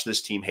can't watch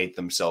this team hate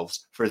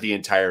themselves for the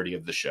entirety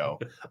of the show.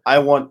 I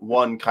want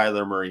one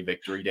Kyler Murray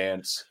victory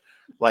dance.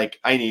 Like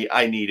I need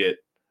it.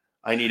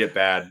 I need it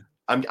bad.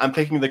 I'm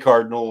picking the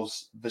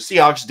Cardinals. The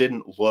Seahawks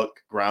didn't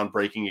look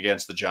groundbreaking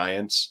against the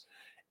Giants,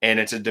 and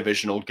it's a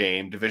divisional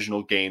game.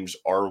 Divisional games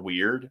are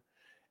weird,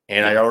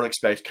 and I don't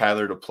expect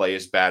Kyler to play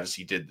as bad as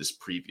he did this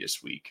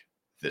week,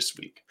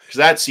 because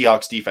that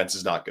Seahawks defense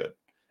is not good.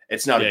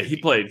 It's not. Yeah, he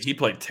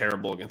played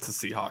terrible against the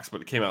Seahawks,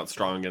 but it came out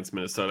strong against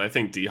Minnesota. I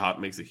think D Hop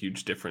makes a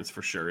huge difference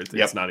for sure.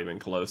 It's not even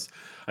close.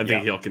 I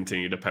think he'll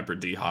continue to pepper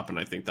D Hop, and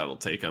I think that'll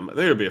take him. I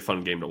think it'll be a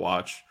fun game to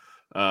watch.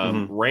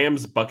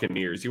 Rams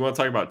Buccaneers. You want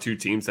to talk about two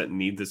teams that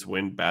need this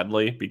win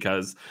badly?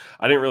 Because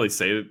I didn't really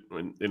say it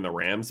in the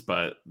Rams,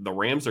 but the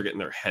Rams are getting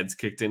their heads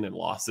kicked in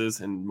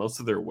losses, and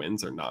most of their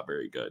wins are not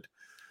very good.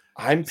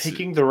 I'm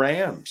picking the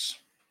Rams.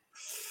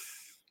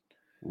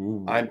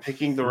 Ooh, I'm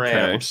picking the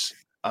Rams.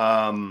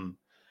 Okay.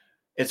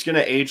 It's going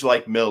to age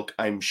like milk,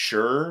 I'm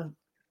sure.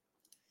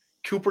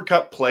 Cooper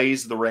Kupp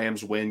plays, the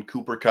Rams win.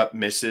 Cooper Kupp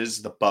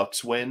misses, the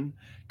Bucks win.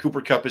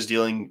 Cooper Kupp is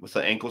dealing with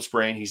an ankle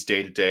sprain. He's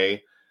day to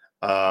day.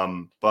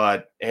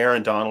 But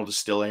Aaron Donald is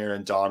still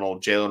Aaron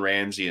Donald. Jalen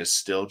Ramsey is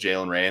still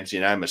Jalen Ramsey.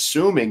 And I'm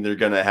assuming they're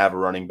going to have a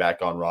running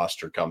back on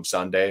roster come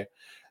Sunday.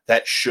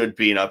 That should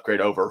be an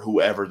upgrade over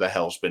whoever the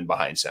hell's been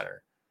behind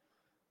center.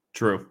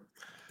 True.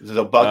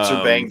 The Bucks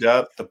are banged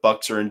up. The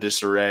Bucks are in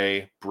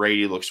disarray.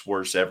 Brady looks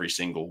worse every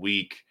single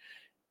week.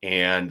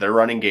 And their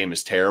running game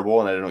is terrible.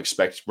 And I don't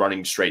expect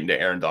running straight into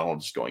Aaron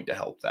Donald is going to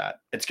help that.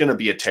 It's going to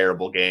be a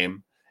terrible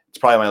game. It's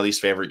probably my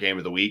least favorite game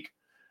of the week.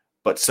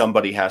 But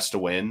somebody has to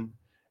win.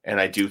 And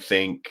I do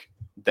think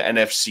the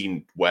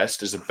NFC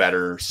West is a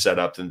better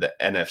setup than the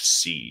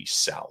NFC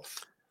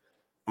South.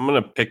 I'm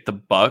going to pick the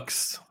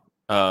Bucks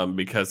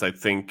because I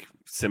think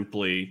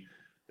simply,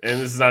 and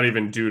this is not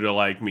even due to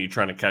like me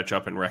trying to catch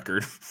up in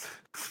record,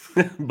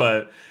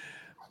 but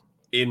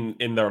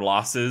in their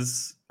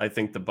losses, I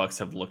think the Bucks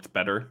have looked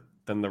better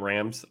than the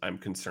Rams. I'm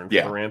concerned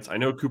for the Rams. I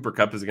know Cooper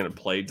Kupp is going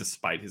to play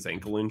despite his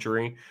ankle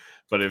injury,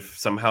 but if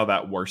somehow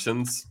that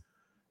worsens,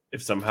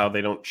 if somehow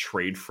they don't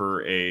trade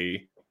for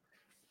a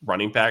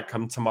running back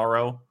come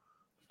tomorrow,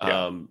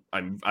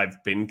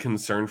 I've been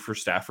concerned for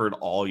Stafford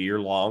all year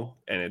long,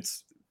 and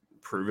it's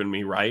proven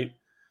me right.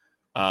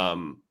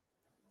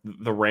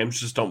 The Rams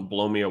just don't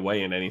blow me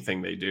away in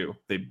anything they do.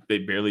 They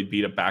barely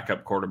beat a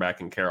backup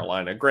quarterback in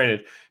Carolina.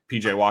 Granted,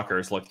 PJ Walker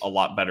has looked a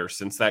lot better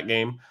since that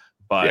game,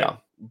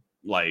 but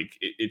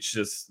it's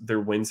just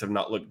their wins have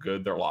not looked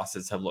good. Their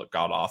losses have looked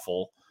god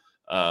awful.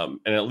 And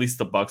at least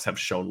the Bucks have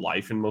shown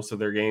life in most of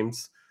their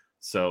games.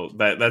 So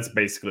that's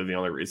basically the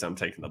only reason I'm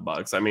taking the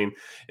Bucks. I mean,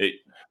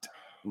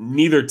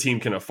 neither team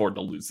can afford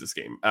to lose this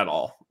game at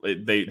all.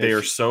 They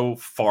are so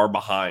far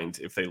behind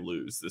if they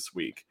lose this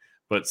week.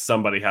 But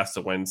somebody has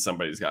to win.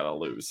 Somebody's got to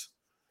lose.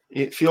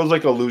 It feels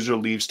like a loser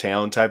leaves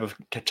town type of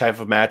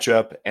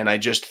matchup, and I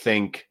just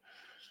think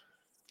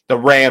the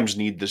Rams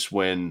need this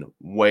win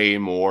way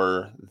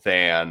more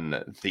than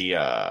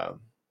the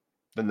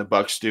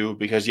Bucks do.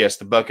 Because yes,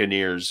 the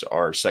Buccaneers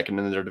are second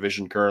in their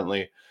division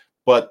currently,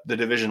 but the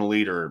division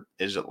leader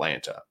is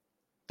Atlanta.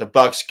 The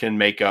Bucks can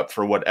make up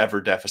for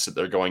whatever deficit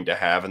they're going to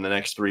have in the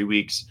next 3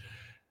 weeks.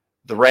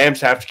 The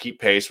Rams have to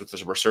keep pace with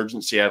this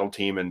resurgent Seattle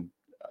team and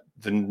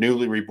the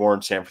newly reborn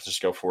San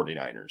Francisco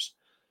 49ers.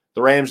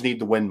 The Rams need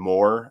to win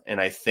more, and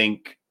I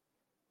think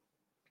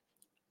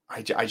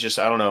I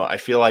don't know. I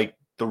feel like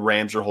the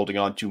Rams are holding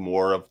on to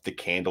more of the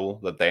candle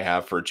that they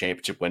have for a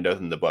championship window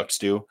than the Bucks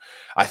do.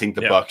 I think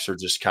the Bucks are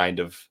just kind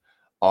of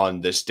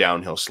on this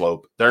downhill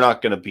slope. They're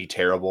not going to be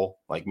terrible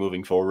like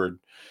moving forward,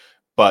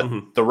 but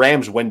the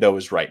Rams window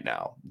is right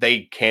now.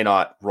 They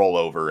cannot roll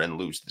over and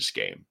lose this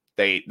game.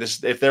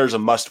 If there's a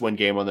must-win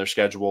game on their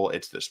schedule,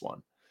 it's this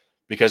one.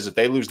 Because if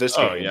they lose this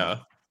game,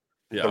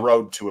 the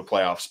road to a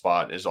playoff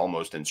spot is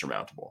almost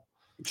insurmountable.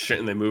 Shit,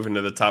 and they move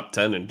into the top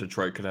 10, and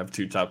Detroit could have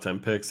 2 top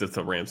 10 picks if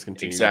the Rams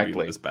continue to be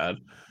this bad.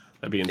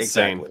 That'd be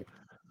insane. Exactly.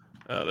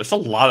 There's a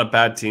lot of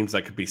bad teams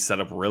that could be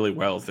set up really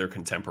well if their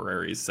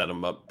contemporaries set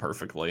them up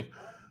perfectly.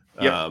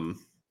 Yep.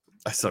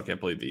 I still can't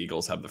believe the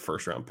Eagles have the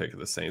first-round pick of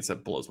the Saints.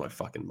 That blows my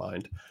fucking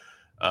mind.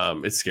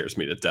 It scares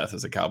me to death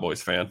as a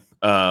Cowboys fan.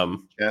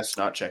 Yes,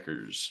 not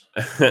checkers.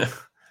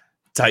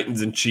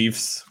 Titans and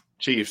Chiefs.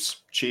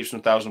 Chiefs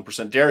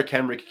 1,000%. Derrick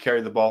Henry could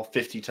carry the ball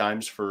 50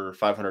 times for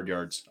 500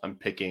 yards. I'm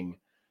picking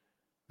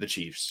the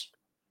Chiefs.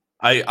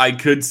 I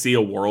could see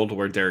a world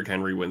where Derrick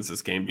Henry wins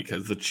this game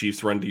because the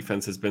Chiefs' run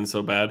defense has been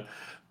so bad,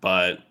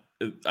 but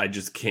I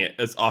just can't.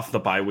 It's off the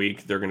bye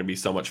week. They're going to be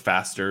so much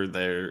faster.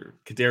 They're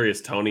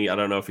Kadarius Toney. I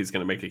don't know if he's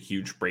going to make a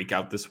huge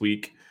breakout this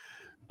week,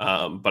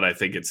 but I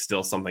think it's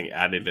still something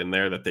added in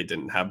there that they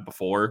didn't have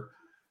before.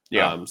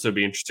 Yeah. So it'd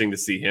be interesting to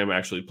see him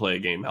actually play a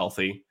game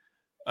healthy.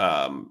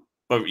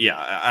 But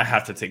yeah, I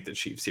have to take the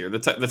Chiefs here. The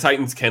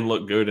Titans can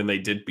look good, and they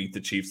did beat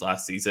the Chiefs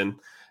last season.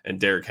 And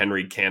Derrick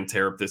Henry can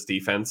tear up this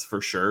defense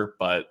for sure,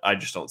 but I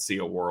just don't see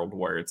a world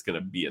where it's going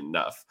to be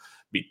enough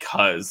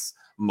because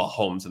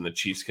Mahomes and the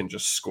Chiefs can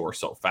just score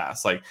so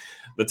fast. Like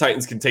the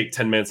Titans can take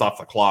 10 minutes off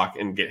the clock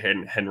and get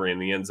Henry in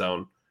the end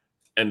zone,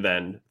 and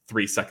then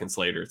 3 seconds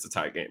later, it's a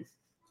tie game.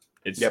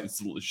 It's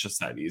just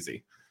that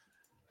easy.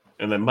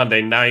 And then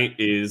Monday night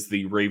is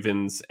the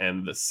Ravens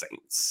and the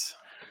Saints.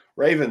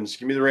 Ravens,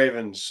 give me the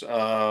Ravens.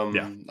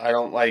 Yeah. I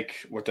don't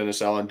like what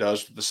Dennis Allen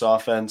does with this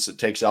offense. It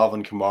takes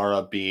Alvin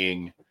Kamara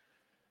being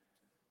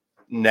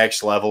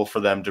next level for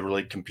them to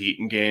really compete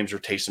in games, or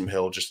Taysom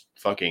Hill just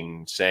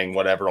fucking saying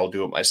whatever, I'll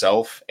do it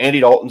myself.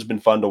 Andy Dalton's been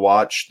fun to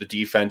watch. The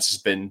defense has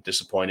been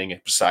disappointing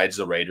besides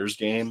the Raiders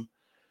game.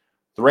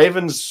 The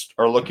Ravens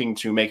are looking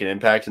to make an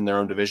impact in their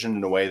own division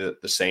in a way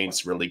that the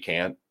Saints really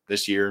can't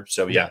this year.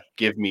 So yeah,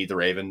 give me the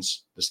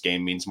Ravens. This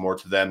game means more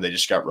to them. They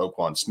just got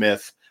Roquan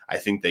Smith. I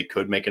think they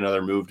could make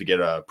another move to get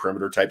a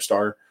perimeter type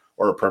star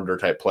or a perimeter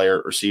type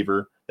player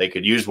receiver. They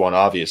could use one,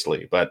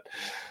 obviously, but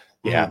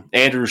yeah,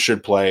 Andrews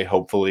should play.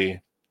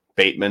 Hopefully,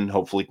 Bateman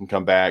hopefully can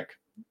come back.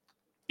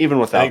 Even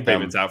without I think them,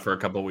 Bateman's out for a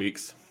couple of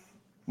weeks.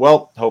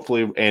 Well,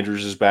 hopefully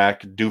Andrews is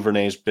back.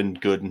 Duvernay's been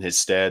good in his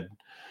stead,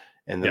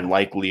 and then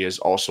Likely is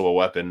also a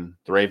weapon.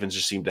 The Ravens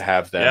just seem to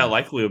have them. Yeah,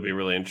 Likely would be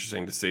really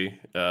interesting to see.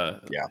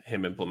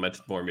 Him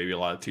implemented more, maybe a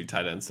lot of 2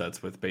 tight end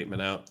sets with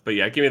Bateman out. But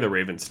yeah, give me the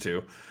Ravens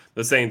too.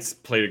 The Saints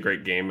played a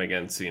great game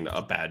against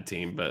a bad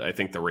team, but I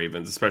think the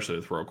Ravens, especially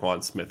with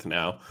Roquan Smith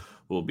now,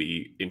 will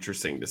be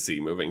interesting to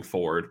see moving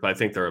forward. But I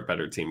think they're a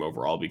better team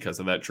overall because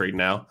of that trade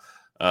now.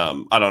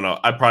 I don't know.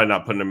 I'm probably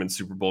not putting them in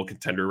Super Bowl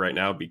contender right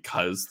now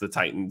because the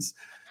Titans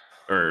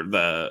or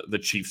the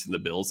Chiefs and the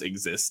Bills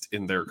exist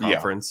in their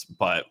conference,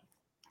 but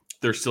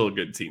they're still a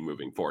good team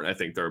moving forward. I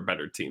think they're a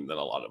better team than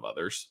a lot of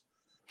others.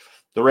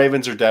 The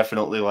Ravens are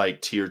definitely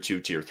like tier 2,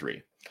 tier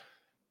 3.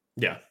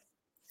 Yeah.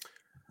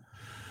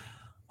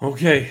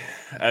 Okay,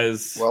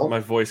 as my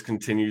voice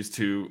continues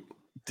to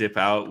dip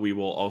out, we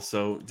will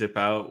also dip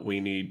out. We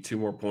need 2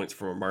 more points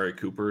from Amari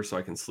Cooper so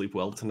I can sleep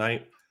well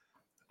tonight.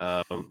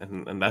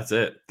 And that's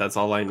it. That's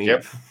all I need.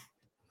 Yep.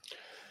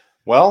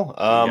 Well,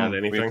 got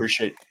anything?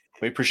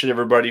 we appreciate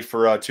everybody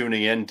for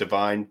tuning in.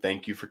 Divine,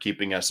 thank you for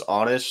keeping us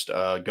honest.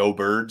 Go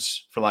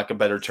Birds, for lack of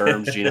better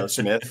terms. Geno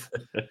Smith,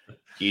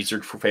 he's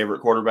your favorite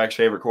quarterback's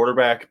favorite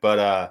quarterback.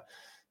 But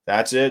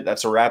that's it.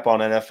 That's a wrap on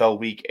NFL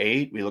Week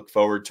 8. We look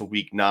forward to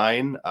Week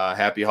 9.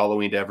 Happy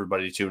Halloween to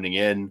everybody tuning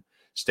in.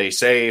 Stay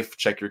safe.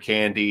 Check your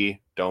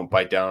candy. Don't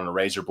bite down on a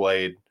razor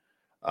blade.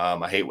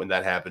 I hate when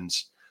that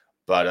happens.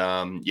 But,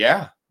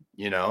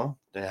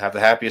 have the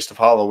happiest of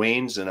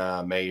Halloweens,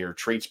 and may your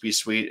treats be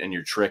sweet and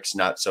your tricks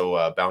not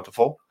so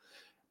bountiful.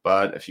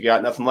 But if you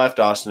got nothing left,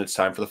 Austin, it's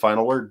time for the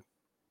final word.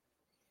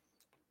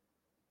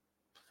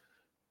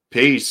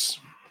 Peace.